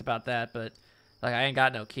know you asked about that, but like I ain't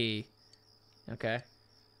got no key. Okay.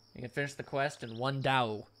 You can finish the quest in one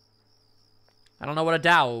Dao. I don't know what a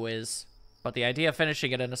Dao is, but the idea of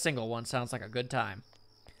finishing it in a single one sounds like a good time.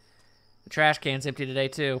 The trash can's empty today,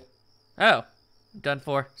 too. Oh. I'm done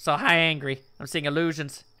for. So high angry. I'm seeing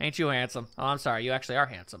illusions. Ain't you handsome? Oh, I'm sorry. You actually are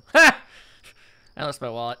handsome. Ha! I lost my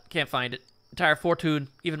wallet. Can't find it. Entire fortune.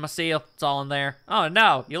 Even my seal. It's all in there. Oh,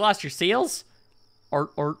 no. You lost your seals? Or.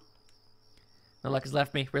 No luck has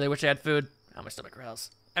left me. Really wish I had food. Oh, my stomach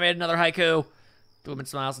growls. I made another haiku. The woman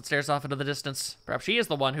smiles and stares off into the distance. Perhaps she is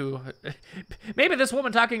the one who... Maybe this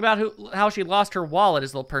woman talking about how she lost her wallet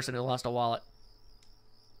is the person who lost a wallet.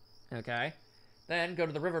 Okay. Then go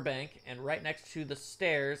to the riverbank, and right next to the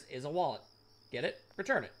stairs is a wallet. Get it?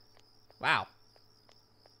 Return it. Wow.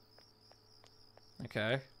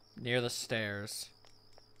 Okay. Near the stairs.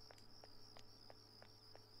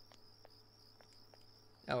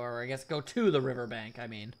 Oh, or I guess go to the riverbank, I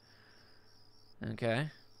mean. Okay.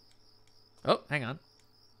 Oh, hang on.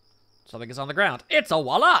 Something is on the ground. It's a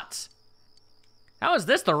wallet! How is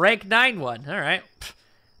this the rank 9 one? Alright.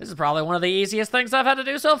 This is probably one of the easiest things I've had to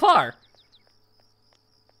do so far.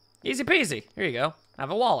 Easy peasy. Here you go. I have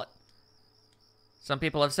a wallet. Some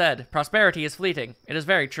people have said, prosperity is fleeting. It is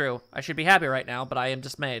very true. I should be happy right now, but I am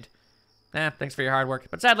dismayed. Thanks for your hard work.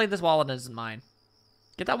 But sadly, this wallet isn't mine.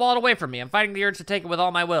 Get that wallet away from me. I'm fighting the urge to take it with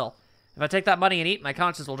all my will. If I take that money and eat, my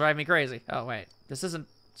conscience will drive me crazy. Oh, wait. This isn't...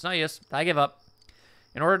 It's no use. I give up.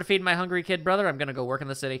 In order to feed my hungry kid brother, I'm gonna go work in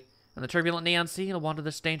the city. On the turbulent neon sea, I'll wander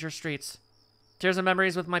the dangerous streets. Tears and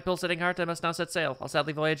memories with my pulsating heart, I must now set sail. I'll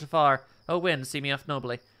sadly voyage afar. Oh, wind, see me off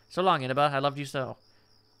nobly. So long, Inaba. I loved you so.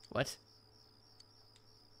 What?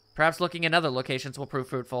 Perhaps looking in other locations will prove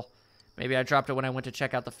fruitful. Maybe I dropped it when I went to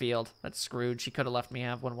check out the field. That's screwed. She could have left me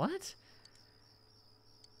have one. What?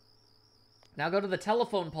 Now go to the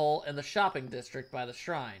telephone pole in the shopping district by the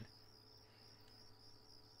shrine.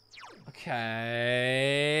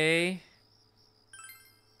 Okay.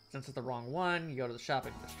 Since it's the wrong one, you go to the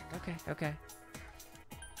shopping district. Okay, okay.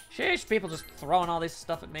 Sheesh, people just throwing all this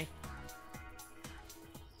stuff at me.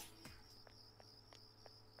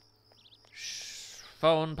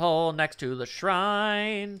 Phone pole next to the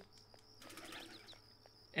shrine.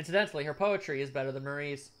 Incidentally, her poetry is better than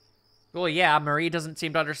Marie's. Well, yeah, Marie doesn't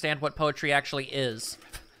seem to understand what poetry actually is.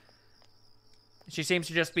 She seems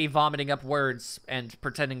to just be vomiting up words and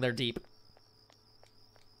pretending they're deep.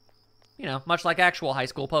 You know, much like actual high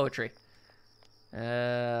school poetry.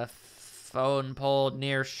 Phone pole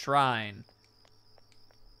near shrine.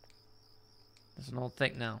 There's an old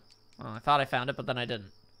thing now. Oh, I thought I found it, but then I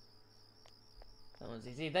didn't. That one's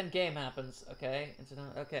easy. Then game happens. Okay.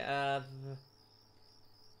 Okay,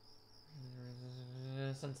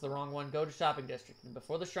 since the wrong one, go to shopping district. And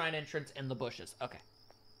before the shrine entrance, in the bushes. Okay.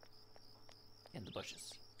 In the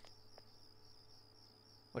bushes.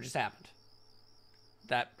 What just happened?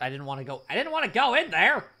 That, I didn't want to go in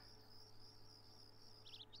there!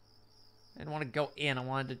 I didn't want to go in. I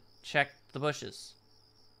wanted to check the bushes.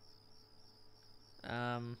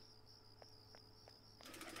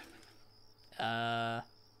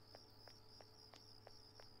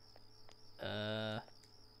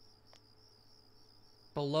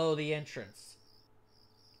 Below the entrance.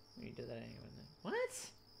 You did that anyway. What?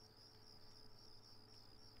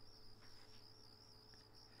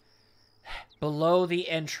 Below the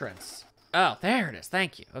entrance. Oh, there it is.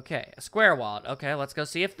 Thank you. Okay, a square wallet. Okay, let's go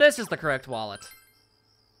see if this is the correct wallet.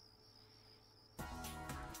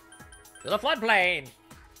 To the floodplain.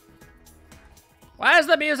 Why does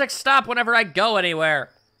the music stop whenever I go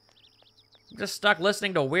anywhere? I'm just stuck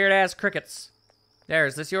listening to weird-ass crickets. There,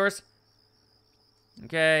 is this yours?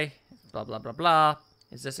 Okay. Blah, blah, blah, blah.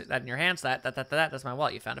 Is that in your hands? That's my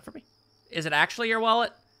wallet. You found it for me. Is it actually your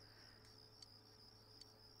wallet?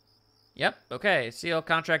 Yep. Okay. Seal,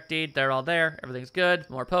 contract deed. They're all there. Everything's good.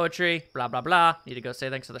 More poetry. Blah, blah, blah. Need to go say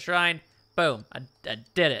thanks to the shrine. Boom. I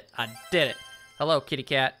did it. I did it. Hello, kitty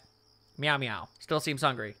cat. Meow, meow. Still seems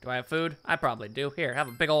hungry. Do I have food? I probably do. Here, have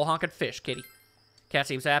a big old honking fish, kitty. Cat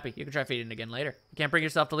seems happy. You can try feeding it again later. You can't bring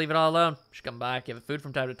yourself to leave it all alone. You should come by, give it food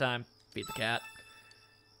from time to time. Feed the cat.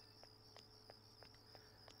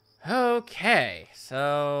 Okay,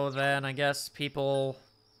 so then I guess people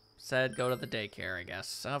said go to the daycare, I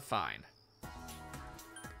guess. Oh, fine.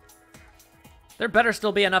 There better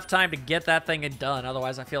still be enough time to get that thing done,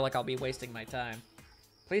 otherwise I feel like I'll be wasting my time.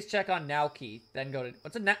 Please check on Naoki, then go to...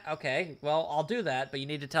 What's a Okay, well, I'll do that, but you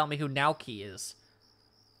need to tell me who Naoki is.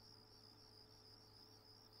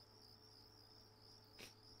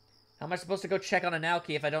 How am I supposed to go check on a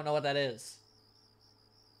Naoki if I don't know what that is?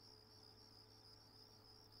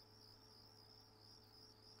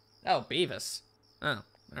 Oh, Beavis. Oh,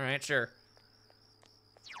 alright, sure.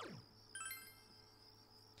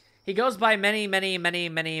 He goes by many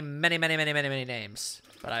names,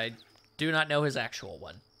 but I do not know his actual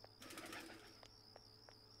one.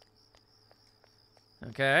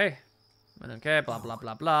 Okay. Okay, blah, blah,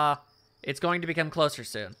 blah, blah. It's going to become closer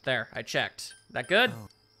soon. There, I checked. That good?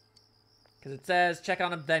 Because it says check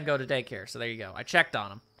on him, then go to daycare. So there you go. I checked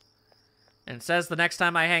on him. And it says the next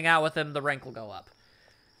time I hang out with him, the rank will go up.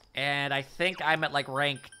 And I think I'm at, like,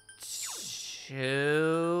 rank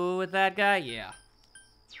 2 with that guy? Yeah.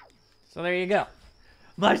 So there you go.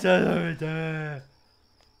 My son over there.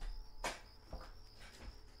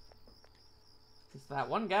 It's that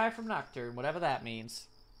one guy from Nocturne, whatever that means.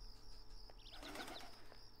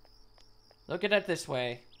 Look at it this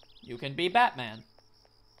way. You can be Batman.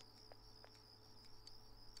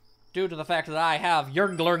 Due to the fact that I have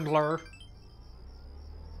Yerglurngler.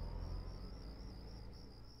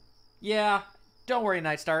 Yeah, don't worry,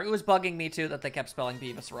 Nightstar. It was bugging me, too, that they kept spelling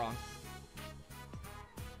Beavis wrong.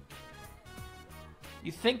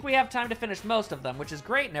 You think we have time to finish most of them, which is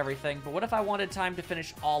great and everything, but what if I wanted time to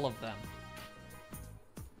finish all of them?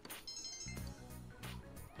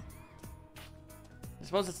 I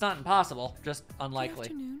suppose it's not impossible, just unlikely.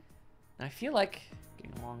 And I feel like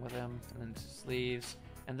getting along with him, and then just leaves.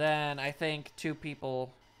 And then I think 2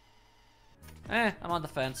 people... I'm on the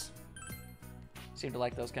fence. Seem to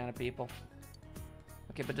like those kind of people.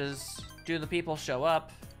 Okay, but do the people show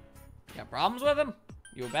up? You got problems with them?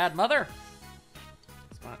 You a bad mother?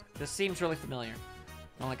 This seems really familiar.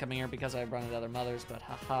 I'm only coming here because I run into other mothers, but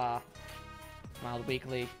haha. Smiled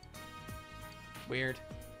weekly. Weird.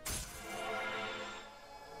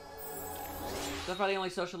 So far, the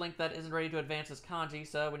only social link that isn't ready to advance is Kanji,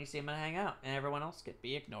 so when you see him, hang out, and everyone else can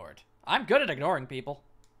be ignored. I'm good at ignoring people.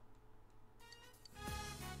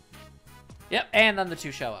 Yep, and then the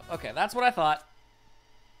 2 show up. Okay, that's what I thought.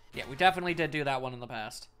 Yeah, we definitely did do that one in the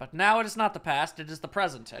past. But now it is not the past, it is the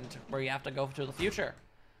present, and where you have to go to the future.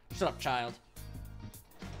 Shut up, child.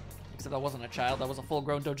 Except that wasn't a child, that was a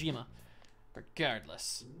full-grown Dojima.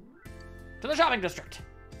 Regardless. To the shopping district!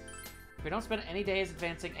 We don't spend any days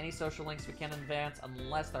advancing any social links we can advance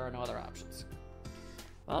unless there are no other options.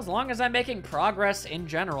 Well, as long as I'm making progress in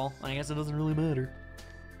general, I guess it doesn't really matter.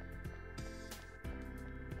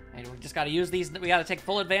 And we just gotta use these, we gotta take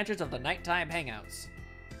full advantage of the nighttime hangouts.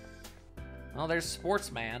 Well, there's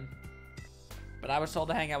Sportsman. But I was told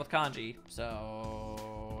to hang out with Kanji,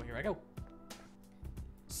 so here I go.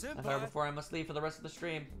 I thought before I must leave for the rest of the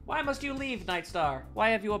stream. Why must you leave, Nightstar? Why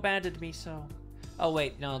have you abandoned me so? Oh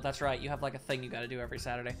wait, no, that's right. You have like a thing you gotta do every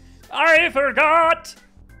Saturday. I forgot!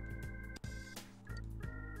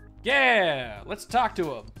 Yeah, let's talk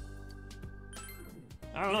to him.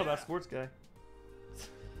 I don't know about Sports Guy.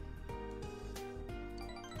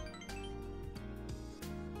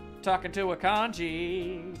 Talking to a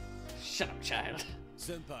Kanji. Shut up, child.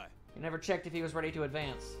 Senpai. You never checked if he was ready to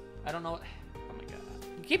advance. I don't know what... Oh my god.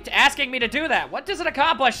 You keep asking me to do that. What does it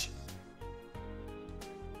accomplish?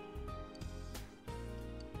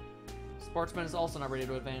 Sportsman is also not ready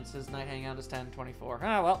to advance. His night hangout is 10:24.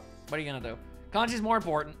 Ah, well, what are you gonna do? Kanji's more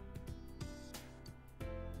important.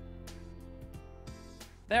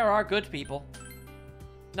 There are good people.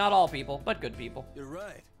 Not all people, but good people. You're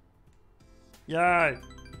right. Yay!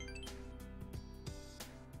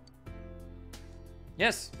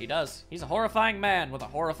 Yes, he does. He's a horrifying man with a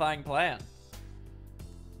horrifying plan.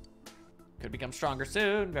 Could become stronger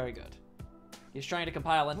soon. Very good. He's trying to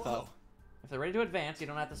compile info. Whoa. If they're ready to advance, you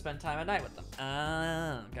don't have to spend time at night with them.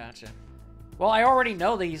 Ah, gotcha. Well, I already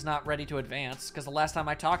know that he's not ready to advance, because the last time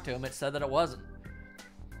I talked to him, it said that it wasn't.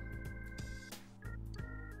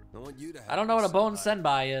 I want you to have I don't know what a bone senpai.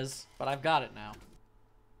 senpai is, but I've got it now.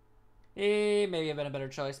 He maybe have been a better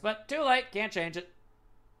choice, but too late. Can't change it.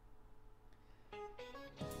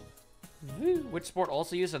 Woo. Which sport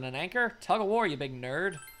also using an anchor? Tug of war, you big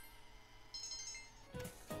nerd.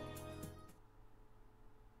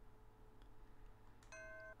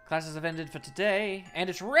 Classes have ended for today, and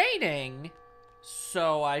it's raining,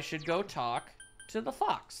 so I should go talk to the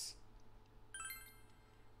fox.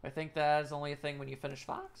 I think that's only a thing when you finish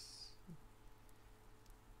Fox.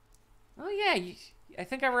 Oh yeah, I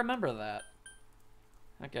think I remember that.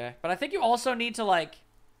 Okay, but I think you also need to like.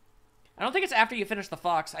 I don't think it's after you finish the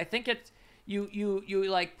Fox. I think it's you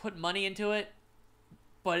like put money into it,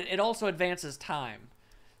 but it also advances time.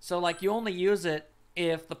 So like you only use it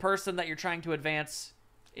if the person that you're trying to advance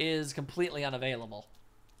is completely unavailable.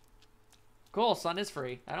 Cool, sun is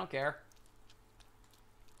free. I don't care.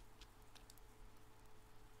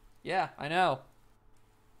 Yeah, I know.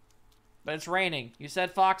 But it's raining. You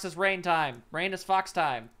said Fox is rain time. Rain is Fox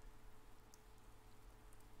time.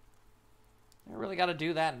 I really gotta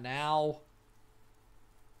do that now.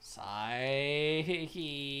 Sigh.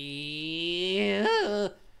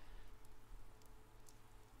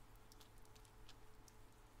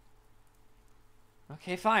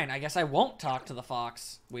 Okay, fine. I guess I won't talk to the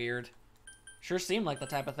fox. Weird. Sure seemed like the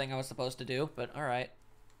type of thing I was supposed to do, but alright.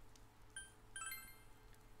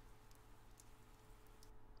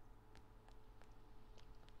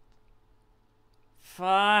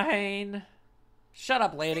 Fine. Shut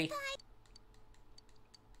up, lady.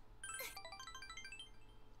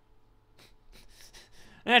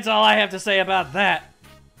 That's all I have to say about that.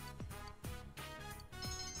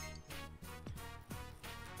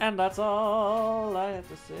 And that's all I have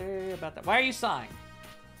to say about that. Why are you sighing?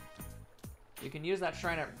 You can use that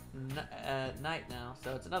shrine at night now,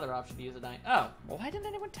 so it's another option to use at night. Oh, well, why didn't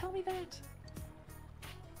anyone tell me that?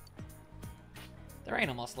 Their rain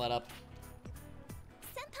almost let up.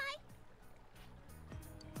 Senpai!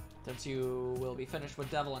 Since you will be finished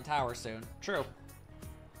with Devil and Tower soon. True.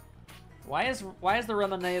 Why is the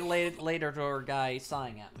Reminator guy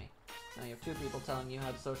sighing at me? Now you have two people telling you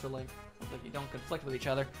how to social link. Looks like you don't conflict with each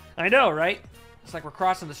other. I know, right? It's like we're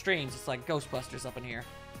crossing the streams. It's like Ghostbusters up in here.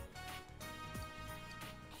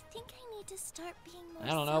 I think I need to start being more I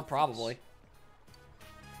don't know, selfish. probably.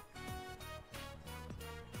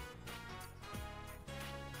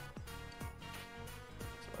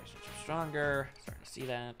 Relationship stronger. Starting to see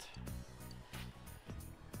that.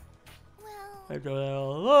 Well, I go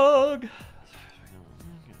along.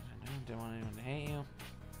 Don't want anyone to hate you.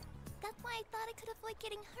 that's why I thought I could avoid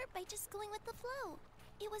getting hurt by just going with the flow.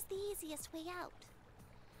 It was the easiest way out.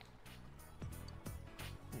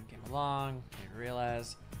 And came along. I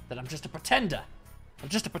realize that I'm just a pretender. I'm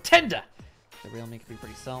just a pretender. The real me could be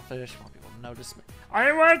pretty selfish. Want people to notice me.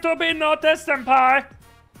 I want to be noticed, senpai!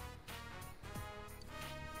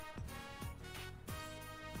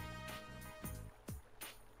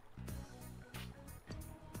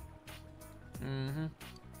 Mm-hmm.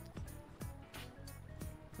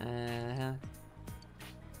 Uh-huh.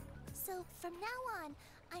 So from now on,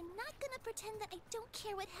 I'm not gonna pretend that I don't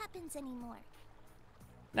care what happens anymore.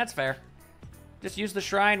 That's fair. Just use the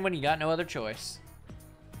shrine when you got no other choice.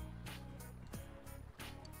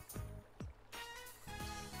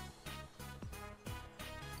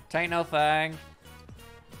 Tain't no thing.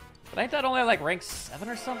 But ain't that only like rank 7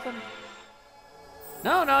 or something?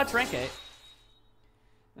 No, it's rank 8.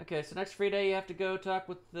 Okay, so next free day you have to go talk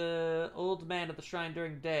with the old man at the shrine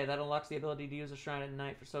during the day. That unlocks the ability to use the shrine at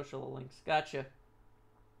night for social links. Gotcha.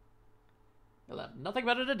 You'll have nothing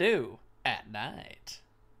better to do at night.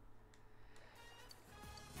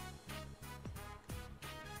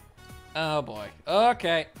 Oh boy.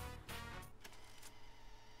 Okay.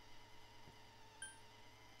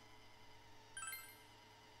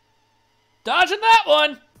 Dodging that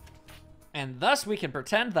one! And thus we can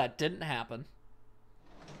pretend that didn't happen.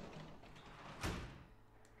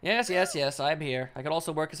 Yes, I'm here. I could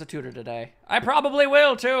also work as a tutor today. I probably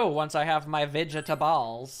will too, once I have my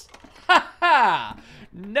vegetables. Ha ha!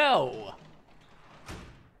 No!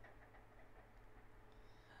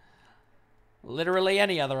 Literally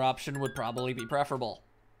any other option would probably be preferable.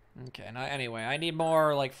 Okay, now anyway, I need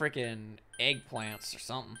more like freaking eggplants or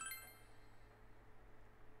something.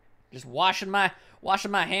 Just washing my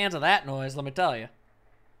hands of that noise, let me tell you.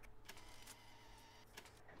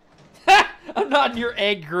 I'm not in your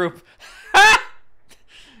egg group.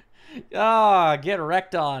 Ah, get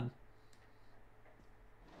wrecked on.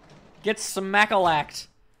 Get smackalacked.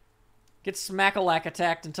 Get smackalack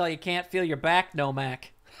attacked until you can't feel your back, no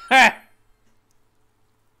mac. Ha!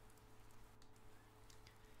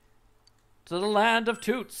 To the land of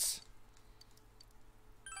toots.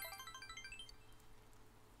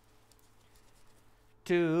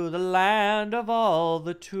 To the land of all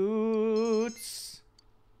the toots.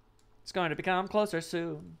 It's going to become closer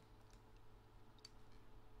soon.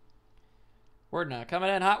 Word now, coming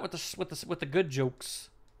in hot with the good jokes.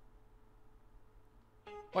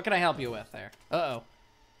 What can I help you with there? Uh-oh.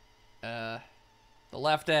 The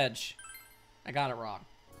left edge. I got it wrong.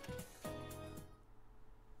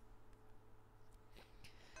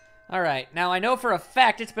 Alright, now I know for a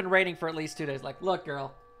fact it's been raining for at least 2 days. Like, look,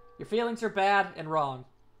 girl, your feelings are bad and wrong.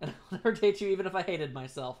 And I'll never date you even if I hated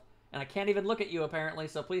myself. And I can't even look at you, apparently,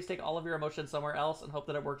 so please take all of your emotions somewhere else and hope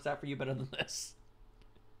that it works out for you better than this.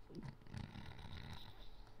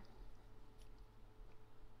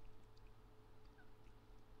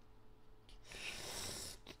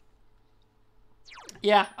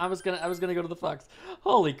 Yeah, I was gonna go to the Fox.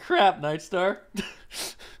 Holy crap, Nightstar.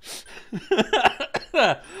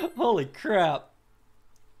 Holy crap.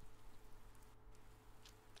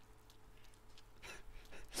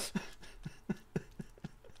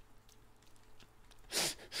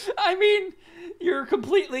 I mean, you're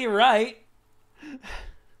completely right.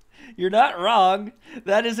 You're not wrong.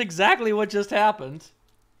 That is exactly what just happened.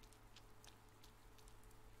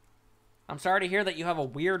 I'm sorry to hear that you have a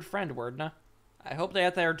weird friend, Wordna. I hope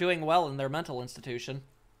that they're doing well in their mental institution.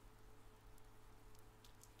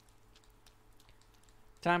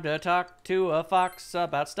 Time to talk to a fox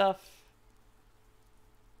about stuff.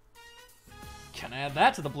 Can I add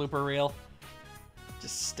that to the blooper reel?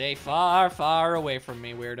 Just stay far, far away from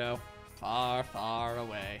me, weirdo. Far, far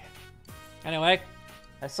away. Anyway,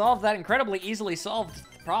 I solved that incredibly easily solved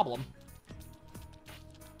problem.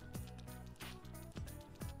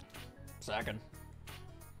 Second.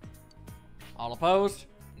 All opposed?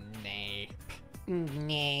 Nay.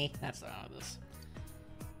 Nay. That's not this.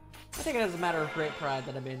 I think it is a matter of great pride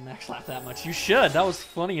that I made Max laugh that much. You should. That was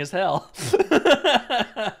funny as hell.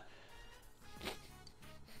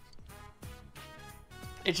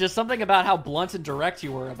 It's just something about how blunt and direct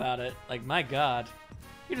you were about it. Like, my God.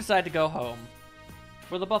 You decide to go home.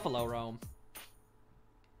 Where the buffalo roam.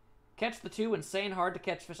 Catch the too insane hard to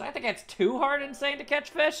catch fish. I think it's too hard insane to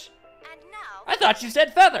catch fish. And now, I thought you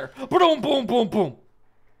said feather. Boom, boom, boom, boom.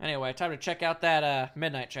 Anyway, time to check out that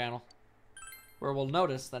Midnight channel, where we'll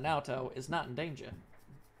notice that Naoto is not in danger,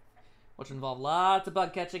 which involve lots of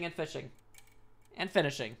bug catching and fishing, and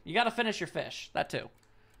finishing. You gotta finish your fish. That too.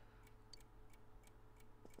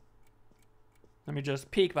 Let me just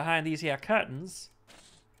peek behind these here curtains.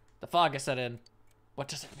 The fog has set in. What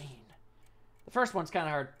does it mean? The first one's kind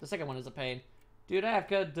of hard. The second one is a pain. Dude, I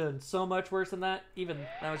have done so much worse than that. Even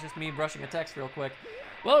that was just me brushing a text real quick.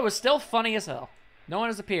 Well, it was still funny as hell. No one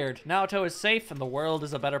has appeared. Naoto is safe, and the world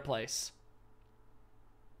is a better place.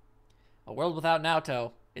 A world without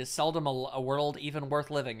Naoto is seldom a world even worth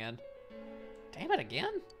living in. Damn it,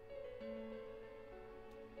 again?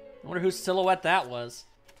 I wonder whose silhouette that was.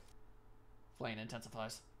 Flame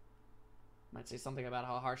intensifies. Might say something about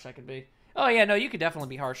how harsh I could be. Oh yeah, no, you could definitely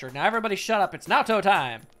be harsher. Now everybody shut up, it's Naoto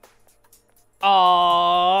time!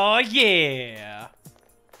 Oh yeah!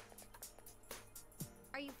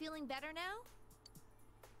 are you feeling better now?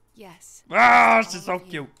 Yes. Ah, this is so All of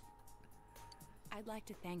you. cute. I'd like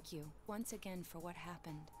to thank you once again for what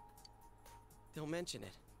happened. Don't mention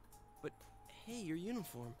it. But hey, your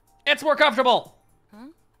uniform. It's more comfortable! Huh?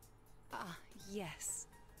 Ah, yes.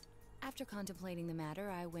 After contemplating the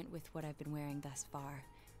matter, I went with what I've been wearing thus far.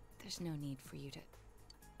 There's no need for you to...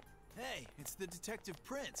 Hey, it's the Detective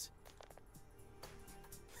Prince.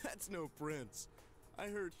 That's no prince. I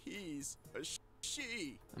heard he's a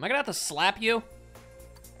she. Am I gonna have to slap you?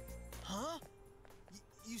 Huh?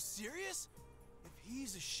 You serious? If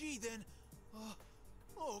he's a she, then...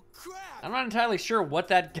 oh, crap! I'm not entirely sure what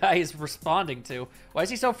that guy is responding to. Why is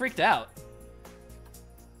he so freaked out?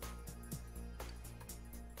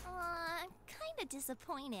 I'm kinda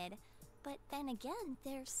disappointed. But then again,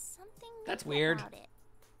 there's something That's different weird. about it.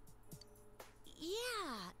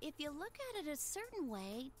 Yeah, if you look at it a certain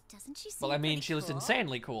way, doesn't she seem Well, I mean, pretty she was cool?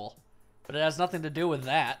 insanely cool. But it has nothing to do with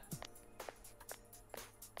that.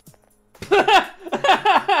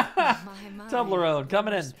 My. Toblerone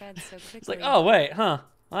coming in. Spread so It's quickly. like, oh wait, huh?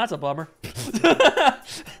 Well, that's a bummer.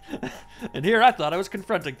 And here I thought I was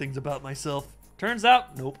confronting things about myself. Turns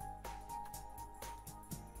out, nope.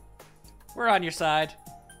 We're on your side.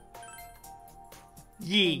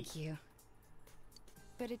 Yee. Thank you.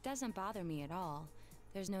 But it doesn't bother me at all.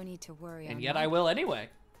 There's no need to worry. And on yet my I will part. anyway.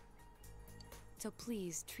 So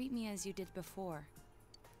please treat me as you did before.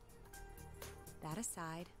 That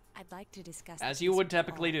aside, I'd like to discuss. As the you case would with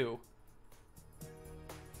typically all. do.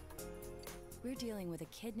 We're dealing with a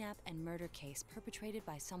kidnap and murder case perpetrated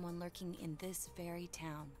by someone lurking in this very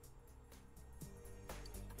town.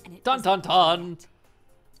 And it Dun isn't dun over dun. yet.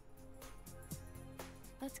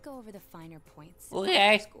 Let's go over the finer points. Okay.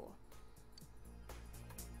 after school.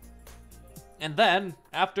 And then,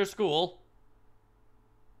 after school...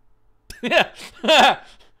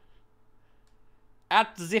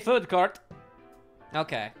 At the food court.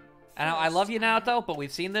 Okay. I love you, Naoto, but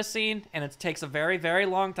we've seen this scene, and it takes a very, very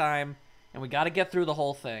long time, and we gotta get through the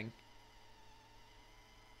whole thing.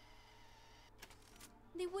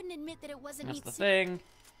 They wouldn't admit that it wasn't That's meat the soup. thing.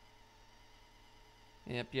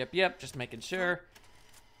 Yep. Just making sure.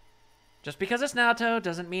 Just because it's Naoto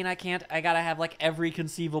doesn't mean I gotta have, like, every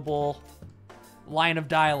conceivable line of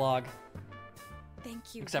dialogue.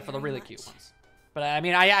 Thank you. Except for the very really much. cute ones. But I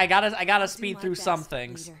mean, I gotta I'll do speed my through some best,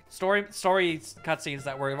 things. leader. Story cutscenes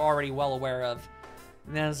that we're already well aware of.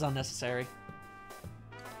 That is unnecessary.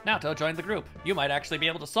 Naoto joined the group. You might actually be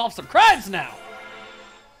able to solve some crimes now.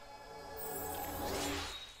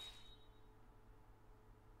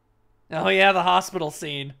 Oh yeah, the hospital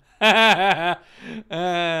scene. It's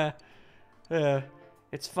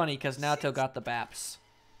funny because Naoto got the BAPS.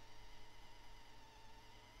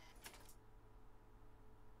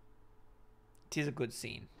 It is a good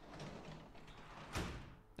scene.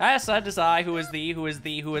 I said, is I, who is thee, who is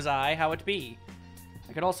thee, who is I, how it be.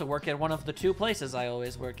 I could also work at one of the two places I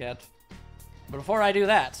always work at. But before I do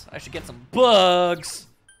that, I should get some bugs.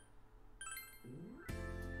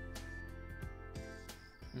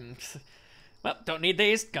 Well, don't need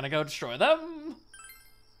these. Gonna go destroy them.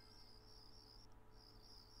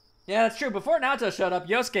 Yeah, that's true. Before Naoto showed up,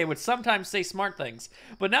 Yosuke would sometimes say smart things.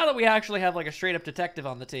 But now that we actually have like a straight-up detective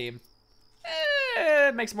on the team,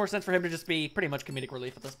 it makes more sense for him to just be pretty much comedic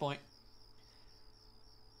relief at this point.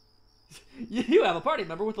 You have a party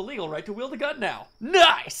member with the legal right to wield a gun now.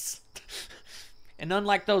 Nice! And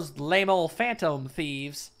unlike those lame old phantom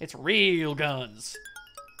thieves, it's real guns.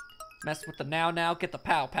 Mess with the now, get the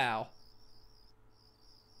pow.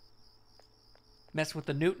 Mess with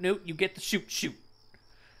the newt, you get the shoot.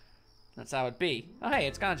 That's how it be. Oh, hey,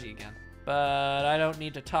 it's Ganji again. But I don't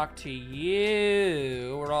need to talk to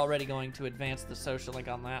you. We're already going to advance the social link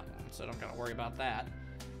on that one, so I don't gotta worry about that.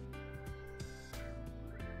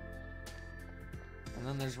 And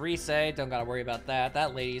then there's Rise. Don't gotta worry about that.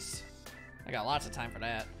 That lady's... I got lots of time for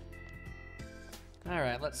that.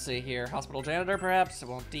 Alright, let's see here. Hospital janitor, perhaps? It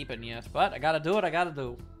won't deepen yet, but I gotta do what I gotta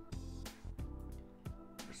do.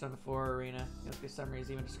 Persona 4 Arena. Yosuke Summary is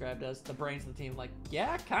even described as the brains of the team. Like,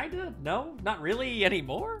 yeah, kinda? No? Not really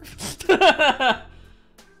anymore? Oh,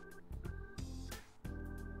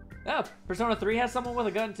 Persona 3 has someone with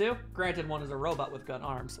a gun too? Granted, one is a robot with gun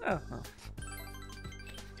arms. Oh, well.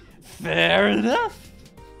 Fair enough.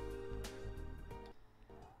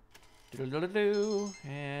 Do-do-do-do-do.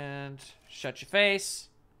 And shut your face.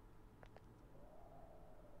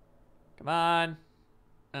 Come on.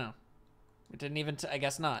 Oh. It didn't even... I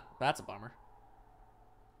guess not. That's a bummer.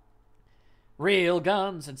 Real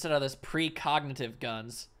guns instead of this precognitive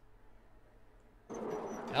guns.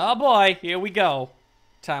 Oh boy, here we go.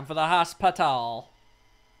 Time for the hospital.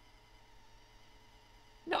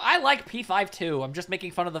 No, I like P5 too. I'm just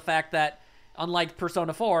making fun of the fact that, unlike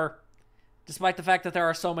Persona 4, despite the fact that there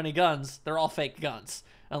are so many guns, they're all fake guns.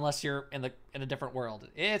 Unless you're in a different world.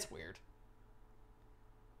 It's weird.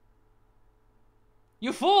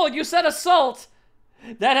 You fool! You said assault!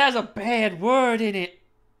 That has a bad word in it.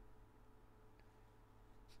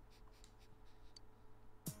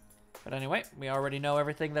 But anyway, we already know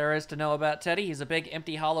everything there is to know about Teddy. He's a big,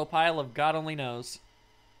 empty, hollow pile of God only knows.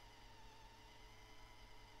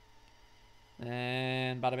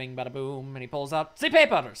 And bada bing, bada boom, and he pulls out the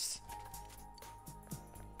papers.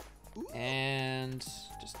 And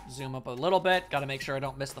just zoom up a little bit. Gotta make sure I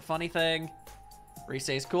don't miss the funny thing.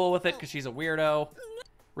 Risei's cool with it because she's a weirdo.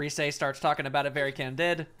 Risei starts talking about it very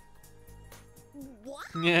candid. What?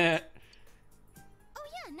 Yeah. Oh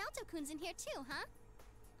yeah, Naoto-kun's in here too, huh?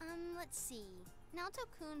 Let's see.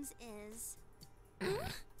 Naoto-kun's is...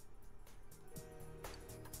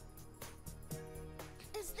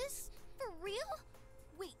 Is this for real?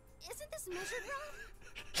 Wait, isn't this measured wrong?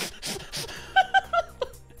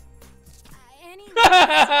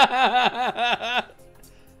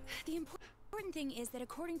 thing is that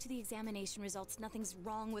according to the examination results, nothing's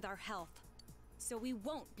wrong with our health. So we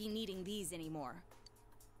won't be needing these anymore.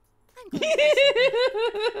 I'm going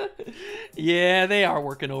to Yeah, they are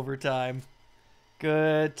working overtime.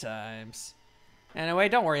 Good times. Anyway,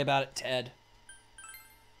 don't worry about it, Ted.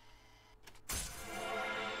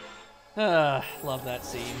 Love that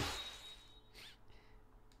scene.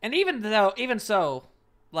 And even so,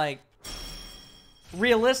 like,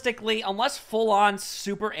 realistically, unless full-on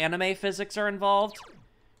super anime physics are involved,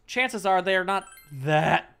 chances are they're not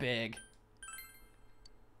that big.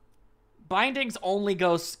 Bindings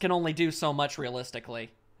can only do so much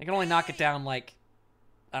realistically. They can only knock it down like,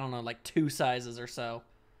 I don't know, like 2 sizes or so.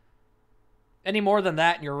 Any more than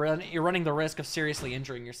that, and you're running the risk of seriously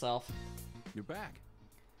injuring yourself. You're back.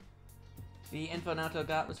 The info Naoto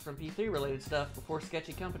got was from P3 related stuff before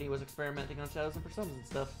Sketchy Company was experimenting on shadows and personas and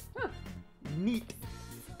stuff. Huh. Neat.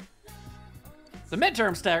 The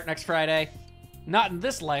midterms start next Friday. Not in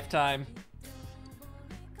this lifetime.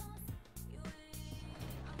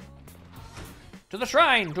 To the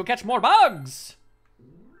shrine to catch more bugs!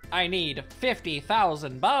 I need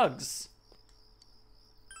 50,000 bugs.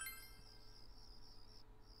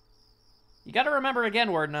 You gotta remember again,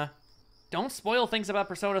 Wordna. Don't spoil things about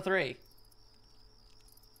Persona 3.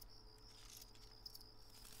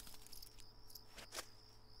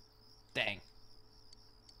 Dang.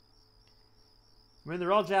 I mean,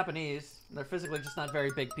 they're all Japanese. And they're physically just not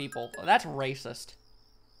very big people. Oh, that's racist.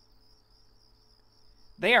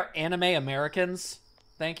 They are anime Americans.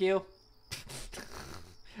 Thank you.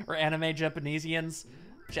 Or anime Japanesians.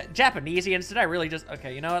 Japanesians? Did I really just...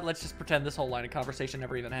 Okay, you know what? Let's just pretend this whole line of conversation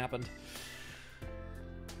never even happened.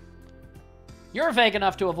 You're vague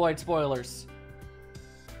enough to avoid spoilers.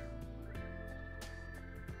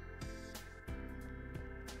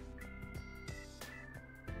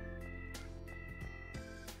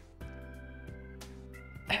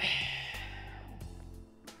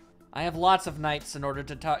 I have lots of nights in order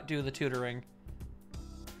to do the tutoring.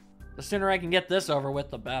 The sooner I can get this over with,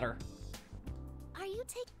 the better. Are you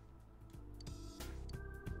taking...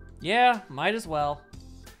 Yeah, might as well.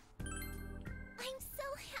 I'm so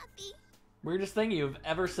happy. Weirdest thing you've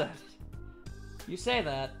ever said. You say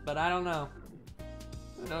that, but I don't know.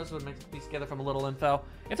 Who knows what makes these together from a little info.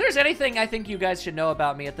 If there's anything I think you guys should know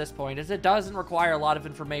about me at this point, is it doesn't require a lot of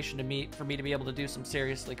information for me to be able to do some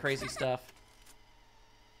seriously crazy stuff.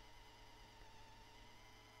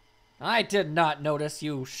 I did not notice,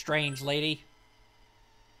 you strange lady.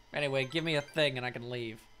 Anyway, give me a thing and I can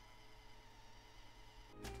leave.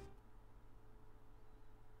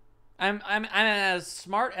 I'm as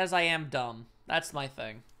smart as I am dumb. That's my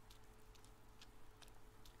thing.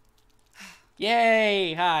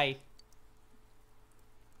 Yay! Hi.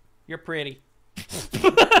 You're pretty. Just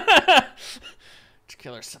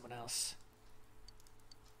kill her someone else.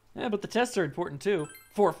 Yeah, but the tests are important too.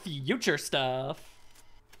 For future stuff.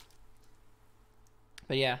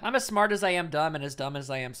 But yeah, I'm as smart as I am dumb and as dumb as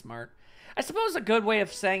I am smart. I suppose a good way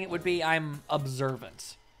of saying it would be I'm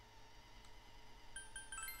observant.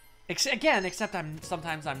 Except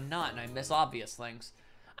sometimes I'm not and I miss obvious things.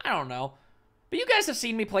 I don't know. But you guys have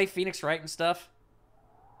seen me play Phoenix Wright and stuff.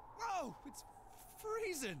 Whoa, it's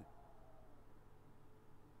freezing.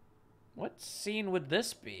 What scene would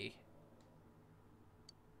this be?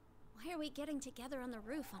 Why are we getting together on the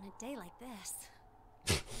roof on a day like this?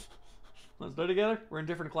 Let's do it together? We're in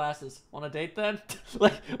different classes. Want a date then?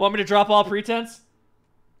 Like, want me to drop all pretense?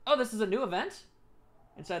 Oh, this is a new event?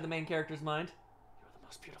 Inside the main character's mind. You're the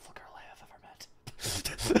most beautiful girl I have ever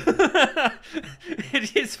met.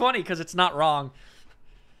 It is funny because it's not wrong.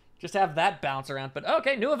 Just have that bounce around. But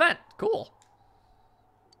okay, new event. Cool.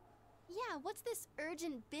 Yeah, what's this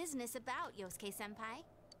urgent business about, Yosuke-senpai?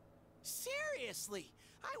 Seriously,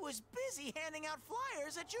 I was busy handing out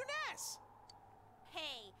flyers at Juness.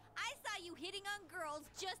 Hey, I saw you hitting on girls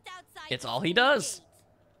just outside. It's the all he school does. gate.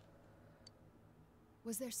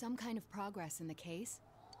 Was there some kind of progress in the case?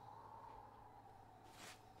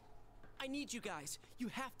 I need you guys. You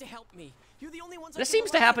have to help me. You're the only ones. This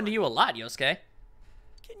seems to happen to you a lot, Yosuke.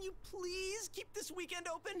 Can you please keep this weekend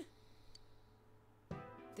open?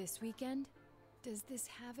 This weekend? Does this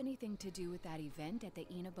have anything to do with that event at the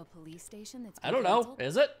Inaba police station that's I been don't know. canceled?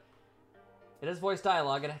 Is it? It is voice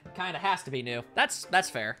dialogue, and it kind of has to be new. That's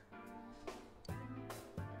fair.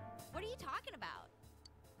 What are you talking about?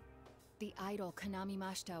 The idol Kanami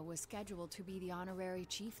Mashita was scheduled to be the honorary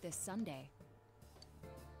chief this Sunday.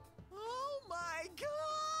 Oh my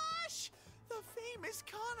gosh! The famous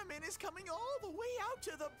Kahneman is coming all the way out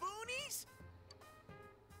to the boonies?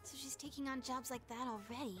 So she's taking on jobs like that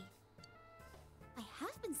already. I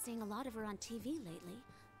have been seeing a lot of her on TV lately.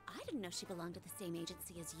 I'd didn't know she belonged to the same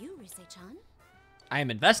agency as you, Rise-chan. I am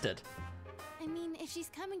invested. I mean, if she's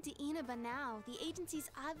coming to Inaba now, the agency's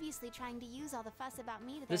obviously trying to use all the fuss about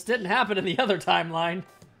me to This their didn't happen in the other timeline.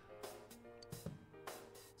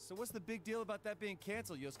 So what's the big deal about that being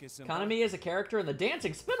canceled, Yosuke-senpai? Kanami is a character in the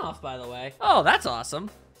dancing spin-off, by the way. Oh, that's awesome.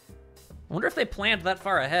 I wonder if they planned that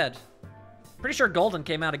far ahead. Pretty sure Golden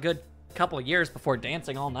came out a good couple years before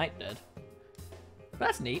Dancing All Night did.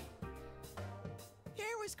 That's neat. There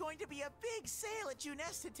was going to be a big sale at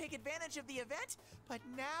Junes to take advantage of the event, but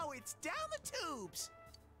now it's down the tubes.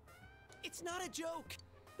 It's not a joke.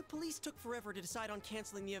 The police took forever to decide on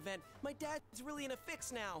canceling the event. My dad's really in a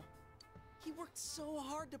fix now. He worked so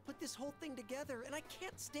hard to put this whole thing together, and I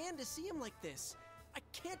can't stand to see him like this. I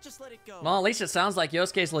can't just let it go. Well, at least it sounds like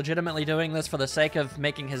Yosuke's legitimately doing this for the sake of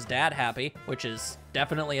making his dad happy, which is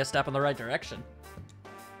definitely a step in the right direction.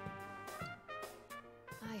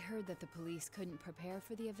 I heard that the police couldn't prepare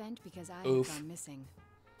for the event because I Oof. had gone missing.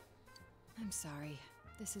 I'm sorry.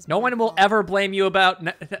 This is No my one will fault. ever blame you about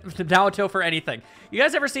Naoto for anything. You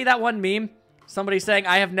guys ever see that one meme? Somebody saying,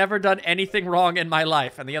 I have never done anything wrong in my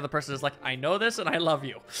life. And the other person is like, I know this and I love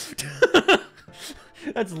you.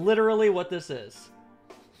 That's literally what this is.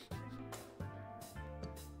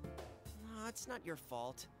 It's not your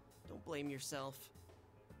fault. Don't blame yourself.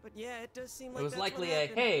 But yeah, it does seem like It was that's likely what a,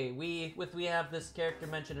 happened. hey, we have this character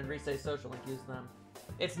mentioned in Risei's social link, use them.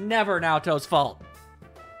 It's never Naoto's fault.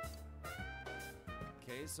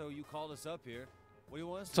 Okay, so you called us up here. What do you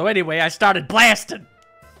want us to So anyway, I started blasting.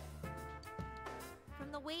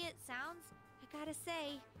 From the way it sounds, I gotta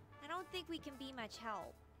say, I don't think we can be much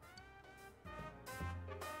help.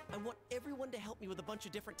 I want everyone to help me with a bunch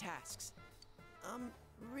of different tasks.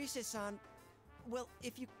 Rise-san, well,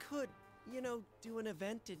 if you could, you know, do an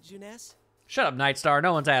event at Junes. Shut up, Nightstar.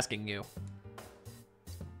 No one's asking you.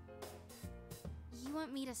 You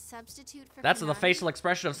want me to substitute for That's the Konami? facial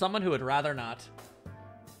expression of someone who would rather not.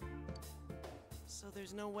 So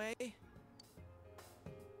there's no way?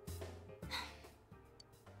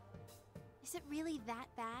 Is it really that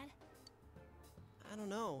bad? I don't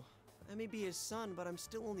know. I may be his son, but I'm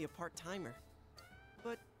still only a part-timer.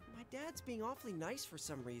 But my dad's being awfully nice for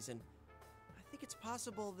some reason. I think it's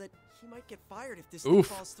possible that he might get fired if this thing Oof.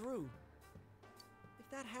 falls through. If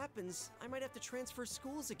that happens, I might have to transfer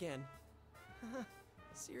schools again.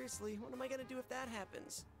 Seriously, what am I gonna do if that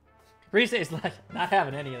happens? Risei's like, not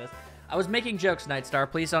having any of this. I was making jokes, Nightstar.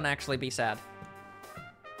 Please don't actually be sad.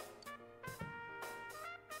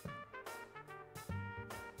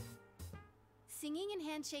 Singing and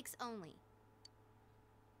handshakes only.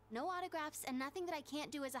 No autographs and nothing that I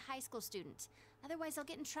can't do as a high school student. Otherwise, I'll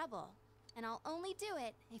get in trouble. And I'll only do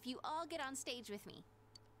it if you all get on stage with me.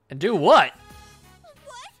 And do what?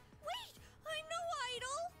 What? Wait! I'm no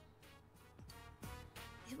idol!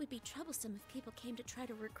 It would be troublesome if people came to try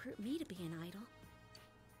to recruit me to be an idol.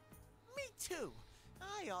 Me too.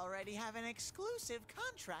 I already have an exclusive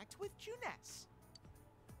contract with Junes.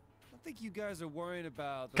 I think you guys are worrying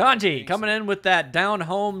about the right Kanji things coming here. in with that down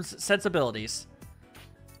home's sensibilities.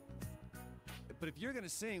 But if you're gonna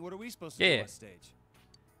sing, what are we supposed to do Yeah. on stage?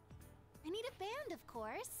 I need a band, of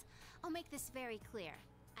course. I'll make this very clear.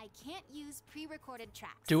 I can't use pre-recorded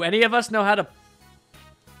tracks. Do any of us know how to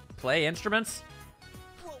play instruments?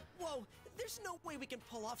 Whoa, whoa! There's no way we can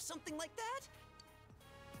pull off something like that!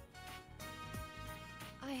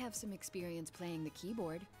 I have some experience playing the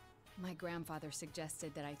keyboard. My grandfather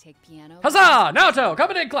suggested that I take piano. Huzzah! Naoto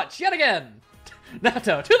coming in clutch yet again.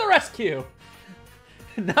 Naoto to the rescue.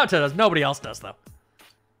 Naoto does. Nobody else does though.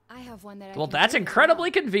 I have one that I Well, can that's play incredibly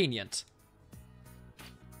well. convenient.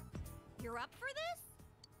 You're up for this?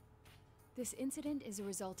 This incident is a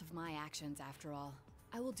result of my actions, after all.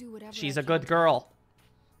 I will do whatever. She's I a can good to girl.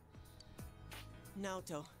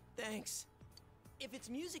 Naoto, thanks. If it's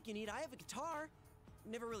music you need, I have a guitar.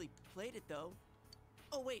 Never really played it though.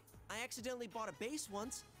 Oh wait, I accidentally bought a bass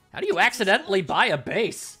once. How do you accidentally buy a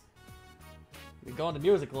bass? You're going to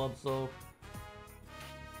music club, so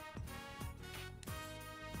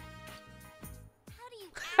How do you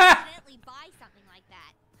accidentally buy something like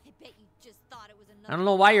that? I bet you just thought it was another. I don't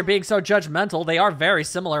know why you're being so judgmental. They are very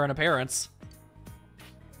similar in appearance.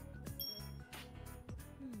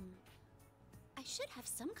 I should have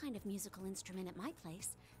some kind of musical instrument at my place.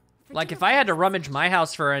 Like, Forgive if I had to me. rummage my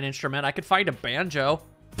house for an instrument, I could find a banjo.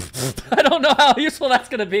 I don't know how useful that's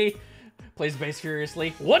gonna be. Plays bass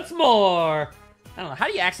furiously. Once more! I don't know. How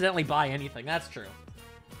do you accidentally buy anything? That's true.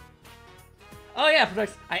 Oh yeah,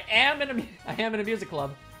 Produx, I am in a music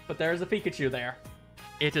club, but there is a Pikachu there.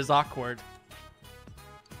 It is awkward.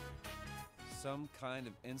 Some kind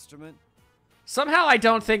of instrument? Somehow I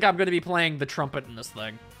don't think I'm gonna be playing the trumpet in this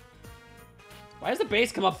thing. Why does the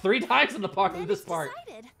bass come up 3 times in the part of this part?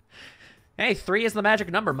 Hey, 3 is the magic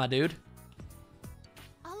number, my dude.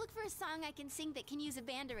 I'll look for a song I can sing that can use a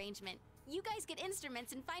band arrangement. You guys get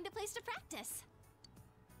instruments and find a place to practice.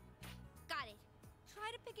 Got it. Try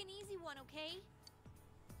to pick an easy one, okay?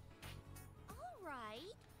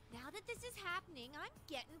 Alright. Now that this is happening, I'm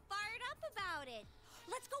getting fired up about it.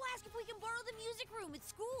 Let's go ask if we can borrow the music room at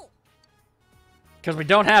school. Because we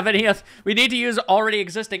don't have any of... We need to use already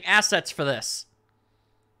existing assets for this.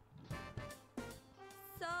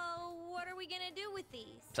 So, what are we gonna do with these?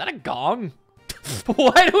 Is that a gong?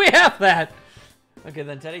 Why do we have that? Okay,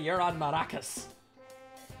 then, Teddy, you're on maracas.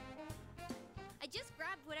 I just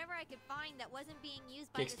grabbed whatever I could find that wasn't being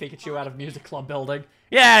used by Kicks this Pikachu out of demonic music band. club building.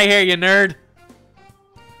 Get out of here, you nerd!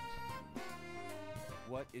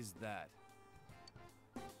 What is that?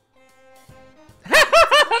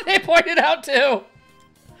 They pointed out, too!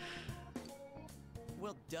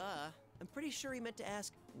 Well, duh. I'm pretty sure he meant to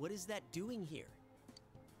ask, what is that doing here?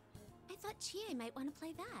 I thought Chie might want to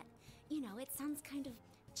play that. You know, it sounds kind of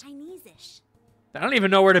Chinese-ish. I don't even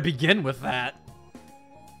know where to begin with that.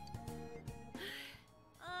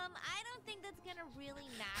 I don't think that's gonna really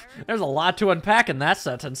matter. There's a lot to unpack in that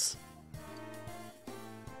sentence.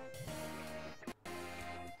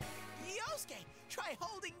 Yosuke, try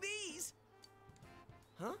holding these.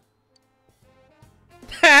 Huh?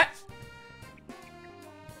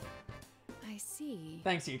 I see.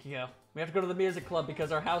 Thanks, Yukiko. We have to go to the music club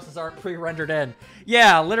because our houses aren't pre-rendered in.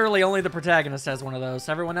 Yeah, literally only the protagonist has one of those.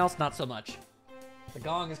 Everyone else, not so much. The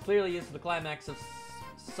gong is clearly used for the climax of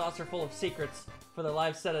Saucer Full of Secrets for the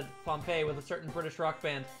live set at Pompeii with a certain British rock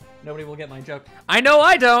band. Nobody will get my joke. I know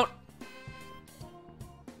I don't!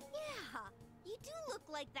 Yeah, you do look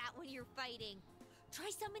like that when you're fighting. Try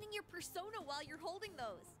summoning your persona while you're holding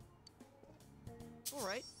those. All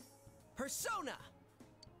right. Persona!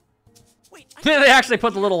 Wait, They actually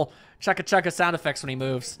put the little chugga chugga sound effects when he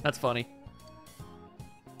moves. That's funny.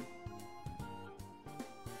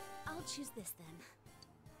 I'll choose this then.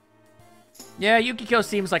 Yeah, Yukiko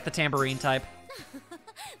seems like the tambourine type.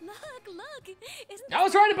 Look! Isn't I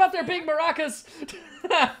was right about there being maracas!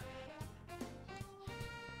 I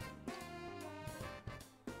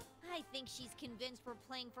think she's convinced we're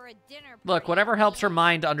playing for a dinner Look, party. whatever helps her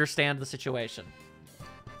mind to understand the situation.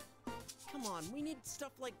 Come on, we need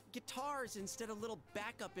stuff like guitars instead of little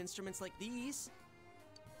backup instruments like these.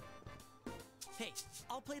 Hey,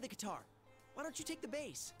 I'll play the guitar. Why don't you take the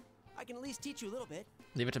bass? I can at least teach you a little bit.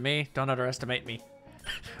 Leave it to me. Don't underestimate me.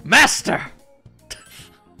 Master!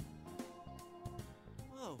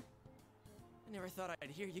 Whoa. I never thought I'd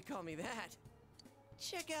hear you call me that.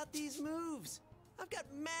 Check out these moves. I've got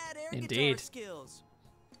mad air guitar Indeed. skills.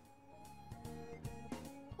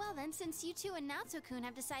 Well then, since you two and Naoto-kun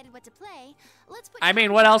have decided what to play, let's put... I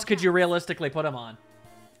mean, what else could you realistically put him on?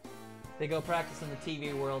 They go practice in the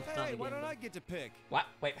TV world. It's not Hey, the why game, don't but- I get to pick? What?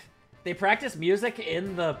 Wait. They practice music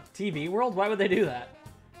in the TV world? Why would they do that?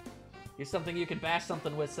 Here's something you could bash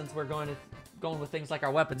something with since we're going with things like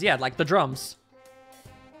our weapons. Yeah, like the drums.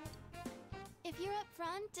 If you're up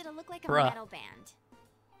front, it'll look like a Bruh. metal band.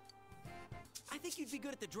 I think you'd be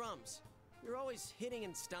good at the drums. You're always hitting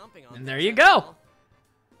and stomping on And things, there you that's go. all.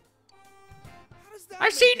 How does that I've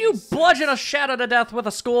make seen any you sense? bludgeon a shadow to death with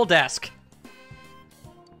a school desk.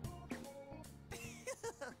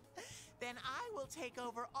 Then I will take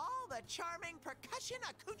over all the charming percussion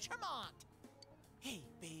accoutrement. Hey,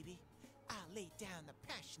 baby, I'll lay down the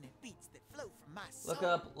passionate beats that flow from my soul. Look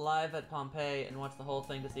up live at Pompeii and watch the whole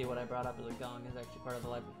thing to see what I brought up as a gong is actually part of the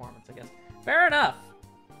live performance, I guess. Fair enough.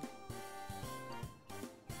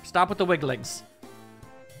 Stop with the wigglings.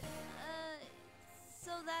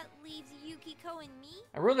 So that leaves Yukiko and me?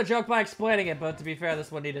 I ruined the joke by explaining it, but to be fair,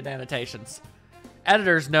 this one needed annotations.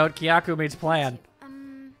 Editor's note, Kyaku meets plan.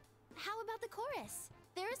 How about the chorus?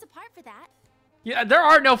 There is a part for that. Yeah, there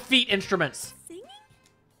are no feet instruments. Singing?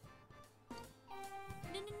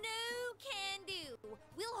 No, can do.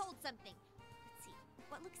 We'll hold something. Let's see,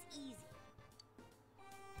 what looks easy?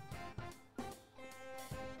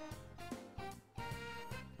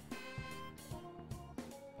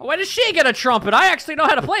 Why does she get a trumpet? I actually know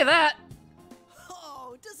how to play that.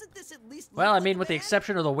 Oh, doesn't this at least Well, look I like mean, a with the band?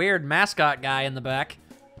 exception of the weird mascot guy in the back.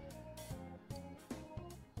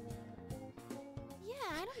 Yeah,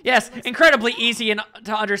 I don't Yes, think it looks incredibly bad at all. easy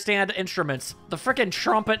to understand instruments. The frickin'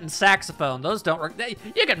 trumpet and saxophone, those don't work.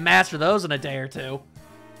 You can master those in a day or two.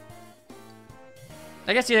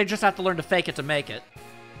 I guess you just have to learn to fake it to make it.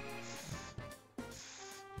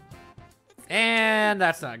 And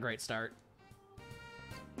that's not a great start.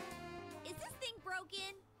 Is this thing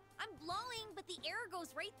broken? I'm blowing, but the air goes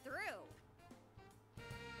right through.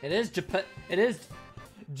 It is Japan. It is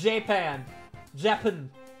Japan. Japan.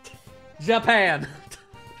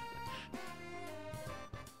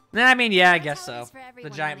 I mean, yeah, I guess so. The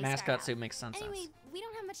giant mascot suit makes some sense. Anyway, we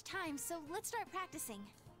don't have much time, so let's start practicing.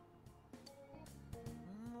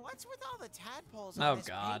 What's with all the tadpoles Oh, on this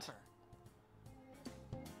God. paper?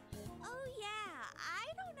 Oh yeah, I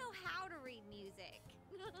don't know how to read music.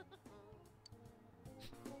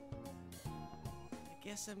 I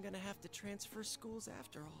guess I'm gonna have to transfer schools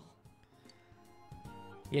after all.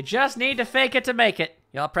 You just need to fake it to make it.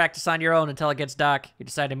 Y'all practice on your own until it gets dark. You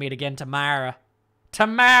decide to meet again tomorrow.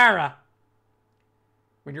 Tomorrow!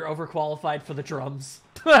 When you're overqualified for the drums.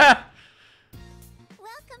 Welcome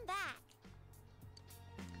back.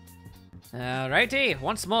 Alrighty,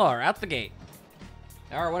 once more, out the gate.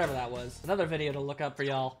 Or whatever that was. Another video to look up for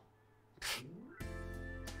y'all.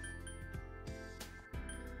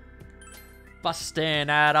 Busting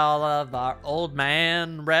out all of our old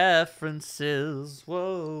man references.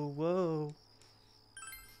 Whoa, whoa.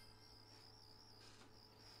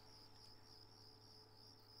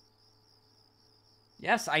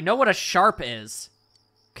 Yes, I know what a sharp is.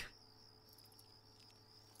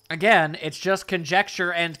 Again, it's just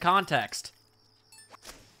conjecture and context.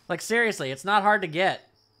 Like, seriously, it's not hard to get.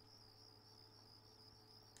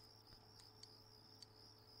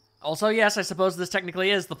 Also, yes, I suppose this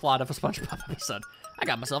technically is the plot of a SpongeBob episode. I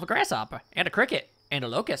got myself a grasshopper, and a cricket, and a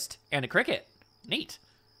locust, and a cricket. Neat.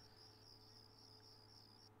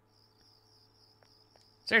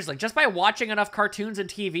 Seriously, just by watching enough cartoons and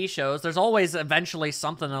TV shows, there's always eventually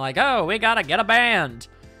something like, oh, we gotta get a band.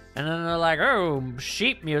 And then they're like, oh,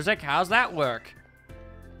 sheep music, how's that work?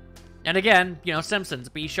 And again, you know, Simpsons,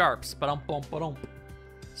 B sharps, ba-dum-bum-ba-dum.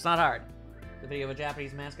 It's not hard. The video of a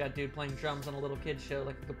Japanese mascot dude playing drums on a little kid's show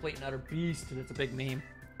like a complete and utter beast, and it's a big meme.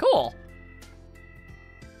 Cool.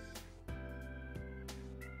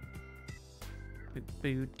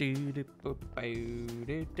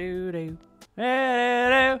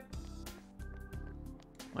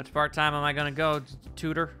 Much part-time am I gonna go,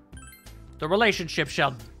 tutor? The relationship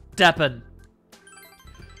shall deepen.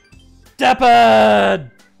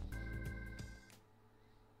 Deepen!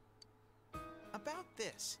 About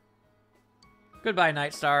this. Goodbye,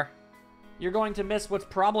 Nightstar. You're going to miss what's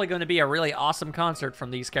probably going to be a really awesome concert from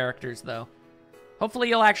these characters, though. Hopefully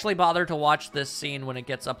you'll actually bother to watch this scene when it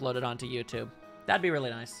gets uploaded onto YouTube. That'd be really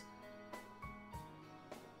nice.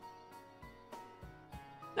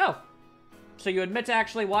 No. So you admit to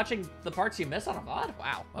actually watching the parts you miss on a VOD?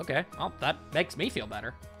 Wow, okay. Well, that makes me feel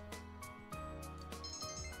better.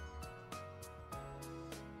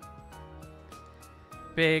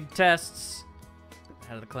 Big tests.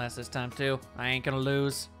 Ahead of the class this time, too. I ain't gonna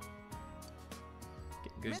lose.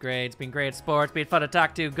 Getting good grades, being great at sports, being fun to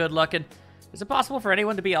talk to, good looking. Is it possible for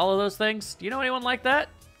anyone to be all of those things? Do you know anyone like that?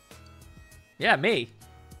 Yeah, me.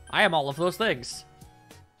 I am all of those things.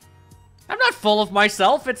 I'm not full of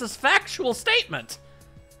myself. It's a factual statement.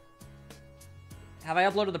 Have I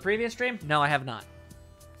uploaded the previous stream? No, I have not.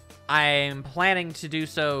 I'm planning to do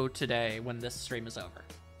so today when this stream is over.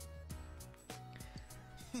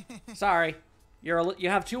 Sorry. You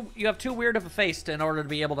have too weird of a face in order to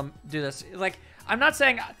be able to do this. Like, I'm not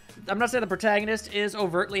saying the protagonist is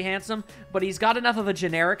overtly handsome, but he's got enough of a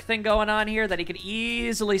generic thing going on here that he could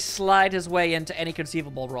easily slide his way into any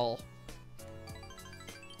conceivable role.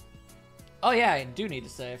 Oh yeah, I do need to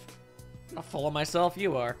save. I'm not full of myself,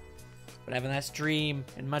 you are. But having this dream,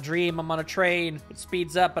 in my dream I'm on a train, it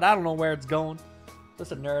speeds up, but I don't know where it's going.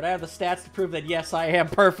 Listen, nerd, I have the stats to prove that yes, I am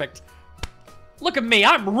perfect. Look at me,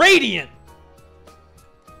 I'm radiant!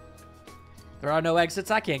 There are no exits,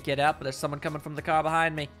 I can't get out, but there's someone coming from the car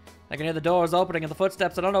behind me. I can hear the doors opening and the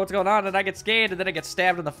footsteps, I don't know what's going on, and I get scared, and then I get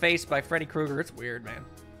stabbed in the face by Freddy Krueger. It's weird, man.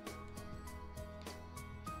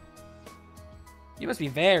 You must be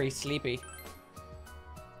very sleepy.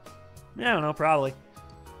 I don't know, probably.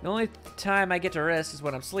 The only time I get to rest is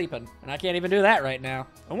when I'm sleeping, and I can't even do that right now.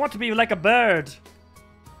 I want to be like a bird.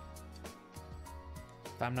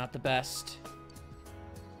 If I'm not the best.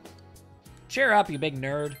 Cheer up, you big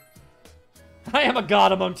nerd. I am a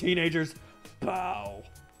god among teenagers. Bow.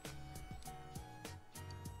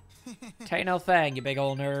 Tay no thing, you big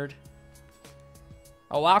old nerd.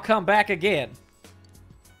 Oh, I'll come back again.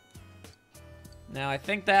 Now, I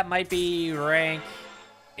think that might be rank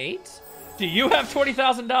 8? Do you have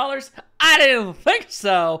 $20,000? I didn't think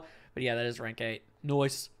so. But yeah, that is rank 8.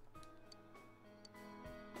 Nice.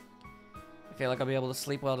 I feel like I'll be able to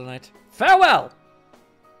sleep well tonight. Farewell!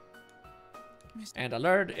 And I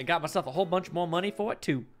learned and got myself a whole bunch more money for it,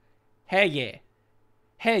 too. Hell yeah.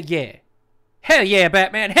 Hell yeah. Hell yeah,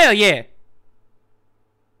 Batman. Hell yeah.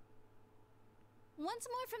 One Once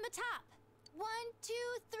more from the top. 1, 2,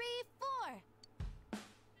 3, 4.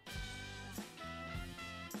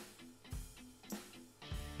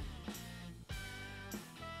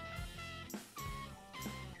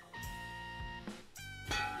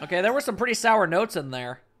 Okay, there were some pretty sour notes in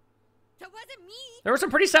there. That wasn't me. There were some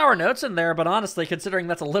pretty sour notes in there, but honestly, considering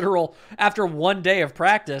that's a literal after 1 day of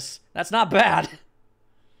practice, that's not bad.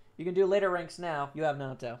 You can do later ranks now. You have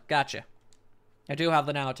Naoto. Gotcha. I do have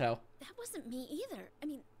the Naoto. That wasn't me either. I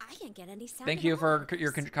mean, I can't get any sound. Thank you for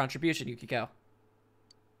your contribution, Yukiko.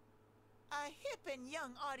 A hip and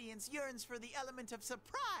young audience yearns for the element of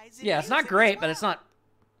surprise. in Yeah, it's not music great, as but it's well. not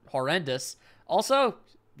horrendous. Also,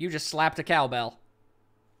 you just slapped a cowbell.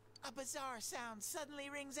 A bizarre sound suddenly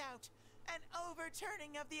rings out. An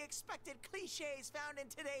overturning of the expected cliches found in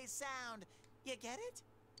today's sound. You get it?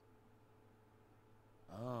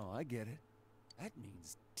 Oh, I get it. That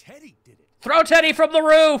means Teddy did it. Throw Teddy from the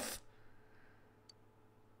roof!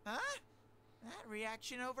 Huh? That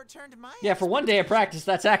reaction overturned my Yeah, for 1 day of practice,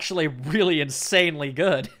 that's actually really insanely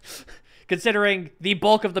good. Considering the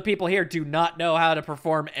bulk of the people here do not know how to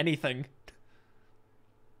perform anything.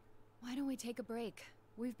 Why don't we take a break?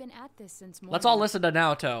 We've been at this since morning. Let's all listen to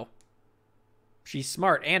Naoto. She's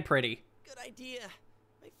smart and pretty. Good idea.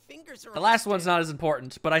 My fingers are The last one's not as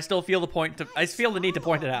important, but I still feel I feel the need to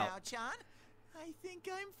point it out. Now, John, I think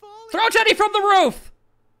I'm falling. Throw Teddy from the roof!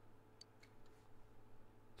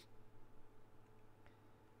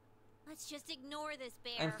 Let's just ignore this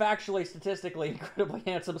bear. I'm factually, statistically, incredibly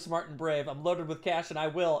handsome, smart, and brave. I'm loaded with cash, and I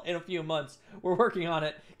will, in a few months, we're working on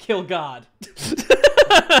it, kill God.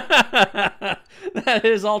 That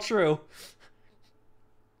is all true.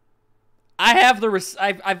 I have the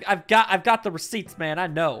I've got the receipts, man. I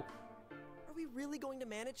know. Are we really going to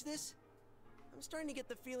manage this? I'm starting to get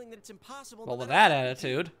the feeling that it's impossible. Well, no with matter that what we do.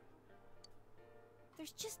 attitude.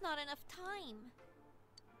 There's just not enough time.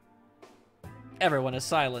 Everyone is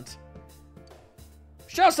silent.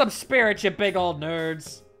 Show some spirit, you big old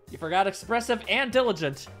nerds. You forgot expressive and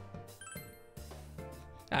diligent.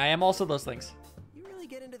 I am also those things. You really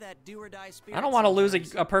get into that do or die spirit. I don't want to lose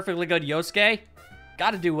sometimes. a perfectly good Yosuke.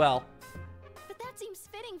 Gotta do well. But that seems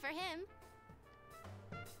fitting for him.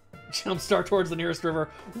 Jumpstart towards the nearest river.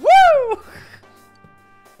 Woo!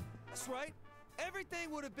 That's right.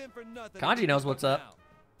 Everything would have been for nothing. Kanji knows what's up. Now.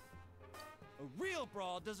 A real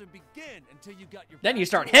brawl doesn't begin until you got your. Then you back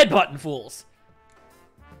start to the wall. headbutting fools.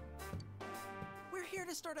 We're here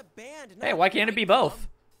to start a band. Hey, not why a can't it be nightclub. both?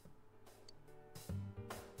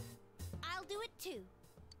 I'll do it too.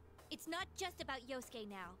 It's not just about Yosuke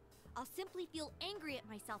now. I'll simply feel angry at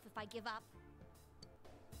myself if I give up.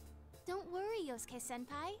 Don't worry,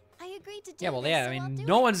 Yosuke-senpai. I agreed to do Yeah, well, this, yeah, so I I'll mean, do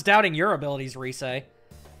no it. one's doubting your abilities, Rise. I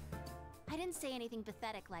didn't say anything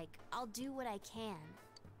pathetic like, I'll do what I can.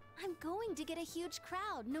 I'm going to get a huge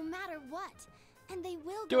crowd, no matter what. And they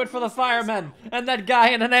will Do go it for the home firemen satisfied. and that guy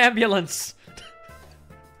in an ambulance.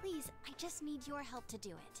 Please, I just need your help to do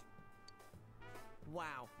it.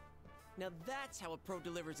 Wow. Now that's how a pro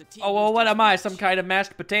delivers a team. Oh, well, booster what am I, speech. some kind of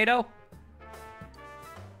mashed potato?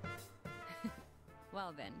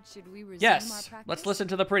 Well then, should we resume our Yes, practice? let's listen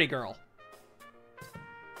to the pretty girl.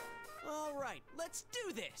 All right, let's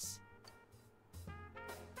do this.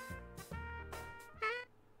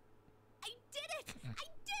 I did it! I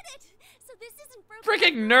did it! So this isn't broken.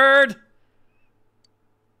 Freaking nerd!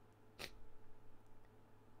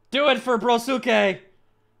 Do it for Brosuke!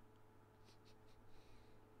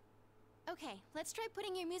 Okay, let's try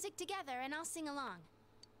putting your music together and I'll sing along.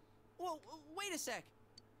 Whoa, wait a sec.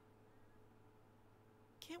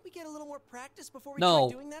 Can't we get a little more practice before we No.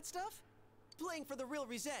 start doing that stuff? Playing for the real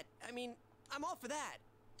reset. I mean, I'm all for that.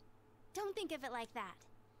 Don't think of it like that.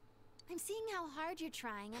 I'm seeing how hard you're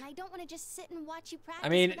trying, and I don't want to just sit and watch you practice. I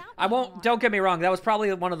mean, without I me won't, anymore. don't get me wrong, that was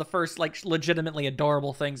probably one of the first, like, legitimately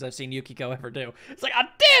adorable things I've seen Yukiko ever do. It's like, I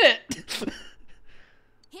did it!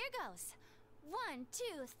 Here goes. 1, 2,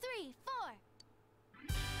 3, 4.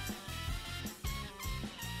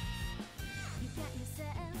 You got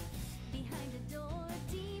yourself behind a door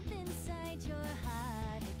deep inside your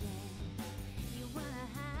heart again. You wanna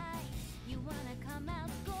hide, you wanna come out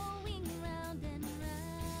going round and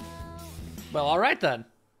round. Well, alright then.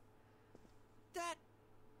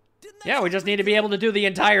 Didn't that Yeah, we sound just pretty need to be good? able to do the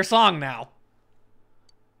entire song now.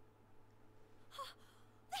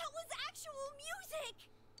 That was actual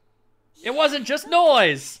music! It wasn't just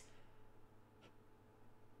noise!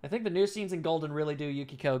 I think the new scenes in Golden really do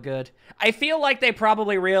Yukiko good. I feel like they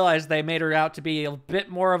probably realized they made her out to be a bit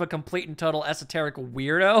more of a complete and total esoteric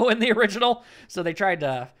weirdo in the original, so they tried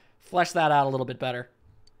to flesh that out a little bit better.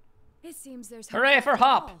 It seems there's Hooray hope for after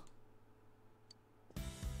Hop! all.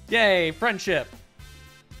 Yay, friendship!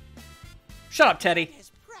 Shut up, Teddy.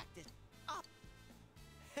 His practice. Oh,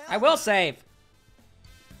 I will save.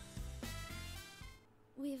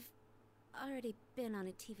 We've already been on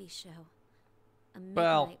a TV show. A midnight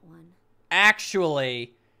Well, one.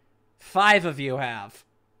 actually, 5 of you have.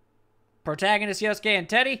 Protagonist Yosuke and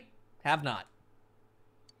Teddy have not.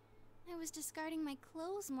 I was discarding my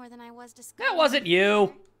clothes more than I was discarding. That wasn't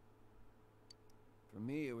you. For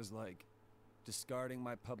me, it was like discarding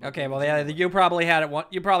my public. Okay, well, image yeah, anyway. you probably had it.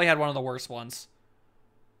 You probably had one of the worst ones.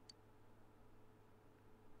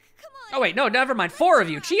 Come on. Oh wait, no, never mind. 4 of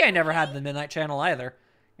you. Chie never had the Midnight Channel either.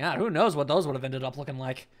 God, who knows what those would have ended up looking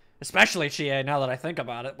like? Especially Chie, now that I think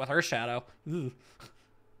about it, with her shadow. Ugh.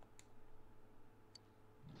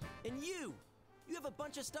 And you have a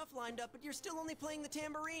bunch of stuff lined up, but you're still only playing the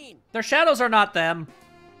tambourine. Their shadows are not them.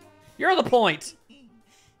 You're the point.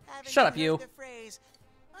 haven't Shut up, heard you. The phrase,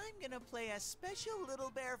 I'm gonna play a special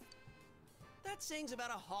little bear. That saying's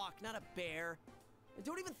about a hawk, not a bear. And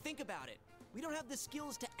don't even think about it. We don't have the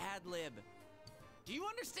skills to ad-lib. Do you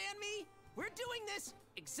understand me? We're doing this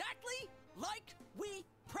exactly like we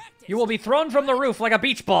practiced. You will be thrown from the roof like a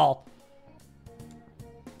beach ball.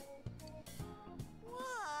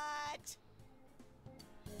 What?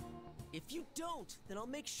 If you don't, then I'll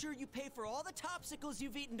make sure you pay for all the topsicles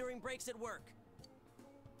you've eaten during breaks at work.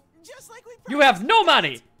 Just like we You have no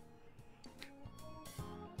money.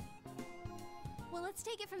 Well, let's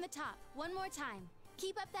take it from the top, one more time.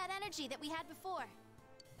 Keep up that energy that we had before.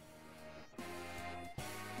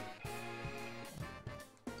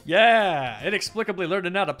 Yeah, inexplicably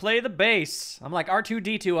learning how to play the bass. I'm like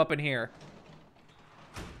R2-D2 up in here.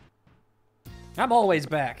 I'm always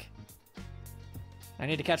back. I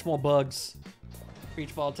need to catch more bugs.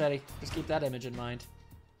 Beach ball, Teddy. Just keep that image in mind.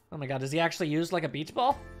 Oh my god, does he actually use like a beach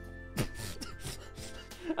ball?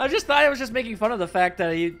 I just thought I was just making fun of the fact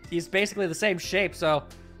that he's basically the same shape, so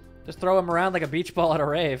just throw him around like a beach ball at a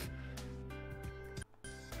rave.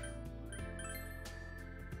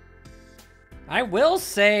 I will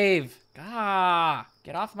save. Ah,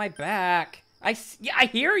 get off my back. Yeah, I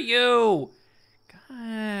hear you.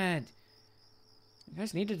 God. You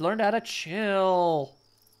guys need to learn how to chill.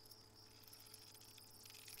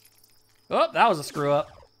 Oh, that was a screw up.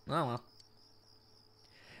 Oh, well.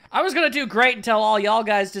 I was going to do great until all y'all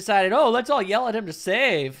guys decided, oh, let's all yell at him to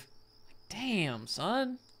save. Damn,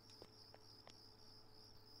 son.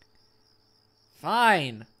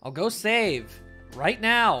 Fine. I'll go save. Right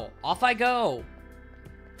now. Off I go.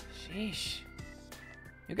 Sheesh.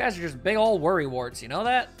 You guys are just big old worry warts, you know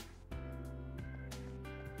that?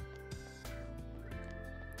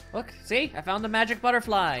 Look, see? I found the magic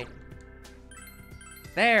butterfly.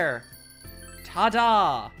 There.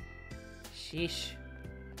 Ta-da. Sheesh.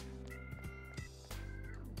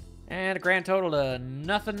 And a grand total to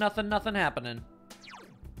nothing happening.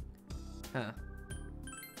 Huh.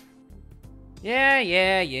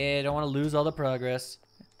 Yeah. Don't want to lose all the progress.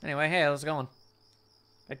 Anyway, hey, how's it going?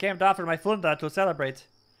 I came to offer my funda to celebrate.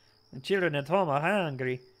 The children at home are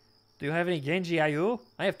hungry. Do you have any Genji Ayu?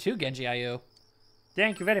 I have 2 Genji Ayu.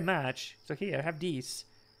 Thank you very much. So here, have these.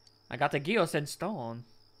 I got the Gyosen stone.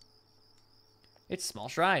 It's a small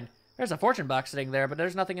shrine. There's a fortune box sitting there, but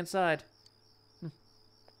there's nothing inside.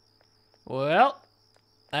 Well,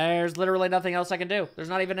 there's literally nothing else I can do. There's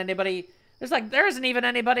not even anybody... There isn't even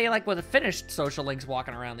anybody, like, with finished social links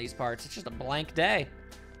walking around these parts. It's just a blank day.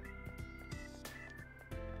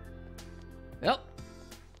 Well,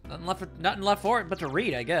 nothing left for it but to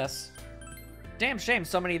read, I guess. Damn shame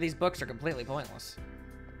so many of these books are completely pointless.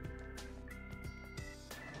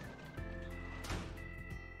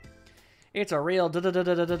 It's a real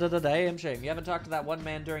damn shame. You haven't talked to that one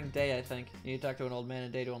man during day, I think. You need to talk to an old man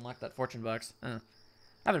in day to unlock that fortune box. I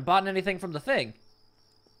haven't bought anything from the thing.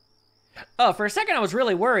 Oh, for a second I was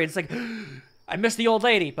really worried. It's like, I missed the old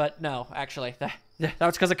lady, but no, actually. That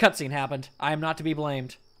was because a cutscene happened. I am not to be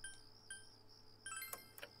blamed.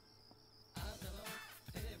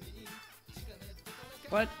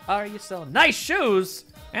 What are you selling? Nice shoes!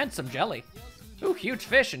 And some jelly. Ooh, huge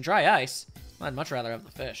fish and dry ice. I'd much rather have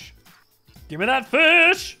the fish. Give me that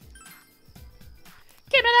fish!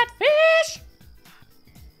 Give me that fish!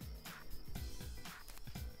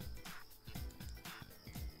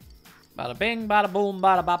 Bada bing, bada boom,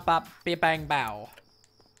 bada bop bop, beep bang bow.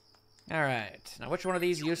 Alright, now which one of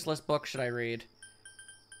these useless books should I read?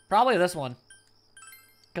 Probably this one.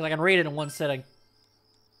 Because I can read it in one sitting.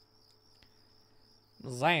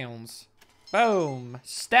 Zounds. Boom.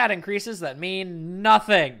 Stat increases that mean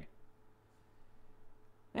nothing.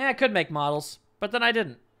 I could make models, but then I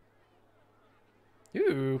didn't.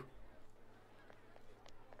 Ooh.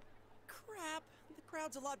 Crap, the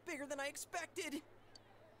crowd's a lot bigger than I expected.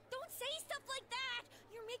 Don't say stuff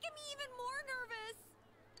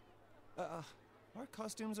Are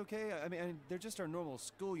costumes okay? I mean, they're just our normal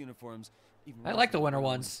school uniforms. Even I worse like the than winter our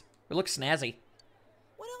ones. It looks snazzy.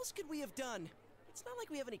 What else could we have done? It's not like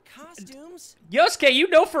we have any costumes. Yosuke, you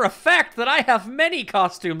know for a fact that I have many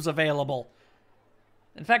costumes available.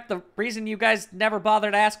 In fact, the reason you guys never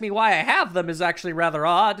bother to ask me why I have them is actually rather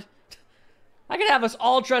odd. I could have us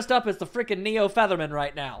all dressed up as the freaking Neo Featherman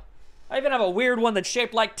right now. I even have a weird one that's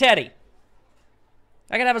shaped like Teddy.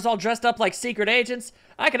 I could have us all dressed up like secret agents.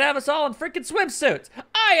 I could have us all in freaking swimsuits.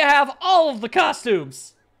 I have all of the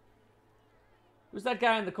costumes. Who's that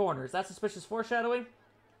guy in the corner? Is that suspicious foreshadowing?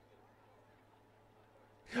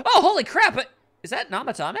 Oh, holy crap! Is that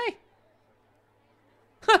Namatame?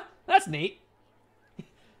 Huh, that's neat.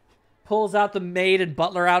 Pulls out the maid and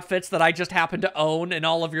butler outfits that I just happen to own in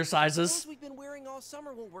all of your sizes. Clothes we've been wearing all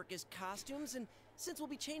summer won't work as costumes, and since we'll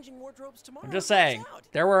be changing wardrobes tomorrow, I'm just saying,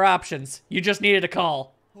 there were options. You just needed a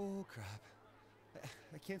call. Oh, crap.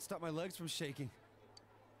 I can't stop my legs from shaking.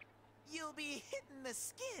 You'll be hitting the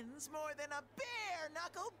skins more than a bare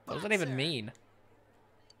knuckle What does that even mean?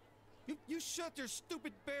 You shut your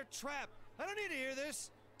stupid bear trap. I don't need to hear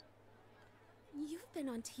this. You've been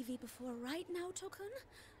on TV before, right, Naoto-kun?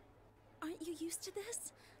 Aren't you used to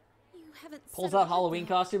this? You haven't Pulls said a out word Halloween yet.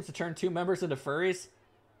 costumes to turn 2 members into furries.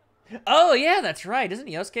 Oh, yeah, that's right. Isn't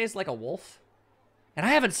Yosuke's like a wolf? And I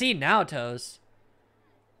haven't seen Naoto's.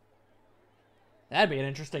 That'd be an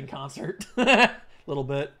interesting concert. Little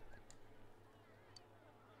bit.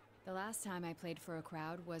 The last time I played for a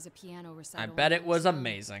crowd was a piano I recital. bet when it was young.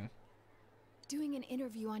 amazing. Doing an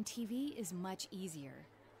interview on TV is much easier.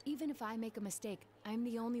 Even if I make a mistake, I'm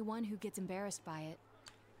the only one who gets embarrassed by it.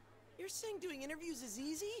 You're saying doing interviews is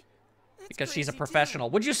easy? That's Because she's a crazy, too. professional.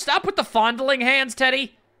 Would you stop with the fondling hands,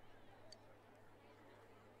 Teddy?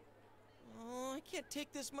 Oh, I can't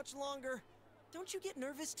take this much longer. Don't you get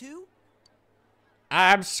nervous too?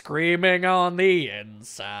 I'm screaming on the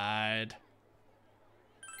inside.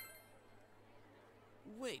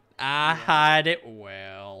 Wait. I hide it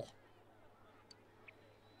well.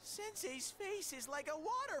 Sensei's face is like a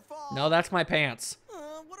waterfall. No, that's my pants.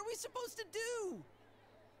 What are we supposed to do?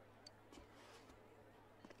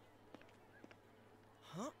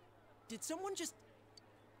 Huh? Did someone just...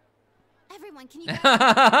 Everyone, can you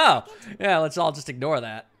Yeah, let's all just ignore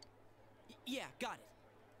that. Yeah, got it.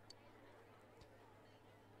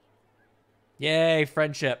 Yay,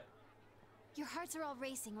 friendship. Your hearts are all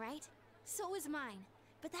racing, right? So is mine.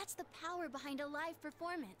 But that's the power behind a live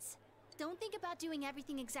performance. Don't think about doing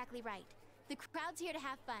everything exactly right. The crowd's here to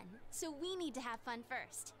have fun, so we need to have fun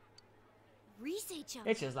first. Rise-chan.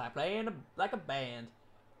 It's just like playing like a band.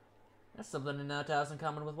 That's something in Naruto has in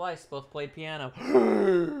common with Weiss. Both played piano.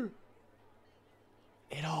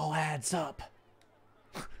 It all adds up.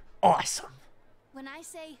 Awesome. When I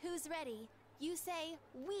say who's ready, you say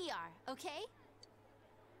we are, okay?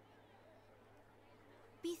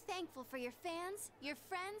 Be thankful for your fans, your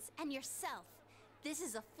friends, and yourself. This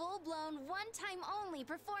is a full-blown, one-time-only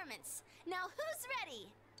performance. Now who's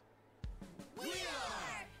ready? We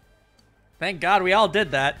are! Thank God we all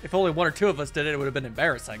did that. If only 1 or 2 of us did it, it would have been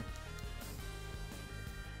embarrassing.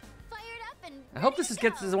 Fired up and I hope ready this to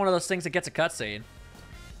is go. one of those things that gets a cutscene.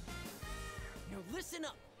 Now listen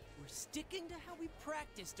up. We're sticking to how we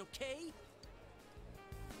practiced, okay?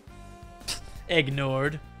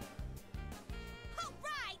 Ignored. All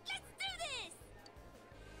right, let's do this!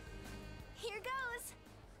 Here goes.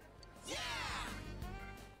 Yeah!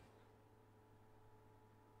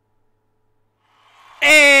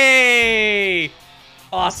 Hey!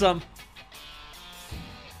 Awesome.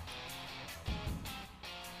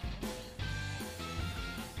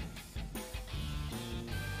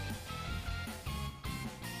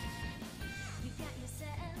 You got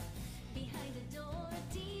yourself behind a door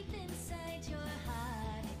deep inside your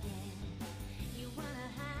heart again. You wanna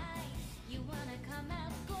hide, you wanna come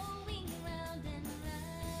out, going round and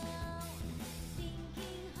round.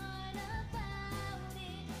 Thinking hard about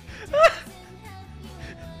it doesn't help you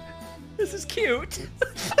run. This is cute. You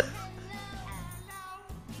gotta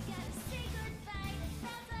say goodbye,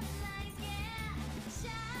 that's what lies, yeah.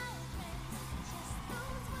 Shout friends, just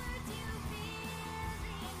those words you really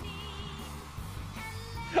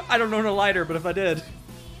need. I don't own a lighter, but if I did.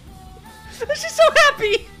 She's so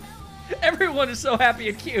happy! Everyone is so happy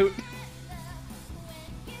and cute.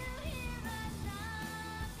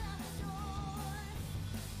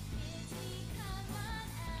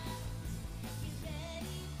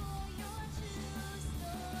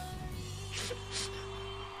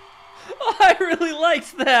 Oh, I really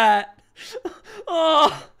liked that.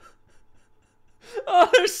 Oh. Oh,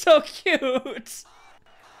 they're so cute.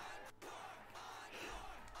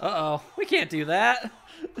 Uh-oh. We can't do that.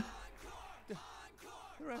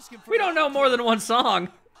 You're asking for We don't know more than one song.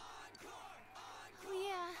 Oh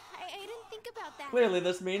yeah, I didn't think about that. Clearly,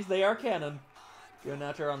 this means they are canon. You and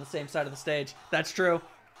Nacho are on the same side of the stage. That's true.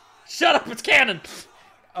 Shut up, it's canon!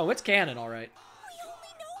 Oh, it's canon, alright. We only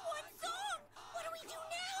know one song. What do we do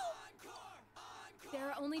now? There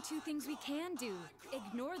are only two things we can do.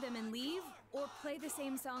 Ignore them and leave, or play the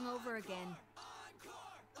same song over again.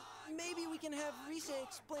 Maybe we can have Risa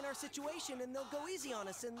explain our situation and they'll go easy on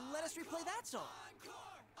us and let us replay that song.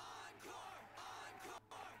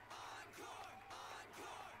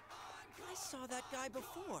 I saw that guy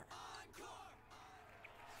before.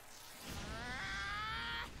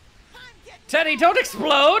 Teddy, don't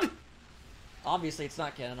explode! Obviously, it's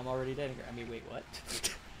not canon. I'm already dating her. I mean, wait, what?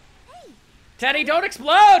 Teddy, don't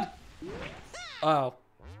explode! Oh.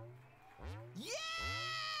 Yeah!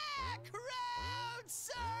 Crowd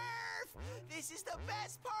surf! This is the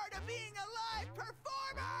best part of being a live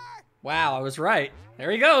performer! Wow, I was right.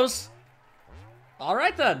 There he goes.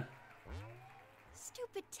 Alright then.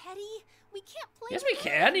 Stupid Teddy. We can't play. Yes, we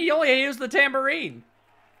can. He only used the tambourine.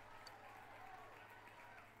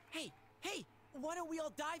 Hey, why don't we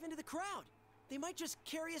all dive into the crowd? They might just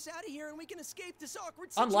carry us out of here and we can escape this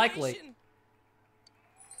awkward situation. Unlikely.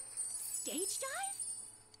 Stage dive?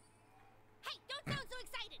 Hey, don't sound so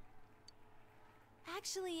excited.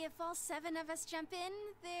 Actually, if all 7 of us jump in,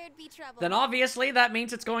 there'd be trouble. Then obviously that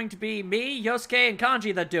means it's going to be me, Yosuke, and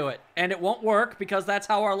Kanji that do it. And it won't work because that's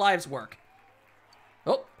how our lives work.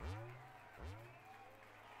 Oh.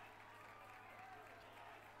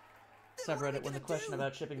 Subreddit when the question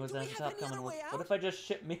about shipping was at the top comment was, what if I just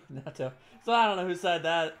ship me with Nato? So I don't know who said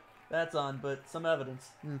that. That's on, but some evidence.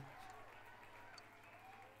 If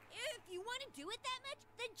you want to do it that much,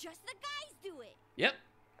 then just the guys do it. Yep.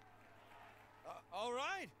 All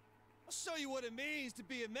right. I'll show you what it means to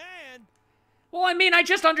be a man. Well, I mean, I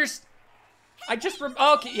just okay,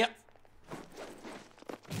 yep.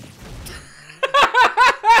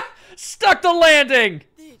 Stuck the landing!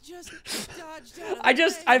 They just dodged out of the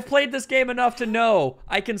way. I've played this game enough to know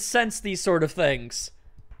I can sense these sort of things.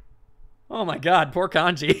 Oh my god, poor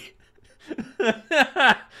Kanji.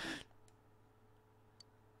 I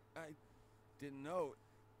didn't know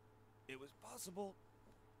it was possible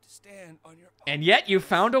to stand on your own. And yet you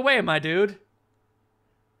found a way, my dude.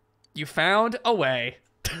 You found a way.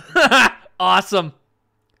 Awesome.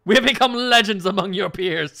 We have become legends among your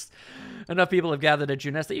peers. Enough people have gathered at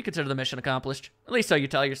Junes that you consider the mission accomplished. At least so you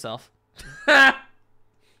tell yourself. I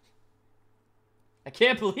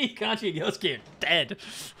can't believe Kanji and Yosuke are dead.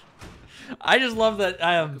 I just love that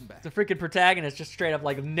the freaking protagonist just straight up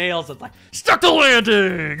like nails it, like, stuck the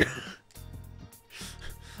landing!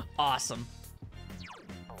 Awesome.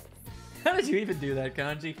 How did you even do that,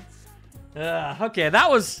 Kanji? Okay, that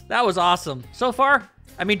was awesome. So far,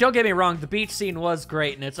 I mean, don't get me wrong, the beach scene was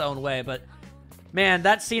great in its own way, but man,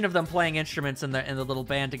 that scene of them playing instruments in the little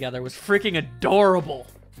band together was freaking adorable.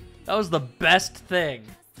 That was the best thing.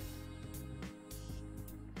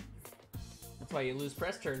 That's why you lose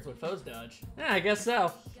press turns when foes dodge. Yeah, I guess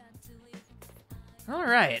so.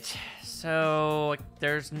 Alright, so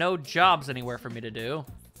there's no jobs anywhere for me to do.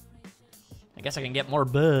 I guess I can get more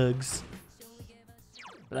bugs.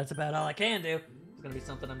 But that's about all I can do. It's gonna be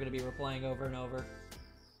something I'm gonna be replaying over and over.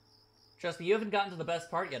 Trust me, you haven't gotten to the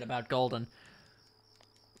best part yet about Golden.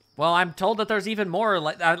 Well, I'm told that there's even more,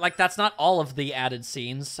 like that's not all of the added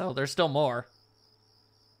scenes, so there's still more.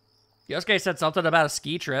 Yosuke said something about a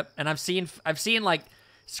ski trip, and I've seen like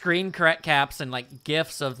screen caps and like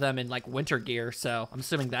gifs of them in like winter gear, so I'm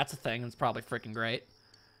assuming that's a thing. It's probably freaking great.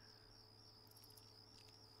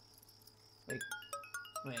 Wait,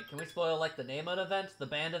 can we spoil like the name of the event, the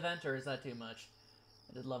band event, or is that too much?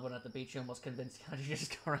 I did love when at the beach you almost convinced Kanji to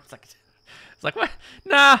just go around. It's like what?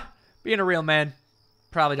 Nah, being a real man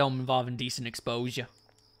probably don't involve indecent exposure.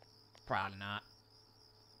 Probably not.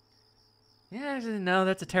 Yeah, no,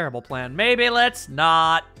 that's a terrible plan. Maybe let's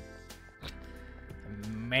not.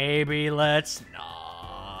 Maybe let's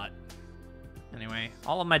not. Anyway,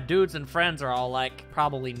 all of my dudes and friends are all, like,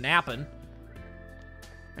 probably napping.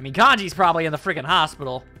 I mean, Kanji's probably in the freaking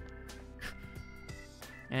hospital.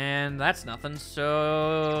 And that's nothing,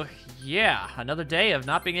 so yeah, another day of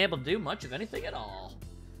not being able to do much of anything at all.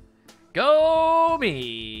 Go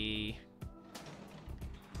me!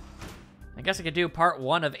 I guess I could do part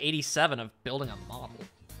 1 of 87 of building a model.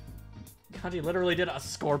 Kanji literally did a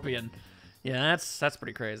scorpion. Yeah, that's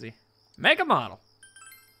pretty crazy. Make a model.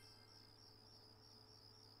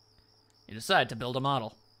 You decide to build a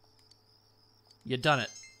model. You done it.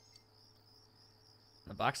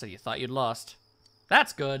 The box that you thought you'd lost.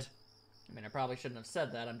 That's good. I mean, I probably shouldn't have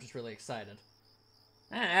said that. I'm just really excited.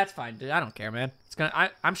 That's fine, dude. I don't care, man.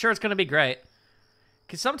 I'm sure it's gonna be great.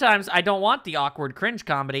 Cause sometimes I don't want the awkward cringe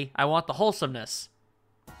comedy. I want the wholesomeness.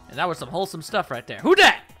 And that was some wholesome stuff right there. Who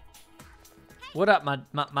dat? What up,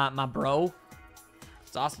 my bro? I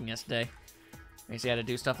was asking yesterday. Macy had to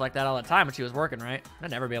do stuff like that all the time when she was working, right?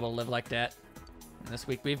 I'd never be able to live like that. And this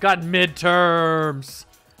week we've got midterms.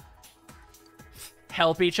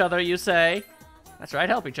 Help each other, you say? That's right,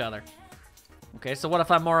 help each other. Okay, so what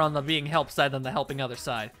if I'm more on the being helped side than the helping other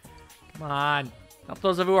side? Come on. Help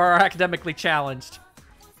those of you who are academically challenged.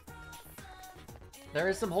 There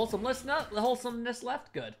is some wholesomeness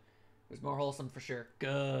left. Good. There's more wholesome for sure.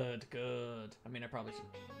 Good. I mean, I probably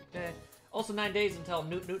should. Also, 9 days until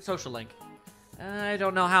Newt Social Link. I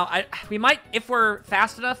don't know how. We might, if we're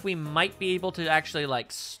fast enough, we might be able to actually,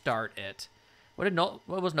 like, start it. What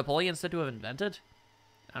was Napoleon said to have invented?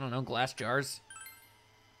 I don't know, glass jars.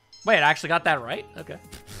 Wait, I actually got that right? Okay.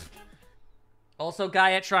 Also,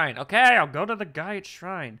 Guy at Shrine. Okay, I'll go to the Guy at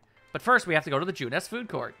Shrine. But first, we have to go to the Junes food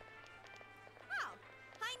court. Oh,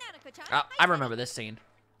 hi, Nanako-chan. I remember this scene.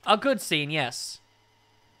 A good scene, yes.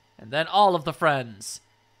 And then all of the friends.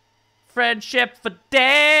 Friendship for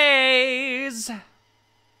days.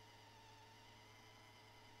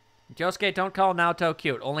 Yosuke, don't call Naoto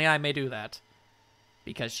cute. Only I may do that.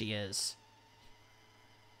 Because she is.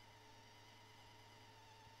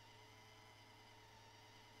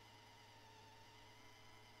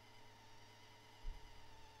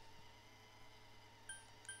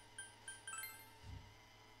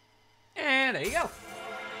 And there you go.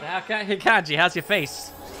 Now, Kanji, how's your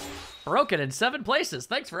face? Broken in 7 places.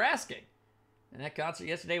 Thanks for asking. And that concert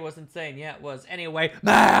yesterday was insane. Yeah, it was. Anyway,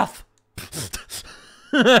 math!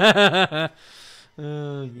 Oh,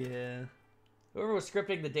 yeah. Whoever was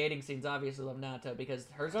scripting the dating scenes obviously loved Naoto because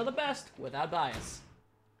hers are the best without bias.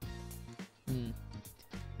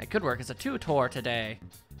 I could work as a tutor today.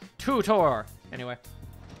 Tutor! Anyway,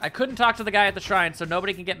 I couldn't talk to the guy at the shrine, so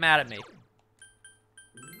nobody can get mad at me.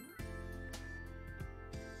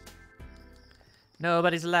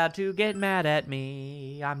 Nobody's allowed to get mad at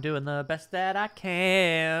me. I'm doing the best that I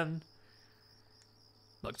can.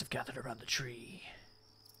 Bugs have gathered around the tree.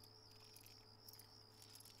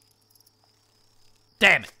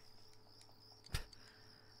 Damn it.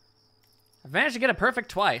 I've managed to get it perfect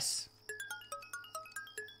twice.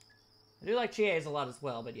 I do like Chie's a lot as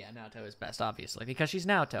well, but yeah, Naoto is best, obviously, because she's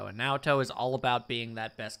Naoto, and Naoto is all about being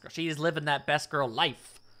that best girl. She's living that best girl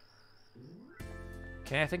life.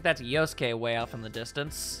 Okay, I think that's Yosuke way off in the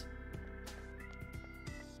distance.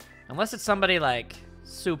 Unless it's somebody, like,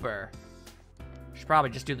 super. Should probably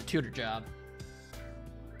just do the tutor job.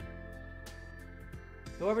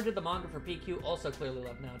 Whoever did the manga for PQ also clearly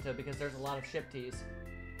loved Naoto because there's a lot of ship teas.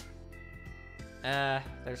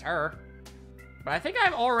 There's her. But I think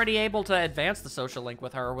I'm already able to advance the social link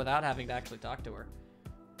with her without having to actually talk to her.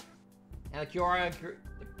 And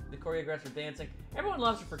the choreographer dancing. Everyone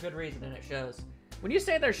loves her for good reason, and it shows. When you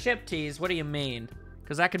say they're ship teas, what do you mean?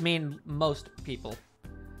 Because that could mean most people.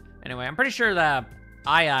 Anyway, I'm pretty sure the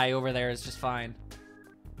Ai over there is just fine.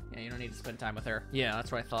 Yeah, you don't need to spend time with her. Yeah,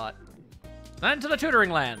 that's what I thought. Then to the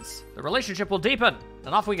tutoring lands. The relationship will deepen,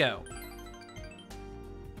 and off we go.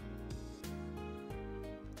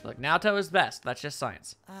 Look, Naoto is best. That's just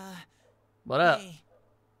science. What up? Hey.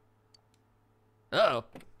 Uh-oh.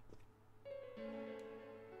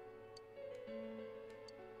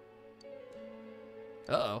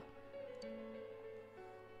 Uh-oh.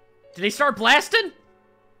 Did he start blasting?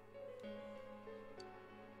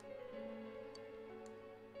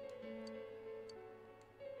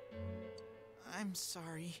 I'm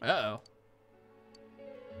sorry. Uh-oh.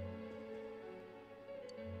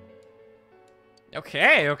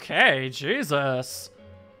 Okay, Jesus.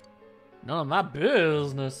 None of my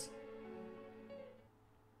business.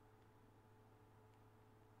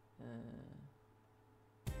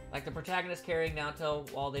 Like the protagonist carrying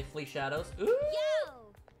Naoto while they flee shadows. Ooh! Yo!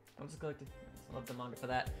 I'm just collecting. I love the manga for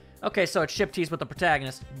that. Okay, so it's ship tease with the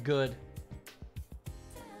protagonist. Good.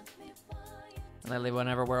 Lately,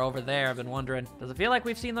 whenever we're over there, I've been wondering, does it feel like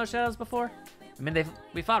we've seen those shadows before? I mean,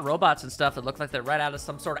 we fought robots and stuff that look like they're right out of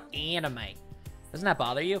some sort of anime. Doesn't that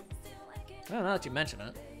bother you? I don't know that you mention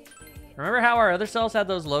it. Remember how our other selves had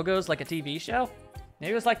those logos like a TV show?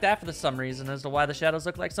 Maybe it was like that for some reason as to why the shadows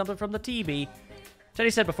look like something from the TV. Teddy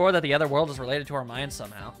said before that the other world is related to our minds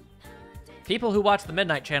somehow. People who watch the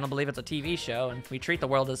Midnight Channel believe it's a TV show, and we treat the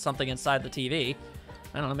world as something inside the TV.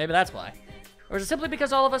 I don't know, maybe that's why. Or is it simply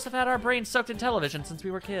because all of us have had our brains soaked in television since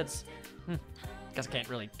we were kids? Guess I can't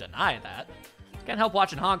really deny that. Can't help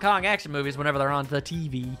watching Hong Kong action movies whenever they're on the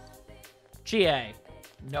TV. Chie,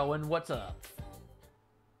 knowing what's up.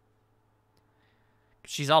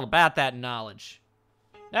 She's all about that knowledge.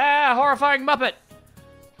 Ah, horrifying Muppet!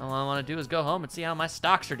 All I want to do is go home and see how my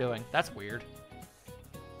stocks are doing. That's weird.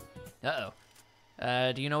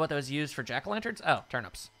 Uh-oh. Do you know what those used for jack-o'-lanterns? Oh,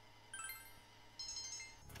 turnips.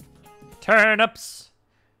 Turnips!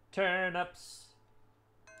 Turnips!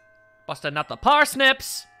 Busting up the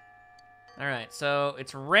parsnips! Alright, so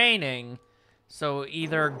it's raining. So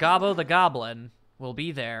either Gobbo the Goblin will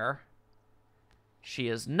be there. She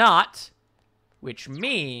is not, which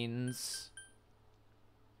means...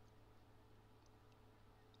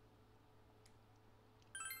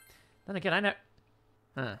 Then again, I know...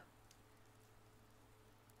 Huh.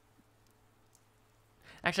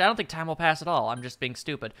 Actually, I don't think time will pass at all. I'm just being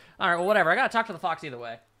stupid. Alright, well, whatever. I gotta talk to the fox either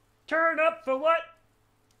way. Turn up for what?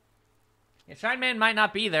 Yeah, Shine Man might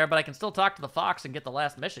not be there, but I can still talk to the fox and get the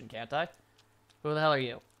last mission, can't I? Who the hell are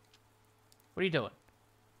you? What are you doing?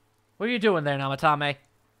 What are you doing there, Namatame?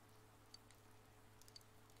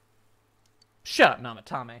 Shut up,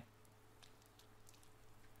 Namatame.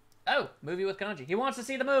 Oh, movie with Kanji. He wants to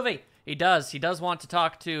see the movie. He does. He does want to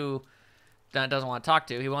talk to... Doesn't want to talk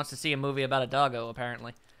to. He wants to see a movie about a doggo,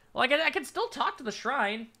 apparently. Well, I can still talk to the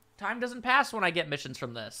shrine. Time doesn't pass when I get missions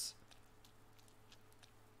from this.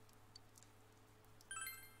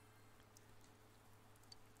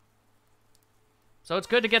 So it's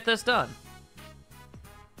good to get this done.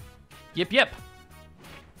 Yip, yip.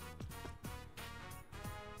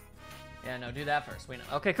 Yeah, no, do that first. We know.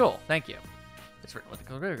 Okay, cool. Thank you. It's written with the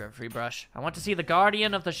calligraphy brush. I want to see the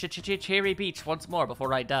Guardian of the Cherry Beach once more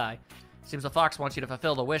before I die. Seems the fox wants you to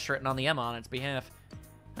fulfill the wish written on the M on its behalf.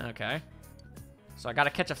 Okay. So I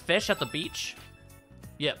gotta catch a fish at the beach?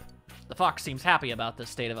 Yep. The fox seems happy about this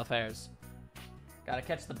state of affairs. Gotta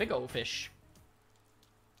catch the big old fish.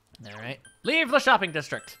 Alright. Leave the shopping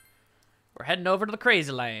district. We're heading over to the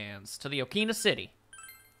Crazy Lands, to the Okina City.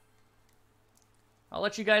 I'll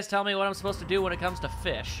let you guys tell me what I'm supposed to do when it comes to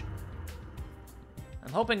fish.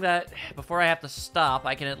 I'm hoping that before I have to stop,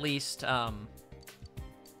 I can at least,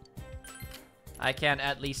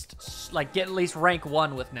 like, get at least rank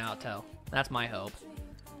 1 with Naoto. That's my hope.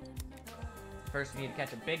 First, we need to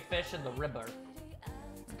catch a big fish in the river.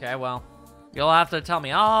 Okay, well, you'll have to tell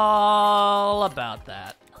me all about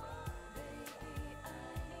that.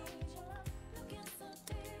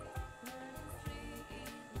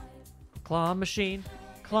 Claw machine,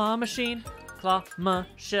 claw machine, claw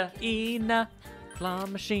machine, claw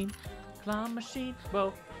machine, claw machine,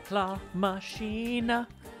 whoa, claw machine.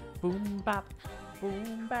 Boom bap,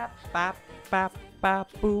 boom bap, bap, bap,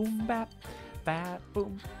 bap, boom bap, bap,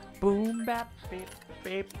 boom, boom bap, beep,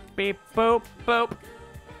 beep, beep, boop, boop.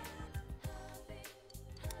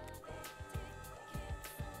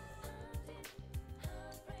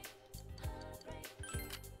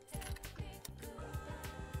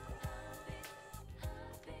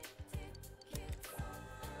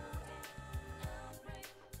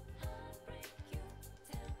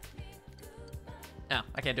 No,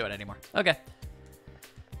 I can't do it anymore. Okay.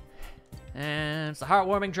 And it's a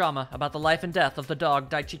heartwarming drama about the life and death of the dog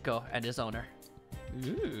Daichiko and his owner.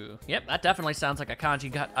 Ooh. Yep, that definitely sounds like a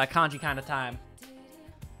kanji kind of time.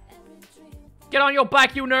 Get on your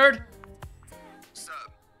bike, you nerd! What's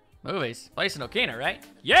up? Movies. Place in Okina, right?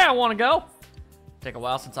 Yeah, I want to go! Take a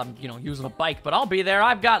while since I'm, using a bike, but I'll be there.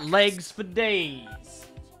 I've got legs for days.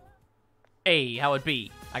 Hey, how it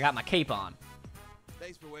be? I got my cape on.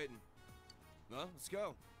 Thanks for waiting. Well, let's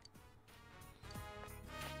go.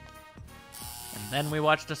 And then we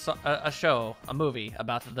watched a movie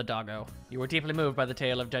about the doggo. You were deeply moved by the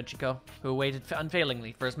tale of Daichiko, who waited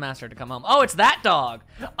unfailingly for his master to come home. Oh, it's that dog!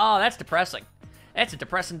 Oh, that's depressing. It's a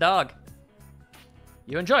depressing dog.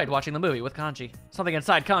 You enjoyed watching the movie with Kanji. Something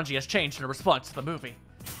inside Kanji has changed in response to the movie.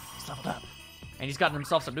 He's leveled up. And he's gotten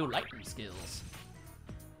himself some new lightning skills.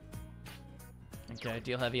 Okay,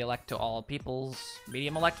 deal heavy elect to all peoples.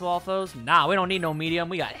 Medium elect to all foes? Nah, we don't need no medium.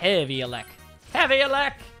 We got heavy elect. Heavy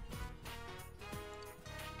elect!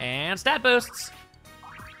 And stat boosts.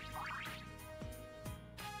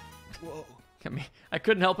 Whoa. I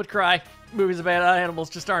couldn't help but cry. Movies about animals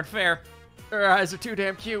just aren't fair. Their eyes are too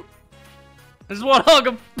damn cute. I just want to hug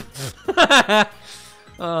them.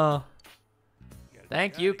 Oh.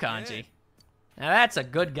 Thank you, Kanji. Now that's a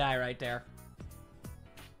good guy right there.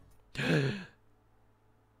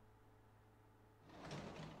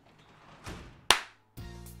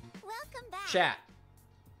 Welcome back. Chat.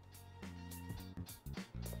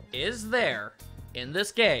 Is there, in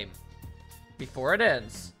this game, before it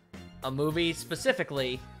ends, a movie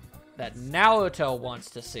specifically that Naoto wants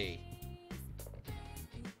to see?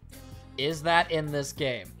 Is that in this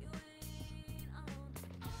game?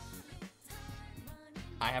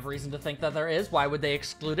 I have reason to think that there is. Why would they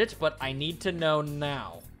exclude it? But I need to know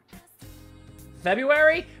now.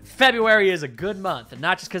 February? February is a good month, and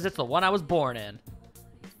not just because it's the one I was born in.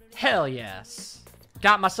 Hell yes.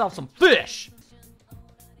 Got myself some fish.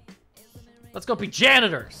 Let's go be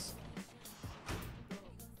janitors.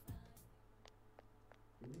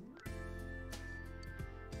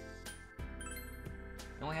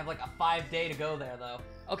 You only have like a 5-day to go there, though.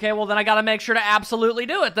 Okay, well then I gotta make sure to absolutely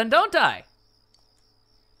do it, then don't I?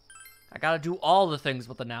 I gotta do all the things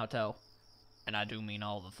with the Naoto. And I do mean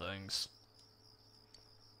all the things.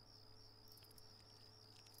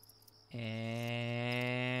 And...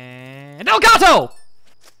 Elgato!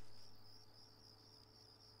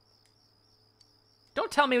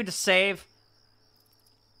 Don't tell me to save.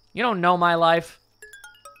 You don't know my life.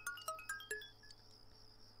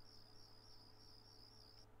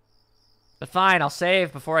 But fine, I'll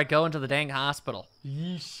save before I go into the dang hospital.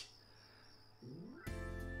 Yeesh.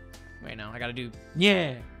 Wait, no, I gotta do...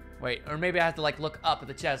 Yeah. Wait, or maybe I have to, like, look up at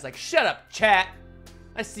the chat. It's like, shut up, chat.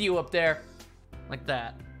 I see you up there. Like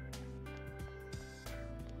that.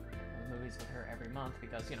 Movies with her every month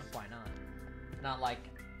because, you know, why not? Not like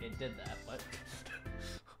it did that, but...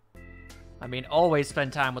 I mean, always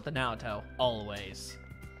spend time with the Naoto. Always.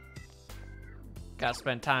 Gotta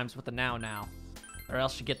spend times with the now. Or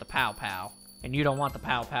else you get the pow-pow. And you don't want the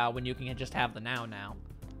pow-pow when you can just have the now.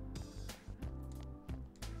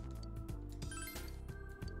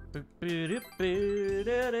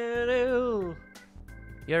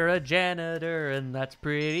 You're a janitor, and that's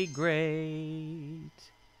pretty great.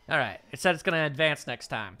 Alright, it said it's gonna advance next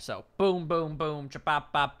time. So, boom, boom, boom,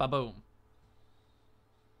 cha-ba-ba-ba-boom.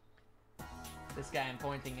 This guy I'm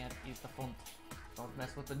pointing at, he's the font. Don't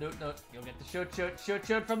mess with the note. You'll get the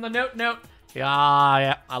shoot from the note.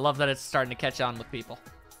 Yeah. I love that it's starting to catch on with people.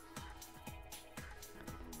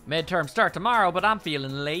 Midterms start tomorrow, but I'm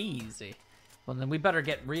feeling lazy. Well, then we better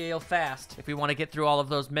get real fast if we want to get through all of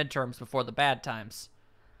those midterms before the bad times.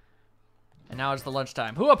 And now it's the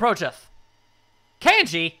lunchtime. Who approacheth?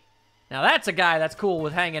 Kanji! Now that's a guy that's cool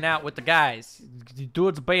with hanging out with the guys.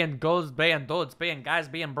 Dudes being goes being dudes, being guys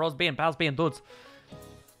being bros, being pals, being dudes.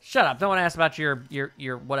 Shut up, don't want to ask about your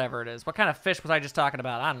whatever it is. What kind of fish was I just talking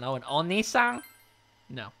about? I don't know, an oni-san?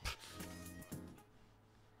 No.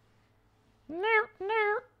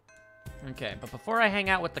 Okay, but before I hang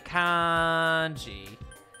out with the kanji,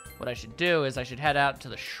 what I should do is I should head out to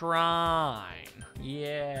the shrine.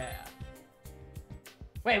 Yeah.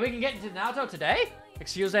 Wait, we can get into Naoto today?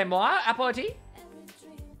 Excusez-moi, apporti?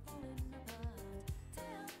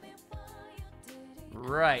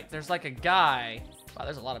 Right, there's like a guy. Wow,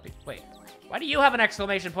 there's a lot of people. Wait, why do you have an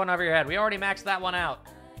exclamation point over your head? We already maxed that one out.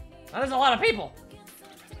 Now, there's a lot of people.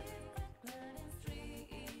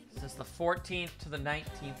 This is the 14th to the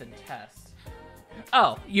 19th in test.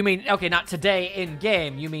 Oh, you mean, okay, not today in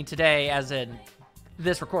game. You mean today as in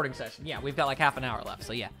this recording session. Yeah, we've got like half an hour left,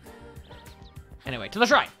 so yeah. Anyway, to the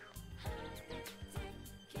shrine.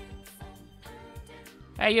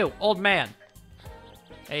 Hey, you, old man.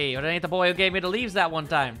 Hey, it ain't the boy who gave me the leaves that one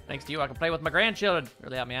time. Thanks to you, I can play with my grandchildren.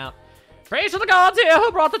 Really help me out. Praise to the gods here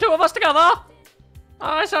who brought the two of us together.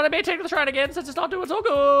 I started maintaining to the shrine again since it's not doing so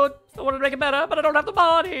good. I wanted to make it better, but I don't have the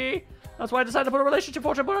money. That's why I decided to put a relationship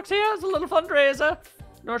fortune books here as a little fundraiser.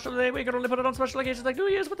 Normally, we can only put it on special occasions like New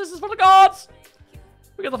Year's, but this is for the gods.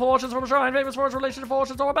 We get the fortunes from the shrine, famous for its relationship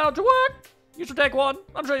fortunes, so we're bound to work. You should take one.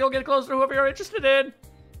 I'm sure you'll get closer to whoever you're interested in.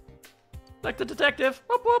 Like the detective.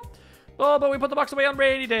 Whoop, whoop. Oh, but we put the box away on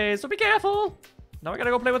rainy days, so be careful. Now I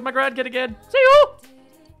gotta go play with my grandkid again. See you!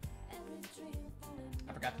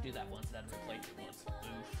 I forgot to do that once, and then replayed it once.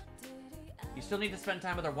 Oof. You still need to spend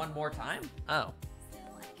time with her one more time? Oh.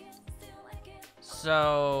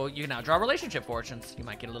 So, you can now draw relationship fortunes. You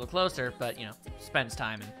might get a little closer, but, you know, spends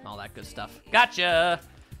time and all that good stuff. Gotcha!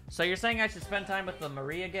 So you're saying I should spend time with the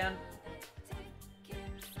Marie again?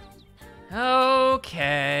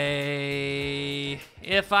 Okay,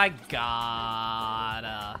 if I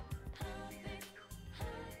gotta.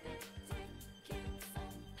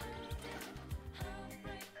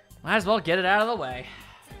 Might as well get it out of the way.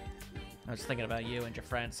 I was thinking about you and your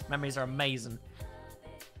friends. Memories are amazing.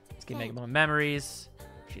 Let's keep making more memories.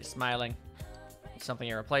 She's smiling. Something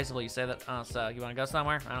irreplaceable. You say that. Oh, so you want to go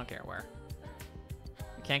somewhere? I don't care where.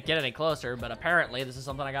 I can't get any closer, but apparently this is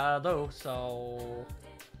something I gotta do, so...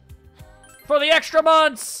 For the extra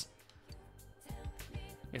months!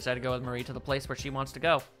 You decided to go with Marie to the place where she wants to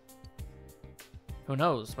go. Who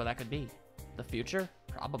knows where that could be? The future?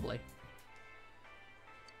 Probably.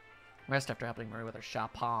 Rest after helping Marie with her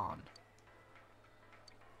Chopin.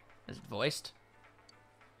 Is it voiced?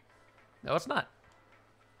 No, it's not.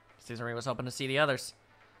 Seems Marie was hoping to see the others.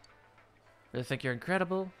 Really think you're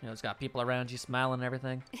incredible. You know, it's got people around you smiling and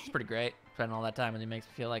everything. It's pretty great. Spending all that time and it makes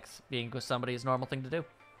me feel like being with somebody is a normal thing to do.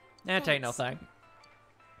 It ain't no thing.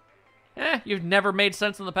 You've never made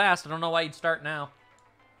sense in the past. I don't know why you'd start now.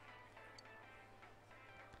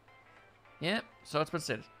 Yep, so it's been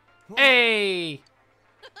said. Hey!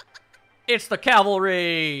 It's the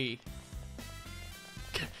cavalry!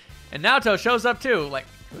 And Naoto shows up too. Like,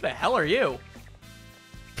 who the hell are you?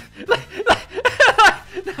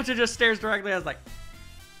 Naoto just stares directly. I was like,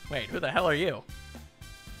 wait, who the hell are you?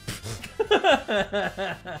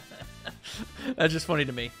 That's just funny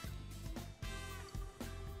to me.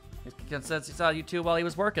 Since he saw you two while he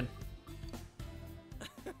was working.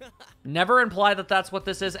 Never imply that that's what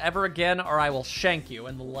this is ever again, or I will shank you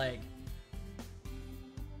in the leg.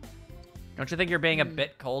 Don't you think you're being a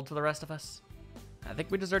bit cold to the rest of us? I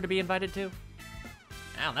think we deserve to be invited too.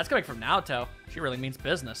 Wow, that's coming from Naoto. She really means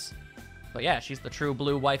business. But yeah, she's the true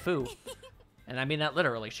blue waifu. And I mean that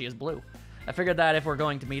literally, she is blue. I figured that if we're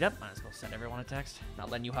going to meet up, might as well send everyone a text. Not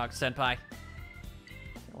letting you hug senpai.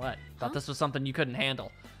 What? Thought this was something you couldn't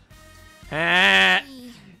handle.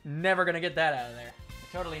 Never gonna get that out of there.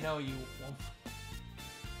 I totally know you won't.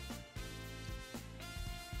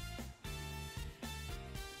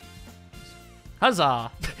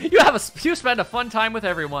 Huzzah! You spend a fun time with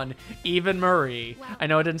everyone, even Marie. Well, I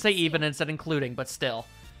know I didn't say even and said including, but still.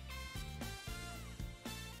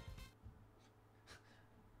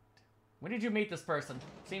 When did you meet this person?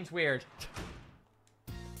 Seems weird.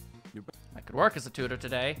 I could work as a tutor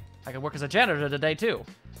today. I could work as a janitor today too.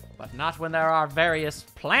 But not when there are various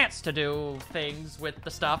plants to do things with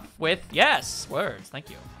the stuff with. Yes, words,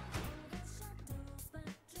 thank you.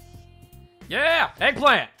 Yeah,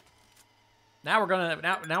 eggplant! Now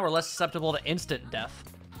we're less susceptible to instant death.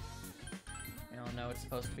 Oh no, it's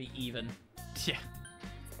supposed to be even. Yeah.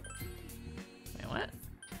 Wait, what?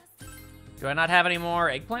 Do I not have any more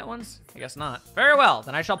eggplant ones? I guess not. Very well,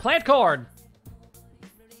 then I shall plant corn.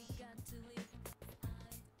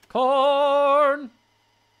 Corn!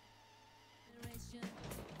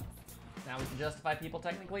 Now we can justify people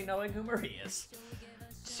technically knowing who Marie is.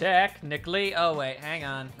 Technically. Oh wait, hang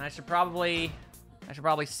on. I should probably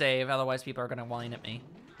save, otherwise people are gonna whine at me.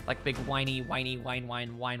 Like big whiny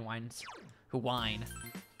wines who whine.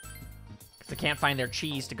 Because they can't find their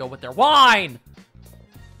cheese to go with their wine!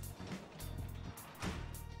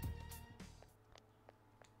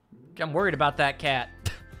 I'm worried about that cat.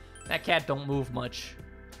 That cat don't move much.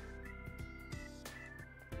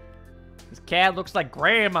 This cat looks like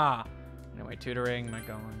grandma. Anyway, tutoring, might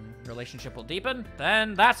go on. Relationship will deepen.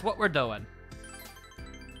 Then that's what we're doing.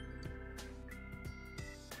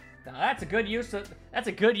 Now that's a good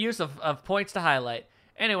use of points to highlight.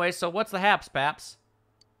 Anyway, so what's the haps, Paps?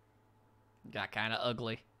 Got kind of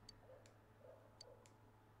ugly.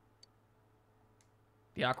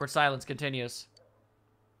 The awkward silence continues.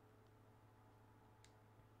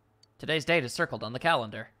 Today's date is circled on the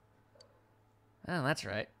calendar. Oh, that's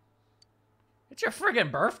right. It's your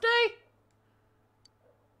friggin' birthday?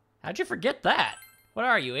 How'd you forget that? What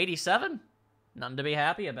are you, 87? Nothing to be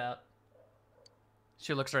happy about.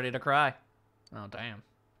 She looks ready to cry. Oh, damn.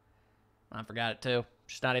 I forgot it, too.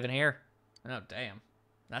 She's not even here. Oh, damn.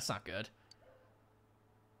 That's not good.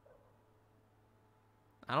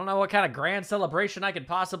 I don't know what kind of grand celebration I could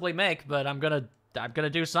possibly make, but I'm gonna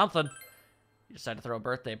do something. You decide to throw a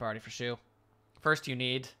birthday party for Shu. First you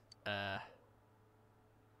need,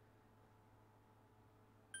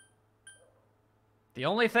 the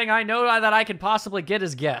only thing I know that I can possibly get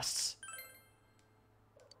is guests.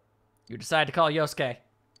 You decide to call Yosuke.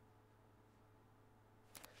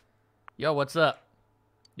 Yo, what's up?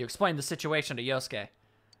 You explain the situation to Yosuke.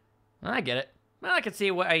 I get it. Well, I can see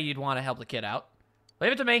why you'd want to help the kid out.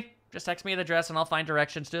 Leave it to me. Just text me the address and I'll find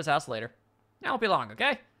directions to his house later. That won't be long,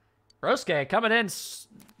 okay? Rosuke coming in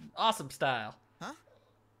awesome style. Huh?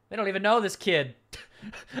 They don't even know this kid.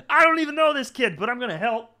 I don't even know this kid, but I'm gonna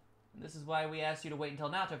help. This is why we asked you to wait until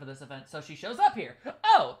Naoto for this event, so she shows up here.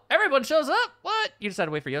 Oh, everyone shows up? What? You decided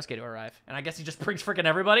to wait for Yosuke to arrive. And I guess he just brings freaking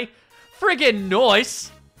everybody? Friggin' noise!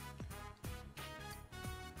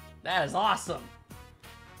 That is awesome.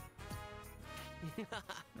 I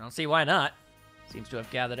don't see why not. Seems to have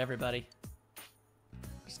gathered everybody.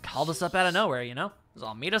 Just called us up out of nowhere, you know? It was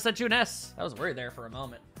all meet us at Junes. I was worried there for a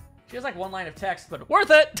moment. She has like one line of text, but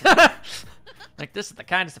worth it! Like, this is the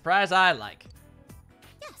kind of surprise I like.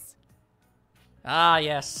 Yes. Ah,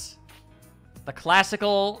 yes. The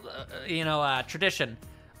classical, tradition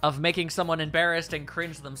of making someone embarrassed and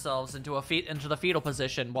cringe themselves into the fetal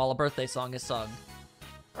position while a birthday song is sung.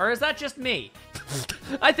 Or is that just me?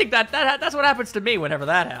 I think that's what happens to me whenever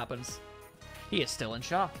that happens. He is still in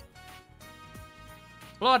shock.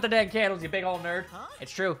 Blow out the damn candles, you big old nerd. Huh?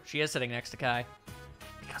 It's true. She is sitting next to Kai.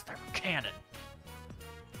 Because they're canon.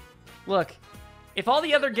 Look, if all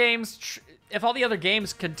the other games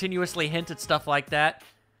continuously hint at stuff like that,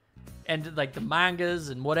 and like the mangas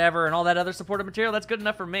and whatever and all that other supportive material, that's good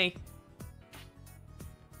enough for me.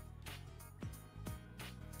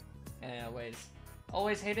 And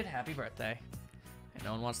always hated happy birthday. And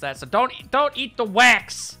no one wants that, so don't eat the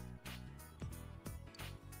wax!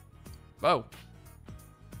 Whoa.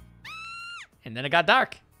 And then it got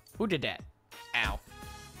dark. Who did that? Ow.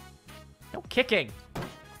 No kicking.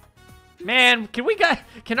 Man,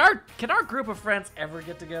 can our group of friends ever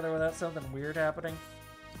get together without something weird happening?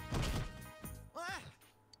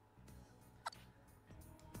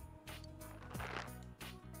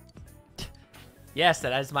 Yes,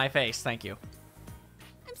 that is my face. Thank you.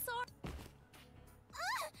 I'm sorry.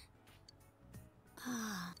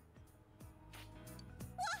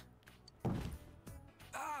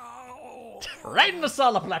 Right in the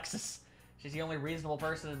solar plexus. She's the only reasonable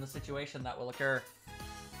person in the situation that will occur.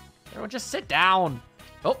 Everyone just sit down.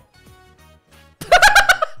 Oh.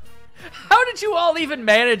 How did you all even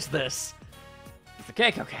manage this? Is the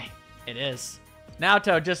cake okay? It is.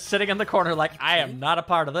 Naoto just sitting in the corner like, I am not a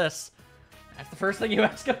part of this. That's the first thing you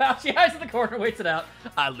ask about. She hides in the corner, waits it out.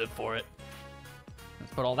 I live for it.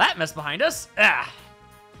 Let's put all that mess behind us. Ah.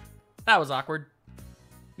 That was awkward.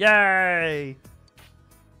 Yay.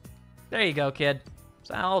 There you go, kid.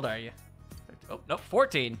 So how old are you? Oh, nope,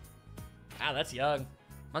 14. Wow, that's young.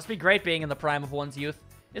 Must be great being in the prime of one's youth.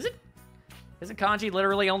 Isn't Kanji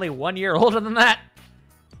literally only 1 year older than that?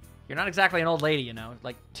 You're not exactly an old lady, you know.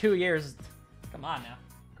 Like 2 years. Come on now.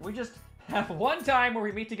 Can we just have one time where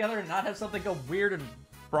we meet together and not have something go weird and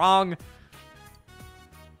wrong?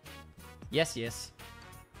 Yes, yes.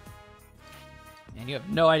 And you have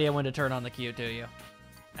no idea when to turn on the cue, do you?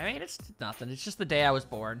 I mean, it's nothing. It's just the day I was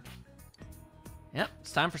born. Yep,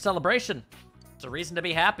 it's time for celebration. It's a reason to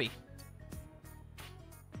be happy.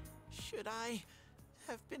 Should I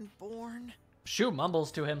have been born? Shu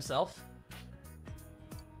mumbles to himself.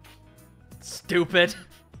 Stupid.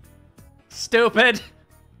 Stupid.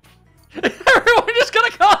 Everyone just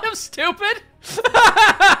gonna call him stupid?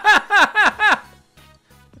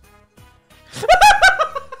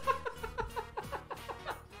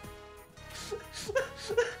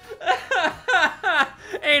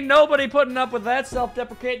 Ain't nobody putting up with that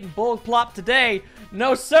self-deprecating bull plop today.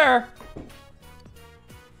 No, sir.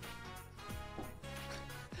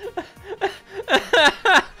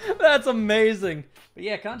 That's amazing. But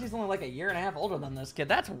yeah, Kanji's only like 1.5 years older than this kid.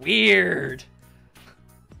 That's weird.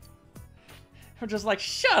 I'm just like,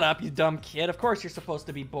 shut up, you dumb kid. Of course you're supposed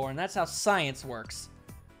to be born. That's how science works.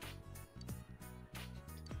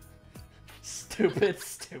 Stupid,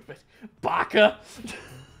 stupid. Baka.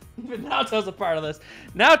 Even Naoto's a part of this.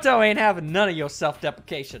 Naoto ain't having none of your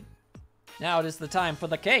self-deprecation. Now it is the time for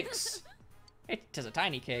the cakes. It is a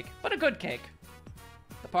tiny cake, but a good cake.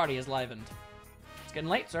 The party is livened. It's getting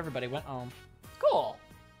late, so everybody went home. Cool.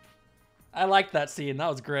 I liked that scene. That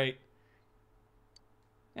was great.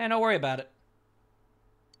 Yeah, don't worry about it.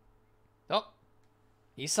 Oh,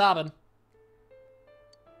 he's sobbing.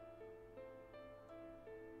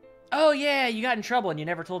 Oh, yeah, you got in trouble and you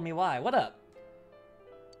never told me why. What up?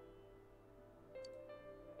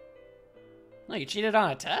 No, you cheated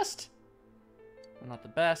on a test? I'm not the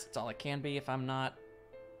best. It's all I can be if I'm not.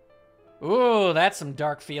 Ooh, that's some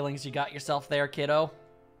dark feelings you got yourself there, kiddo.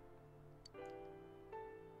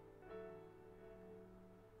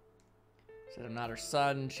 Said I'm not her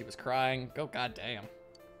son. She was crying. Oh, goddamn.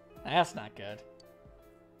 That's not good.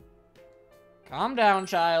 Calm down,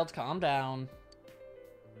 child. Calm down.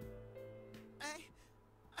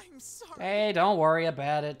 I'm sorry. Hey, don't worry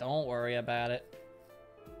about it. Don't worry about it.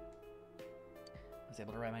 I was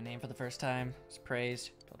able to write my name for the first time. Was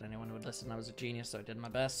praised. Told anyone who would listen I was a genius, so I did my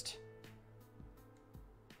best.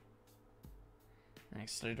 I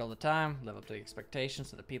studied all the time, live up to the expectations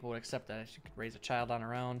so that people would accept that she could raise a child on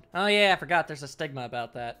her own. Oh yeah, I forgot there's a stigma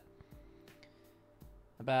about that.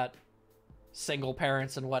 About single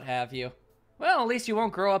parents and what have you. Well, at least you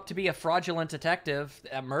won't grow up to be a fraudulent detective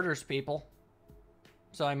that murders people.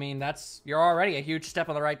 So, I mean, you're already a huge step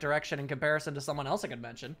in the right direction in comparison to someone else I could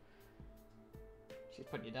mention. She's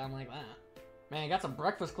putting you down like that. Man, you got some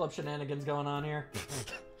Breakfast Club shenanigans going on here.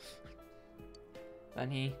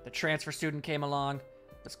 Then the transfer student came along.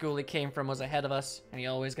 The school he came from was ahead of us, and he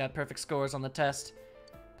always got perfect scores on the test.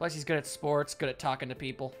 Plus, he's good at sports, good at talking to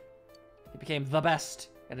people. He became the best,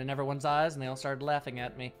 and in everyone's eyes, and they all started laughing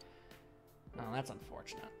at me. Oh, that's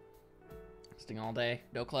unfortunate. Sitting all day,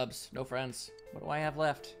 no clubs, no friends. What do I have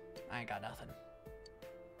left? I ain't got nothing.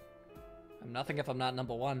 I'm nothing if I'm not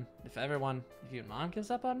number one. If your mom gives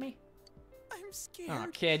up on me? I'm scared. Oh,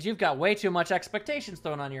 kid, you've got way too much expectations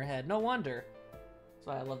thrown on your head. No wonder. That's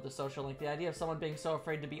why I love the social link. The idea of someone being so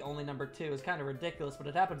afraid to be only number 2 is kind of ridiculous, but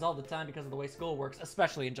it happens all the time because of the way school works,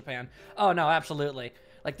 especially in Japan. Oh no, absolutely.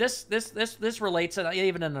 Like this relates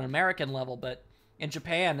even in an American level, but in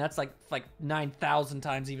Japan, that's like 9,000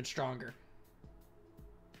 times even stronger.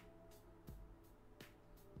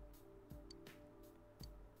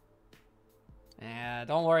 Yeah,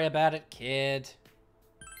 don't worry about it, kid.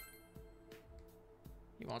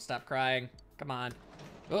 You won't stop crying. Come on.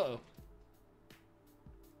 Uh-oh.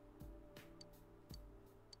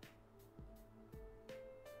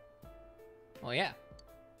 Well, yeah.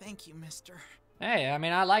 Thank you, mister. Hey, I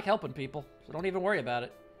mean, I like helping people, so don't even worry about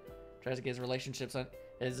it. Tries to get his relationships,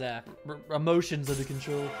 his emotions under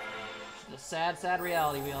control. The sad, sad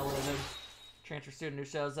reality we all live in. Transfer student who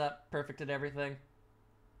shows up, perfect at everything.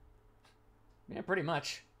 Yeah, pretty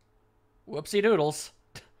much. Whoopsie doodles.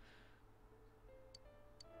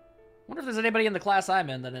 Wonder if there's anybody in the class I'm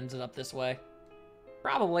in that ended up this way.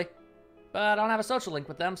 Probably. But I don't have a social link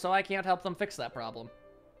with them, so I can't help them fix that problem.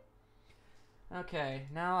 Okay,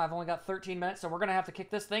 now I've only got 13 minutes, so we're gonna have to kick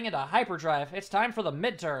this thing into hyperdrive. It's time for the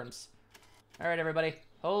midterms. Alright, everybody,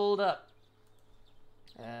 hold up.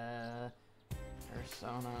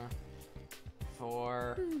 Persona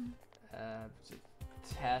 4,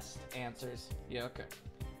 test answers. Yeah, okay.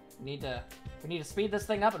 We need to speed this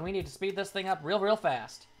thing up, and we need to speed this thing up real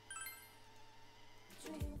fast.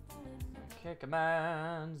 Okay, come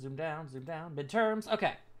on. Zoom down, zoom down. Midterms.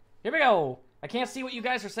 Okay, here we go. I can't see what you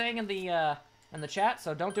guys are saying in the chat,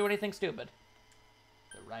 so don't do anything stupid.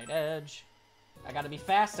 The right edge. I gotta be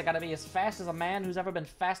fast. I gotta be as fast as a man who's ever been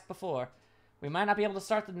fast before. We might not be able to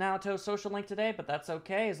start the Naoto social link today, but that's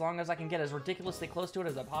okay. As long as I can get as ridiculously close to it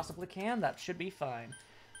as I possibly can, that should be fine.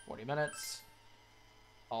 40 minutes.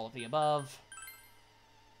 All of the above.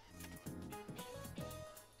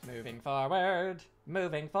 Moving forward.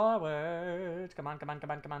 Moving forward. Come on, come on,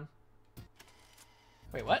 come on, come on.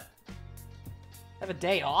 Wait, what? I have a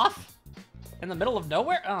day off? In the middle of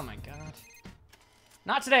nowhere? Oh my god.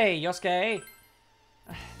 Not today, Yosuke.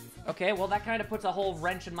 Okay, well that kind of puts a whole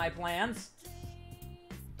wrench in my plans.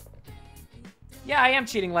 Yeah, I am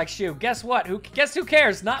cheating like Shu. Guess what? Guess who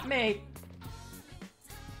cares? Not me.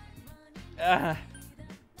 Oh,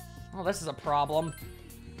 this is a problem.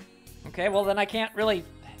 Okay, well then I can't really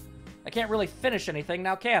finish anything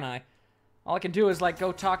now, can I? All I can do is like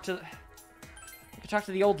go talk to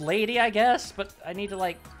the old lady, I guess, but I need to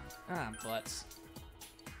like butts.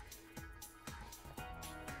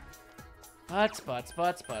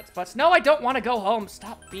 Butts. No, I don't want to go home.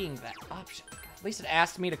 Stop being that option. At least it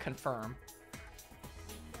asked me to confirm.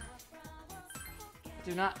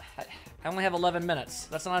 I only have 11 minutes.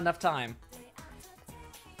 That's not enough time.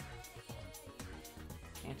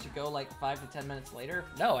 Can't you go like 5 to 10 minutes later?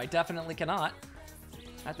 No, I definitely cannot.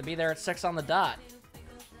 I have to be there at 6 on the dot.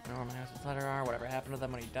 Oh, my husband's letter R. Whatever happened to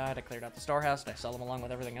them when he died? I cleared out the storehouse. Did I sell them along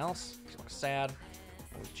with everything else? She looks sad.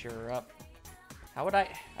 I would cheer her up. How would I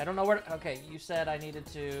don't know where. Okay, you said I needed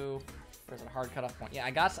to. There's a hard cutoff point. Yeah,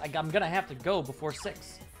 I'm gonna have to go before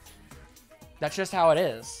 6. That's just how it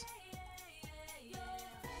is.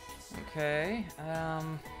 Okay.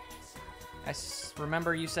 I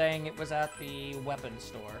remember you saying it was at the weapon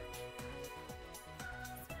store.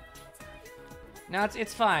 No,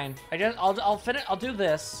 it's fine. I'll do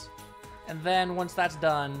this, and then once that's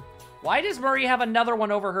done, why does Marie have another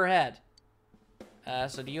one over her head?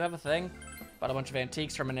 So do you have a thing? Bought a bunch of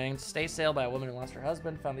antiques from an estate sale by a woman who lost her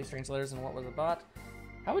husband. Found these strange letters and what was it bought?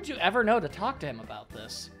 How would you ever know to talk to him about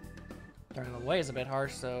this? Turning them away is a bit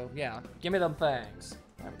harsh, so yeah. Give me them things.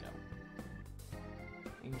 There we go.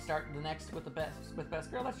 You can start the next with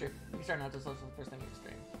best girl. That's true. You can start now to social first thing in the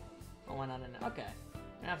stream. Oh, why not? Okay.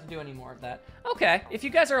 I don't have to do any more of that. Okay. If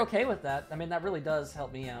you guys are okay with that, I mean, that really does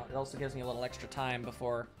help me out. It also gives me a little extra time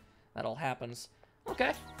before that all happens.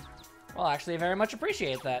 Okay. Well, actually, I very much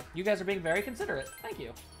appreciate that. You guys are being very considerate. Thank you.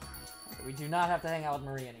 Okay, we do not have to hang out with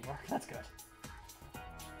Marie anymore. That's good.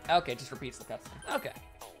 Okay, just repeats the cutscene. Okay.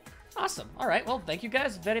 Awesome. All right. Well, thank you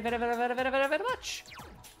guys very much.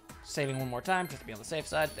 Saving one more time, just to be on the safe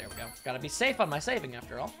side. There we go. Gotta be safe on my saving,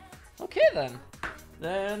 after all. Okay, then.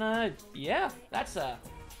 Yeah, that's,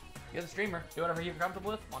 you're the streamer. Do whatever you're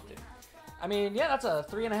comfortable with. Want to. I mean, yeah, that's a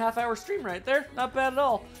 3.5-hour stream right there. Not bad at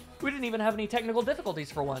all. We didn't even have any technical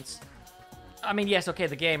difficulties for once. I mean, yes, okay,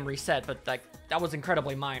 the game reset, but, like, that was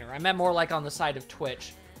incredibly minor. I meant more, like, on the side of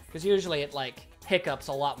Twitch. Because usually it, like, hiccups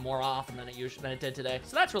a lot more often than it did today.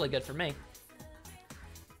 So that's really good for me.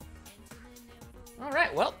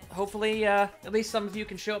 Alright, well, hopefully at least some of you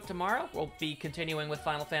can show up tomorrow. We'll be continuing with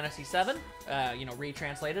Final Fantasy VII, you know,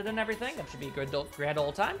 retranslated and everything. That should be a good, grand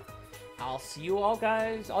old time. I'll see you all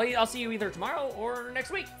guys. I'll see you either tomorrow or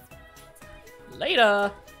next week.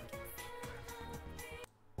 Later!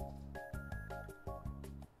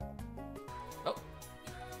 Oh.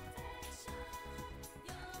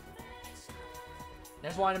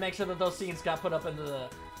 Just wanted to make sure that those scenes got put up into the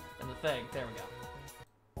thing. There we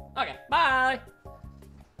go. Okay, bye!